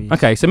centuries.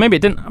 Okay, so maybe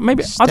it didn't.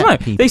 Maybe I don't know.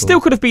 People. They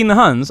still could have been the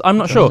Huns. I'm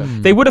not sure.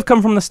 They would have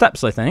come from the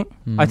steppes. I think.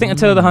 I think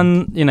Attila the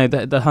Hun. You know,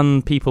 the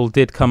Hun people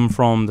did come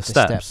from the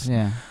steppes.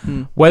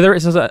 Whether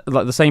it's like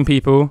the same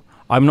people,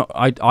 I'm not.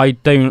 I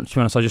don't. To be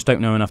honest, I just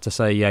don't know enough to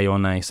say yay or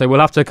nay. So we'll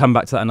have to come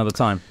back to that another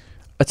time.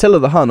 Attila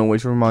the Hun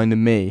always reminded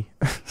me.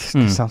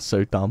 This sounds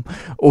so dumb.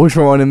 Always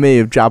reminded me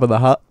of Jabba the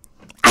Hutt.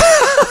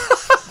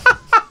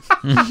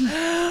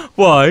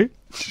 Why?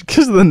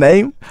 Because of the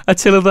name,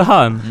 Attila the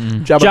Hun.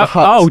 Jabba the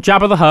Hutt. Oh,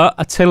 Jabba the Hutt,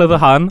 Attila the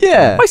Hun.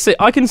 Yeah,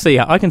 I can see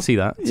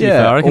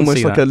that.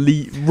 Almost like a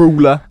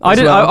ruler.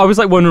 I was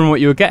like wondering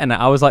what you were getting at.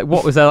 I was like,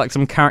 what was there like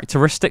some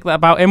characteristic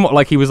about him? What,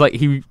 like he was like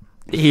he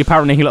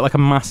apparently he looked like a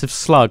massive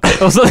slug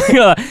or something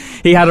like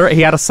that. He had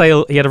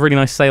a really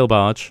nice sail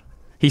barge.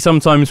 He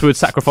sometimes would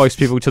sacrifice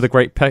people to the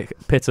great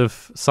pit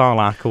of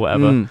Sarlacc or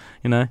whatever.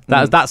 You know,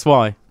 that's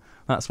why.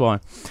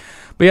 But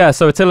yeah,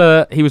 so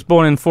Attila, he was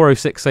born in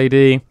 406 AD.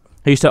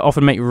 He used to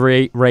often make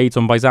raids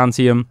on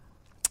Byzantium.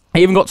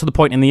 He even got to the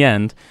point in the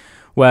end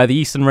where the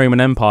Eastern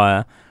Roman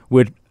Empire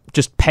would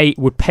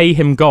pay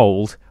him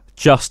gold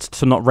just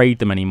to not raid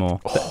them anymore.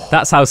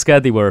 That's how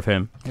scared they were of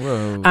him.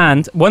 Whoa.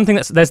 And one thing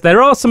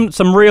there are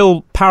some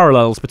real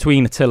parallels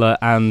between Attila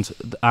and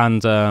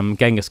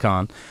Genghis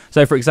Khan.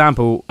 So, for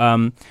example,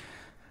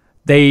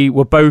 they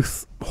were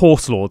both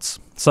horse lords.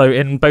 So,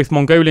 in both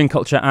Mongolian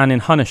culture and in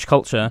Hunnish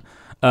culture,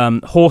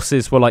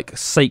 horses were like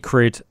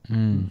sacred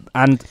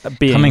and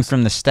beings. Coming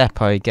from the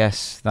steppe, I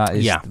guess that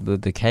is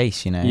the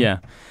case, you know. Yeah.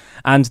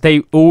 And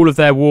all of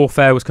their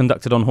warfare was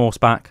conducted on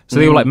horseback. So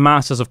they were like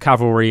masters of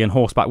cavalry and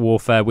horseback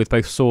warfare with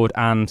both sword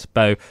and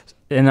bow.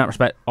 In that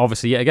respect,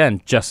 obviously, yet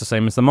again, just the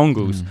same as the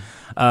Mongols.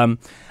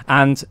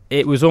 And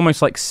it was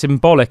almost like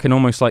symbolic and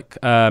almost like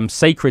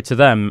sacred to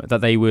them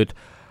that they would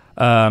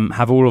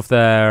have all of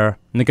their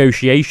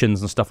negotiations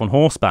and stuff on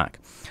horseback.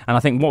 And I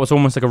think what was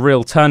almost like a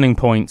real turning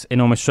point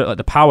in almost like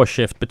the power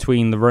shift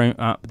between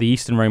the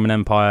Eastern Roman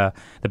Empire,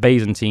 the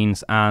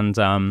Byzantines, and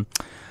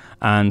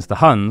the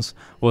Huns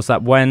was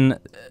that when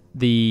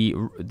the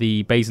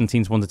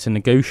Byzantines wanted to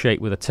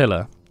negotiate with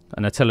Attila,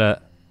 and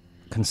Attila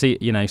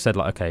said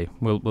like, okay,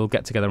 we'll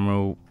get together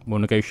and we'll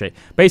negotiate.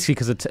 Basically,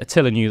 because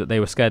Attila knew that they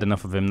were scared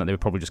enough of him that they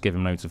would probably just give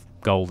him loads of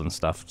gold and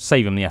stuff,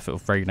 save him the effort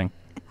of raiding.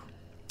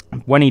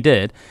 When he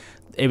did,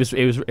 it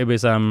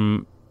was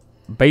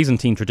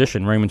Byzantine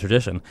tradition, Roman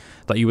tradition,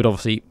 that you would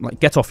obviously like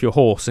get off your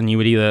horse and you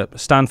would either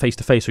stand face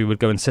to face or you would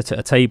go and sit at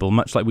a table,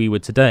 much like we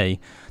would today,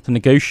 to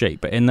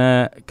negotiate. But in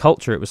their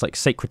culture, it was like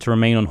sacred to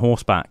remain on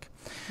horseback.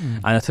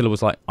 And Attila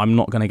was like, I'm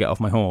not going to get off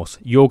my horse.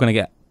 You're going to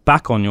get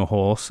back on your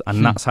horse,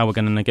 and that's how we're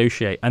going to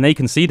negotiate. And they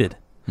conceded.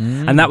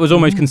 And that was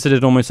almost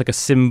considered almost like a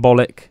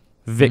symbolic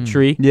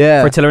victory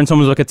for Attila in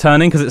terms of like a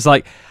turning, because it's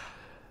like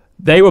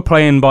they were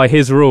playing by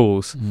his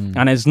rules,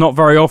 and it's not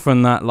very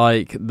often that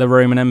like the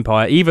Roman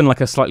Empire, even like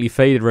a slightly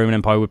faded Roman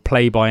Empire, would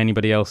play by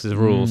anybody else's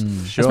rules.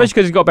 Sure. Especially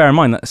because you've got to bear in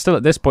mind that still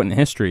at this point in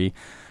history,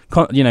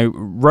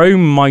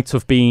 Rome might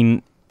have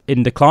been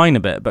in decline a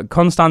bit, but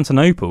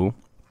Constantinople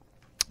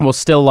was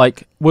still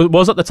like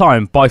was at the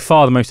time by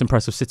far the most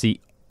impressive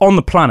city on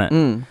the planet.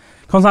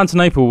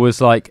 Constantinople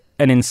was like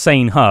an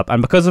insane hub,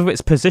 and because of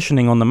its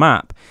positioning on the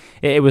map,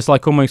 it was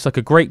like almost like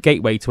a great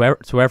gateway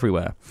to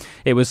everywhere.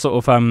 It was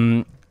sort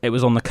of it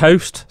was on the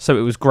coast, so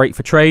it was great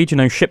for trade.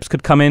 Ships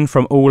could come in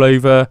from all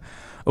over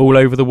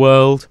the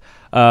world.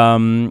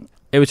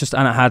 It was just,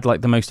 and it had like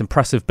the most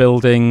impressive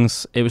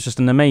buildings. It was just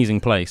an amazing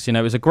place.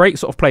 It was a great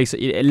sort of place.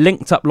 It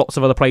linked up lots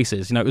of other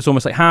places. It was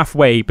almost like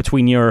halfway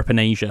between Europe and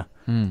Asia,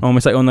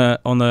 almost like on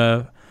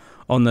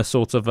the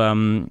sort of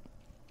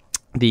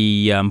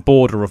the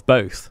border of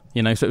both.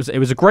 So it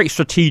was a great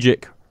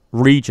strategic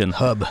region.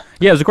 Hub.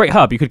 Yeah, it was a great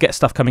hub. You could get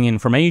stuff coming in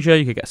from Asia.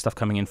 You could get stuff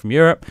coming in from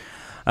Europe.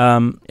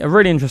 A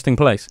really interesting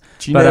place.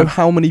 Do you know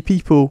how many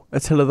people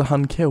Attila the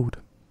Hun killed?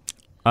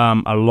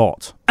 A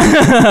lot.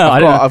 I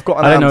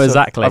don't know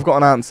exactly. I've got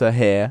an answer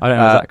here. I don't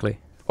know exactly.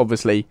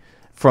 Obviously,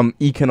 from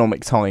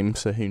Economic Times,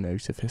 so who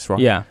knows if it's right.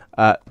 Yeah.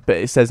 But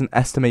it says an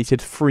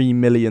estimated 3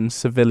 million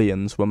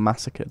civilians were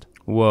massacred.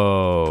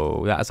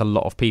 Whoa, that is a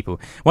lot of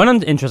people.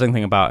 One interesting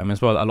thing about him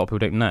as well that a lot of people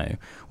don't know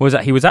was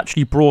that he was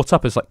actually brought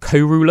up as like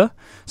co-ruler.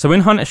 So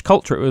in Hunnish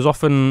culture, it was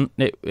often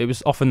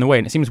the way,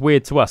 and it seems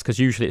weird to us because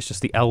usually it's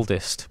just the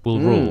eldest will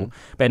rule.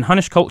 But in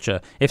Hunnish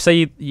culture, if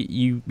say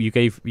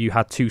you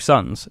had two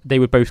sons, they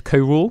would both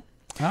co-rule.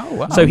 Oh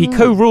wow! So he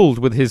co-ruled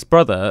with his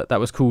brother that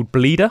was called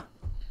Blida.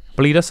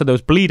 So there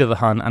was Blida the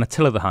Hun and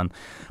Attila the Hun.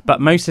 But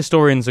most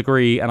historians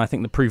agree, and I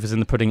think the proof is in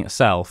the pudding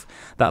itself,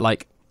 that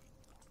like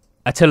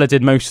Attila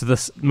did most of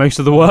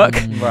the work,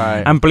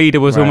 right? And Bleeder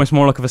was almost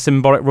more like of a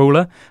symbolic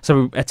ruler.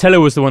 So Attila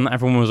was the one that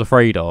everyone was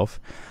afraid of,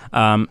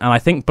 and I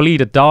think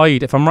Bleeder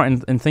died. If I'm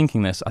right in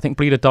thinking this, I think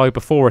Bleeder died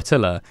before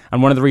Attila,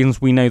 and one of the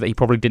reasons we know that he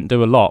probably didn't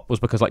do a lot was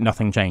because like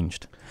nothing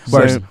changed.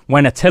 Whereas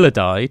when Attila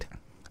died,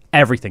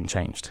 everything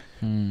changed.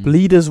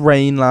 Bleeder's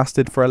reign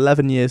lasted for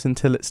 11 years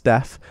until its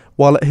death,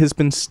 while it has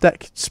been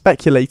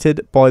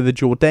speculated by the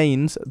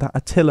Jordanes that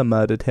Attila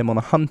murdered him on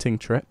a hunting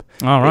trip.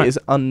 It is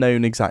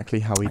unknown exactly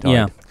how he died.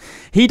 Yeah,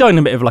 he died in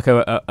a bit of like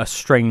a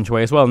strange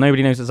way as well.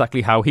 Nobody knows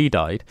exactly how he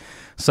died.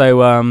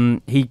 So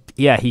he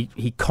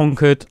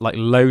conquered like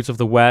loads of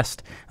the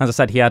West. As I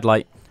said, he had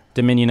like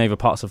dominion over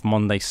parts of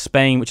modern day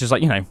Spain, which is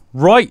like,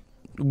 right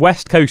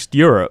west coast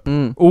Europe,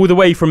 all the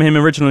way from him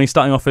originally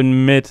starting off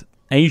in mid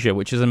Asia,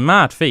 which is a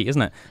mad feat,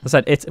 isn't it? As I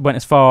said, it went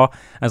as far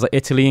as like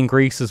Italy and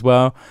Greece as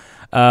well.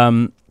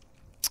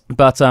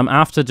 But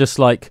after just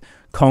like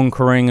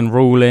conquering and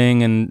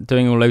ruling and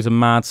doing all loads of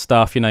mad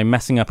stuff,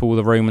 messing up all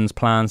the Romans'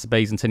 plans, the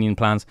Byzantine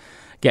plans,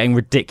 getting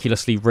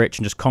ridiculously rich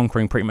and just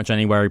conquering pretty much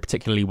anywhere he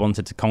particularly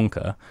wanted to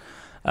conquer,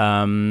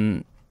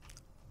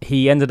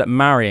 he ended up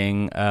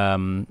marrying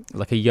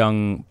like a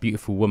young,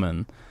 beautiful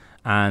woman,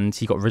 and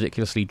he got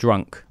ridiculously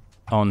drunk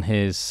on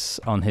his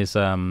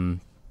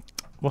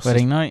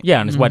wedding night? Yeah,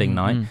 on his wedding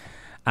night.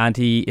 And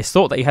it's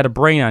thought that he had a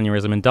brain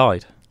aneurysm and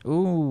died.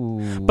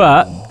 Ooh.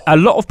 But a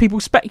lot of people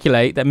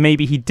speculate that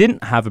maybe he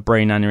didn't have a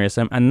brain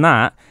aneurysm and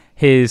that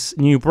his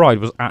new bride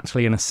was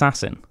actually an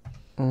assassin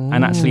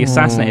and actually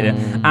assassinated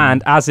him.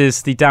 And as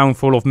is the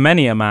downfall of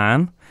many a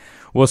man,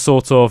 was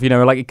sort of,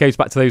 like it goes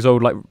back to those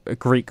old like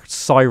Greek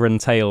siren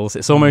tales.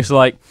 It's almost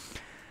like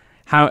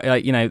how,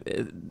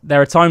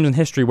 there are times in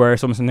history where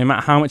it's almost no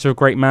matter how much of a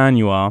great man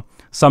you are,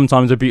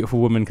 sometimes a beautiful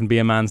woman can be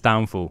a man's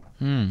downfall,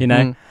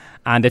 And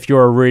if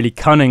you're a really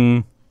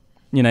cunning,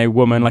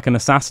 woman, like an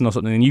assassin or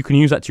something, then you can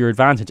use that to your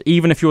advantage.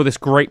 Even if you're this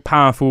great,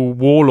 powerful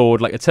warlord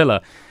like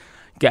Attila,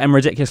 get him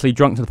ridiculously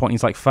drunk to the point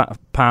he's like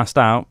passed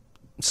out,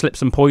 slip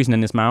some poison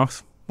in his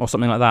mouth or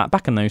something like that.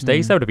 Back in those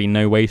days, there would have been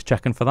no ways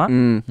checking for that. Do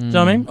you know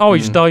what I mean? Oh, he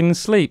just died in his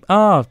sleep. Do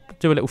a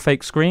little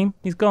fake scream.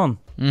 He's gone.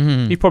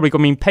 He's probably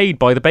got been paid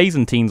by the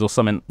Byzantines or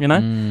something,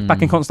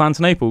 back in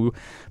Constantinople,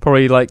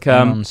 probably like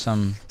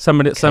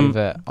somebody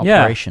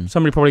operation.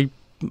 Somebody probably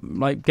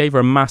like gave her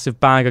a massive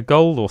bag of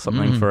gold or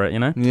something for it,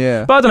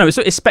 Yeah. But I don't know.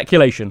 It's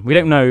speculation. We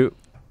don't know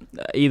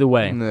either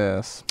way.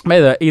 Yes.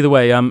 Either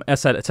way. I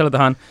said Attila the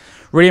Hun,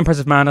 really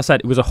impressive man. I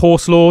said he was a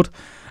horse lord.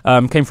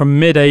 Came from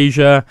mid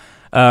Asia.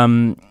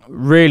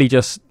 Really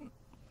just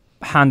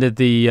handed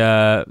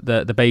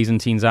the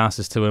Byzantines'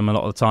 asses to him a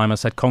lot of the time. I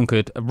said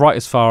conquered right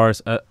as far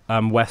as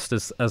west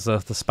as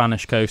the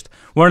Spanish coast.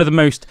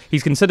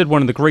 He's considered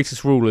one of the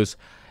greatest rulers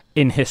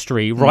in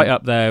history, right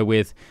up there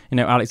with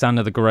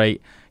Alexander the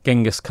Great,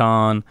 Genghis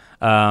Khan,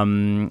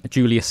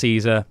 Julius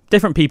Caesar.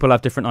 Different people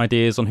have different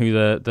ideas on who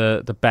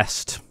the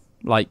best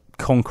like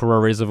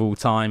conqueror is of all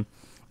time.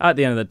 At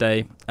the end of the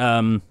day,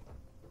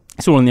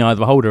 it's all in the eye of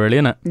the beholder, really,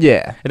 isn't it?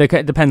 Yeah.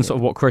 It depends sort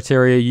of what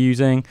criteria you're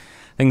using,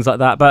 things like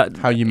that. But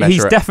how you measure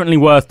he's definitely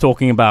worth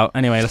talking about.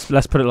 Anyway,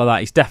 let's put it like that.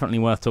 He's definitely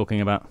worth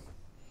talking about.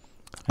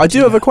 I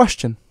do have a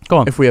question. Go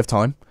on. If we have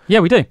time. Yeah,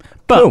 we do.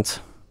 Cool.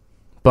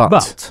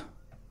 But.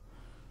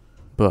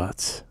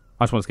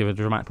 I just want to give a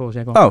dramatic pause.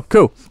 Yeah, go on. Oh,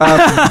 cool.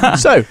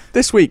 So,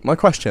 this week, my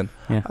question.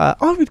 Yeah.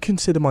 I would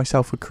consider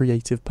myself a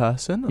creative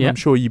person, and Yeah. I'm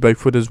sure you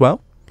both would as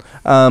well.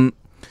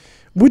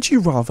 Would you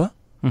rather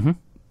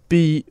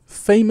be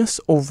famous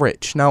or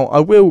rich? Now,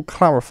 I will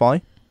clarify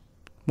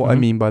what I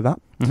mean by that.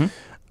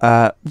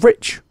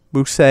 Rich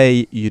will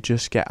say you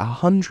just get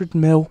 100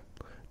 mil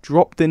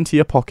dropped into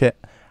your pocket.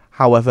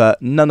 However,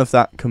 none of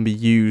that can be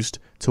used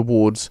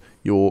towards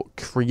your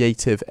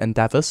creative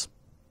endeavours.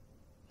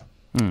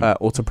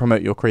 Or to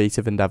promote your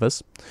creative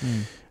endeavours.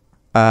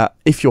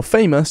 If you're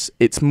famous,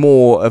 it's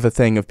more of a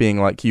thing of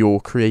being like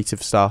your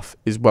creative stuff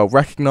is well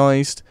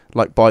recognised,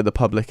 like by the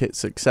public,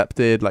 it's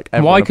accepted. Like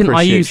everyone why couldn't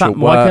I use that? your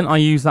work. Why couldn't I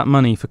use that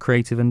money for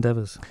creative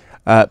endeavours?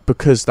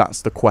 Because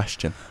that's the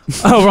question.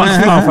 Oh right,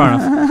 oh, fair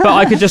enough.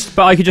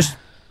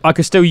 I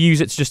could still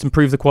use it to just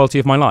improve the quality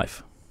of my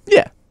life.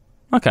 Yeah.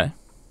 Okay.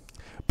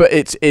 But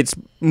it's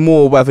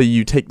more whether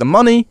you take the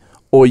money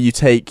or you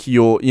take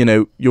your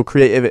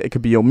creative. It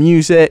could be your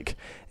music.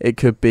 It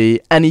could be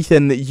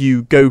anything that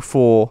you go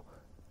for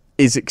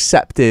is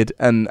accepted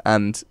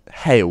and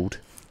hailed.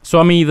 So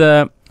I'm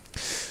either,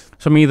 as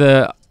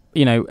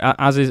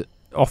is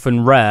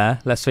often rare,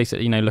 let's face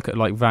it, look at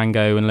like Van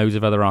Gogh and loads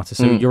of other artists.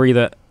 So you're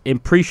either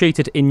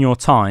appreciated in your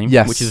time,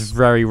 yes, which is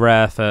very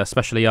rare for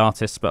especially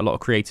artists, but a lot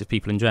of creative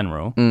people in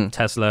general.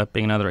 Tesla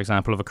being another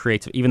example of a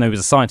creative, even though he was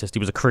a scientist, he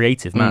was a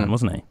creative man,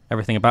 wasn't he?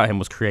 Everything about him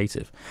was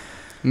creative.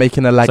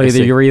 Making a legacy.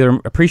 So you're either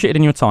appreciated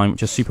in your time,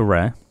 which is super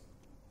rare,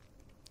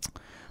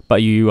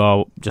 but you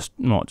are just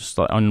not just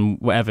like on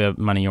whatever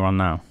money you're on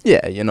now.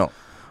 Yeah, you're not.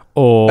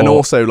 And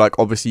also, like,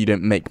 obviously you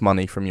don't make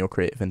money from your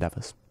creative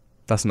endeavours.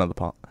 That's another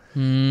part.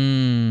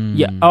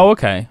 Yeah. Oh,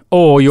 okay.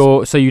 Or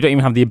you don't even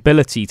have the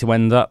ability to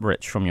end up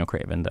rich from your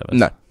creative endeavours.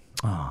 No.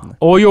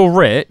 Or you're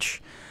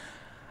rich,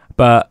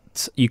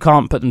 but you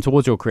can't put them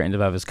towards your creative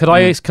endeavors. Could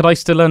I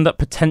still end up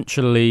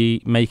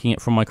potentially making it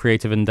from my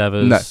creative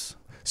endeavors? No.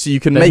 So you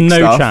can There's make no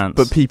stuff, chance.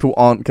 but people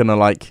aren't gonna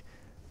like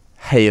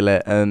hail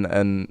it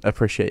and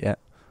appreciate it.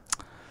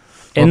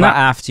 What about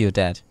after you're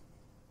dead?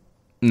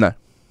 No.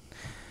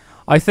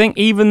 I think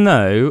even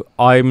though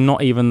I'm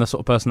not even the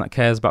sort of person that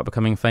cares about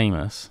becoming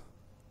famous,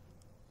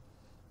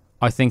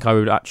 I think I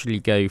would actually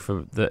go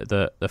for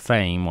the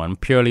fame one,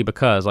 purely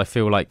because I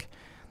feel like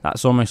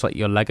that's almost like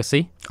your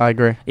legacy. I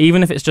agree.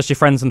 Even if it's just your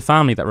friends and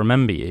family that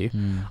remember you,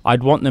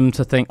 I'd want them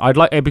to think,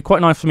 it'd be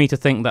quite nice for me to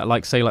think that,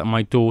 like, say, like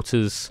my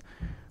daughter's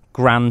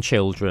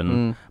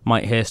grandchildren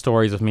might hear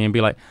stories of me and be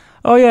like,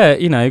 oh yeah,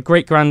 you know,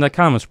 great granddad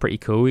Calum was pretty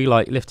cool. He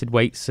like lifted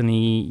weights and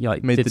he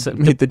like made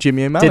the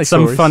Jimmy O'Malley did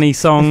some stories. funny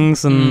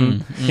songs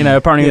and you know,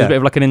 apparently he was a bit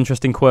of like an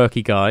interesting,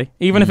 quirky guy.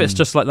 Even if it's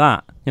just like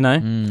that, you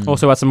know.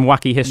 Also had some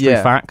wacky history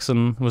facts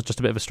and was just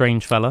a bit of a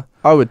strange fella.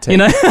 I would take, you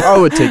know? I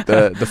would take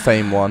the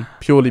fame one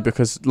purely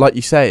because, like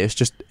you say,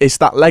 it's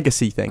that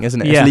legacy thing,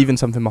 isn't it? It's leaving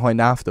something behind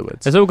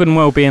afterwards. It's all good and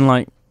well being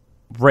like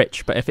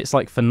rich, but if it's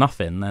like for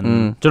nothing, then do you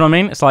know what I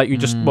mean? It's like you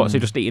just so you're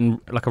just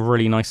eating like a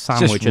really nice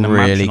sandwich in a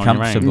really mansion on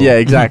your own. Yeah,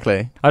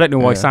 exactly. I don't know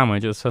why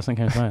sandwich. It was the first thing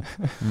that came to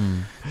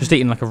mind. Just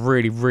eating like a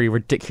really, really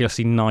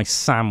ridiculously nice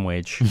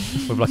sandwich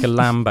with like a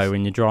Lambo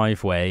in your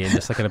driveway and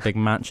just like in a big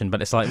mansion.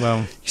 But it's like, well,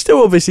 you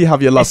still obviously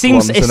have your loved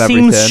ones and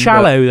everything. It seems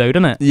shallow though,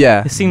 doesn't it?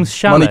 Yeah, it seems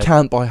shallow. Money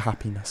can't buy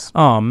happiness.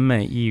 Oh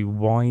mate, you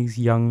wise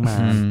young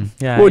man.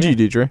 Yeah. What would you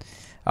do, Drew?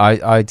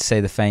 I'd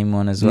say the fame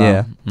one as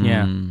well.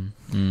 Yes.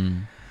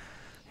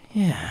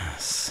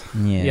 Yes.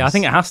 Yeah, I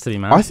think it has to be,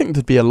 man. I think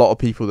there'd be a lot of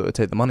people that would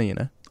take the money, you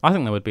know. I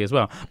think there would be as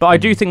well. But I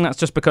do think that's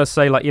just because,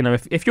 say, like, you know,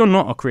 if you're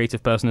not a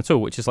creative person at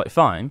all, which is like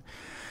fine,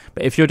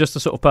 but if you're just the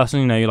sort of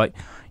person, you know, you're like,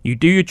 you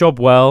do your job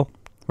well,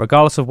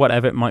 regardless of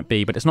whatever it might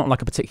be, but it's not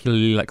like a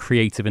particularly like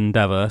creative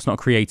endeavor. It's not a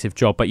creative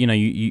job, but you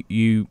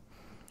know,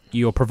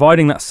 you're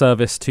providing that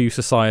service to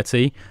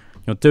society.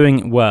 You're doing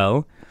it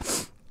well.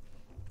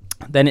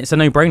 Then it's a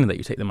no-brainer that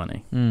you take the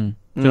money. Do you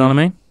know what I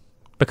mean?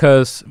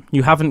 Because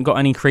you haven't got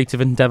any creative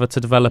endeavour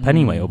to develop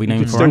anyway, or be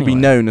known for still anyway. Be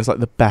known as like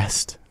the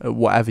best at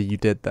whatever you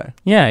did, though.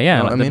 Yeah, You know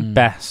like what I the mean?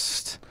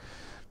 best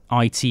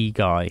IT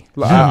guy.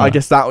 Like, I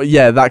guess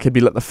that could be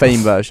like the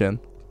fame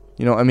version.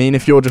 You know what I mean?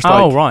 If you're just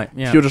like,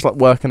 if you're just like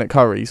working at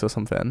Curry's or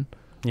something,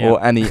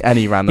 or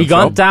any random. He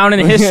got job. down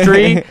in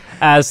history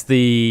as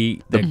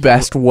the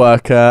best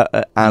worker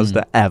at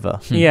Asda ever.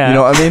 Yeah, you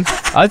know what I mean?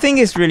 I think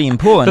it's really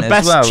important. The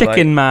best as well,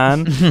 chicken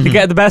man to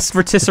get the best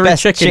rotisserie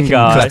best chicken chicken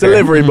guy.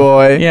 Delivery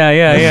boy.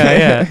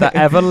 Yeah. That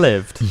ever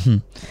lived.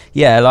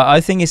 Yeah, like I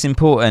think it's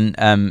important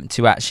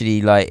to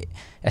actually like,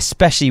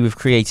 especially with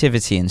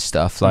creativity and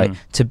stuff, like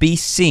to be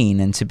seen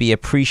and to be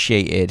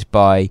appreciated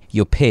by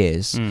your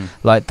peers.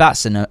 Like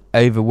that's an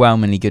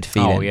overwhelmingly good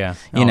feeling. Oh yeah.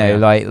 You know,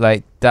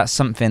 like that's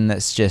something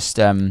that's just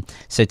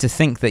so to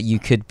think that you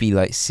could be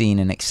like seen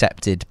and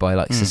accepted by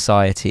like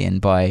society and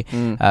by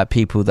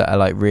people that are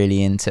like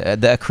really into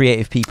that are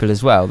creative people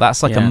as well.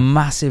 That's like a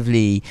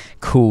massively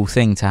cool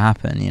thing to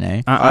happen, you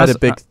know. I had a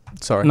big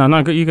sorry. No,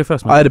 you go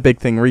first, man. I had a big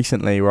thing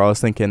recently where I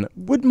was thinking,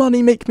 would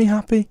money make me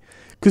happy?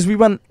 Because we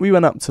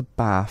went up to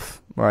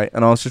Bath, right?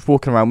 And I was just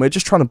walking around. We were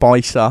just trying to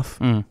buy stuff,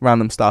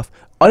 random stuff.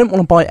 I didn't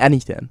want to buy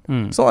anything.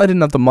 It's not like I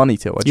didn't have the money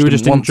to. You were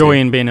just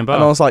enjoying being in Bath.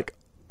 And I was like,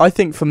 I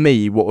think for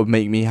me, what would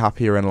make me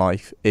happier in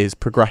life is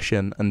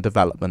progression and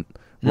development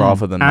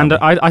rather than money.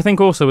 And I think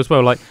also as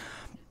well, like,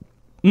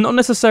 not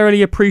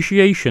necessarily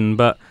appreciation,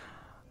 but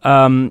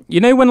you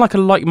know, when like a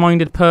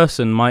like-minded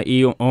person might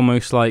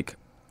almost like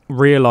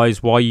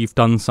realize why you've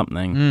done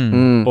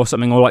something or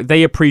something, or like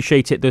they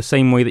appreciate it the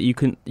same way that you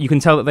can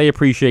tell that they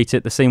appreciate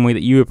it the same way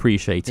that you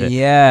appreciate it.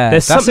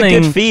 That's a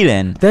good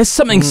feeling. There's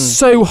something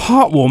so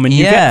heartwarming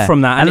you get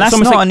from that, and that's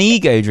not like an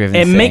ego-driven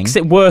thing. It makes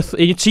it worth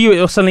to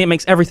you. Suddenly, it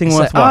makes everything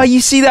worthwhile. Like, oh, you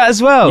see that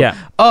as well. Yeah.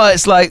 Oh,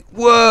 it's like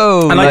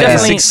whoa, and like,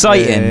 it's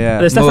exciting.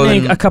 There's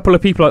definitely a couple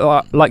of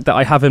people like that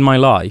I have in my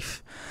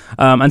life,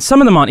 and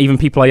some of them aren't even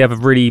people I ever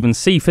really even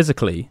see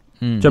physically.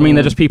 Do you know what I mean?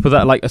 They're just people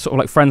that are like sort of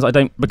like friends I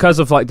don't, because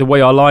of like the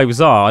way our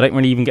lives are, I don't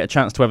really even get a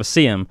chance to ever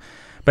see them.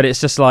 But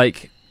it's just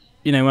like,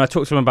 you know, when I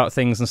talk to them about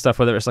things and stuff,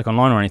 whether it's like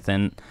online or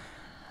anything,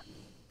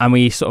 and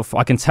we sort of,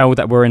 I can tell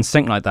that we're in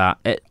sync like that.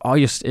 I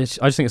just think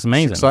it's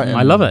amazing. It's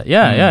I love it.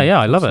 Yeah,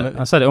 I love it.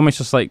 I said it almost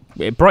just like,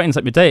 it brightens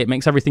up your day. It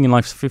makes everything in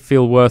life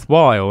feel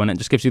worthwhile, and it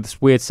just gives you this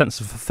weird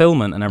sense of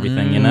fulfillment and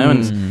everything, you know?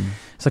 And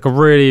it's like a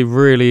really,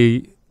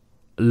 really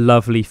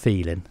lovely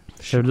feeling.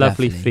 So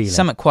lovely feeling.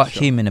 Something quite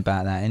human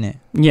about that, isn't it?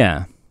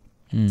 Yeah.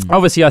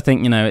 Obviously, I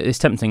think, you know, it's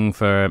tempting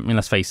for, I mean,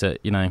 let's face it,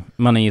 you know,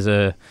 money is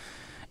a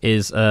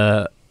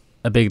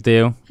big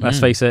deal. Let's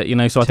face it, you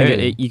know. So I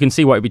think you can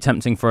see why it'd be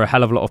tempting for a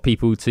hell of a lot of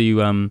people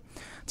to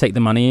take the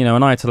money, you know.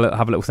 And I had to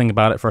have a little think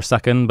about it for a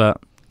second,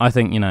 but I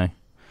think, you know,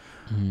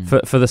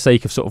 for the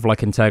sake of sort of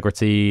like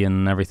integrity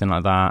and everything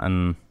like that,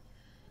 and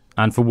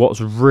for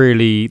what's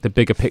really the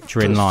bigger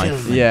picture in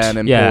life,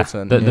 and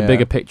important, the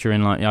bigger picture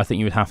in life, I think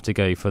you would have to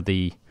go for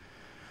the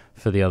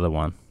other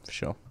one. For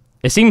sure.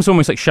 It seems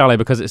almost like shallow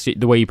because it's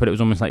the way you put it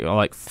was almost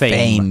like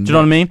fame. Do you know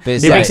what I mean?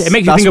 It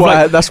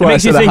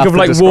makes you think of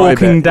like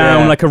walking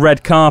down like a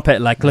red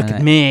carpet, like look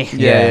at me.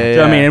 Yeah. Do you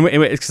know what I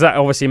mean? Because that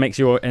obviously makes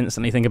you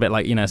instantly think a bit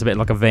like, you know, it's a bit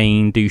like a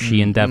vain,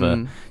 douchey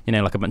endeavor. You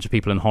know, like a bunch of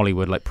people in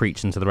Hollywood like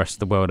preaching to the rest of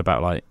the world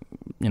about like,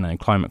 you know,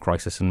 climate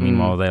crisis, and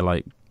meanwhile they're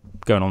like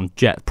going on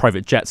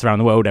private jets around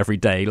the world every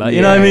day, like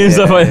you know what I mean,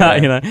 stuff like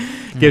that. You know,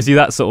 gives you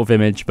that sort of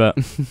image, but.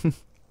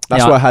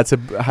 That's why I had to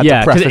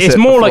preface it's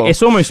more before. Like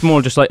it's almost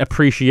more just like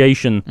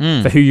appreciation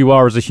for who you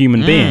are as a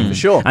human being, for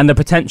sure, and the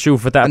potential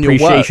for that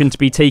appreciation to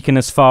be taken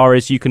as far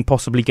as you can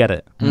possibly get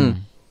it.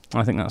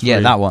 I think that's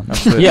that one.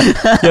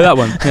 that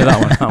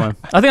one.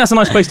 I think that's a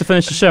nice place to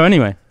finish the show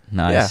anyway.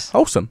 Nice, yeah,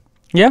 wholesome.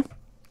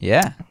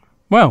 Yeah.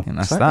 Well,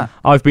 that's that.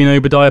 I've been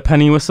Obadiah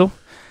Pennywhistle.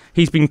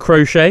 He's been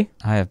Crochet.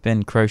 I have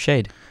been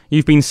Crocheted.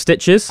 You've been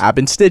Stitches. I've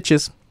been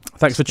Stitches.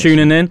 Thanks for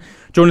tuning in.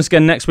 Join us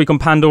again next week on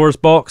Pandora's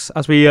Box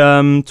as we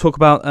talk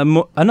about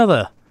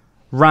another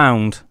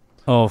round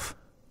of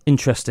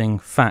interesting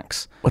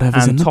facts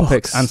and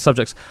topics and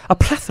subjects. A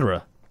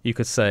plethora, you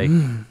could say,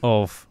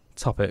 of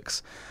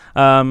topics.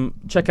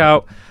 Check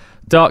out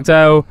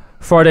Darkdale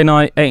Friday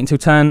night, 8 until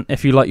 10,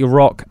 if you like your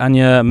rock and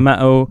your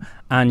metal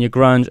and your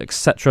grunge,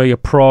 etc., your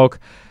prog.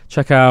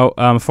 Check out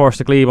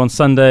Forest of Glebe on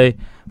Sunday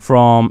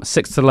from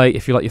 6 till 8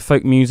 if you like your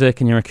folk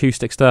music and your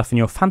acoustic stuff and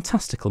your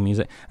fantastical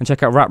music. And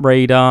check out Rap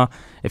Radar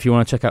if you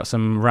want to check out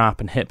some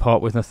rap and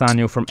hip-hop with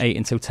Nathaniel from 8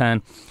 until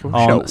 10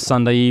 on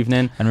Sunday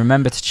evening. And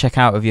remember to check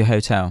out of your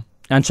hotel.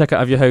 And check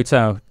out of your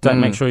hotel.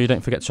 Make sure you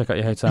don't forget to check out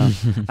your hotel.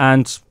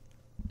 And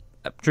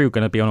Drew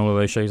going to be on all of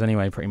those shows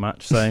anyway, pretty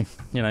much. So,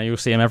 you know, you'll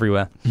see him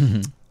everywhere.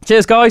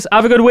 Cheers, guys.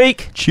 Have a good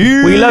week.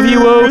 Cheers. We love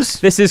you all.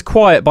 This is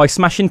Quiet by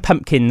Smashing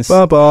Pumpkins.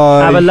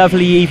 Bye-bye. Have a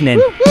lovely evening.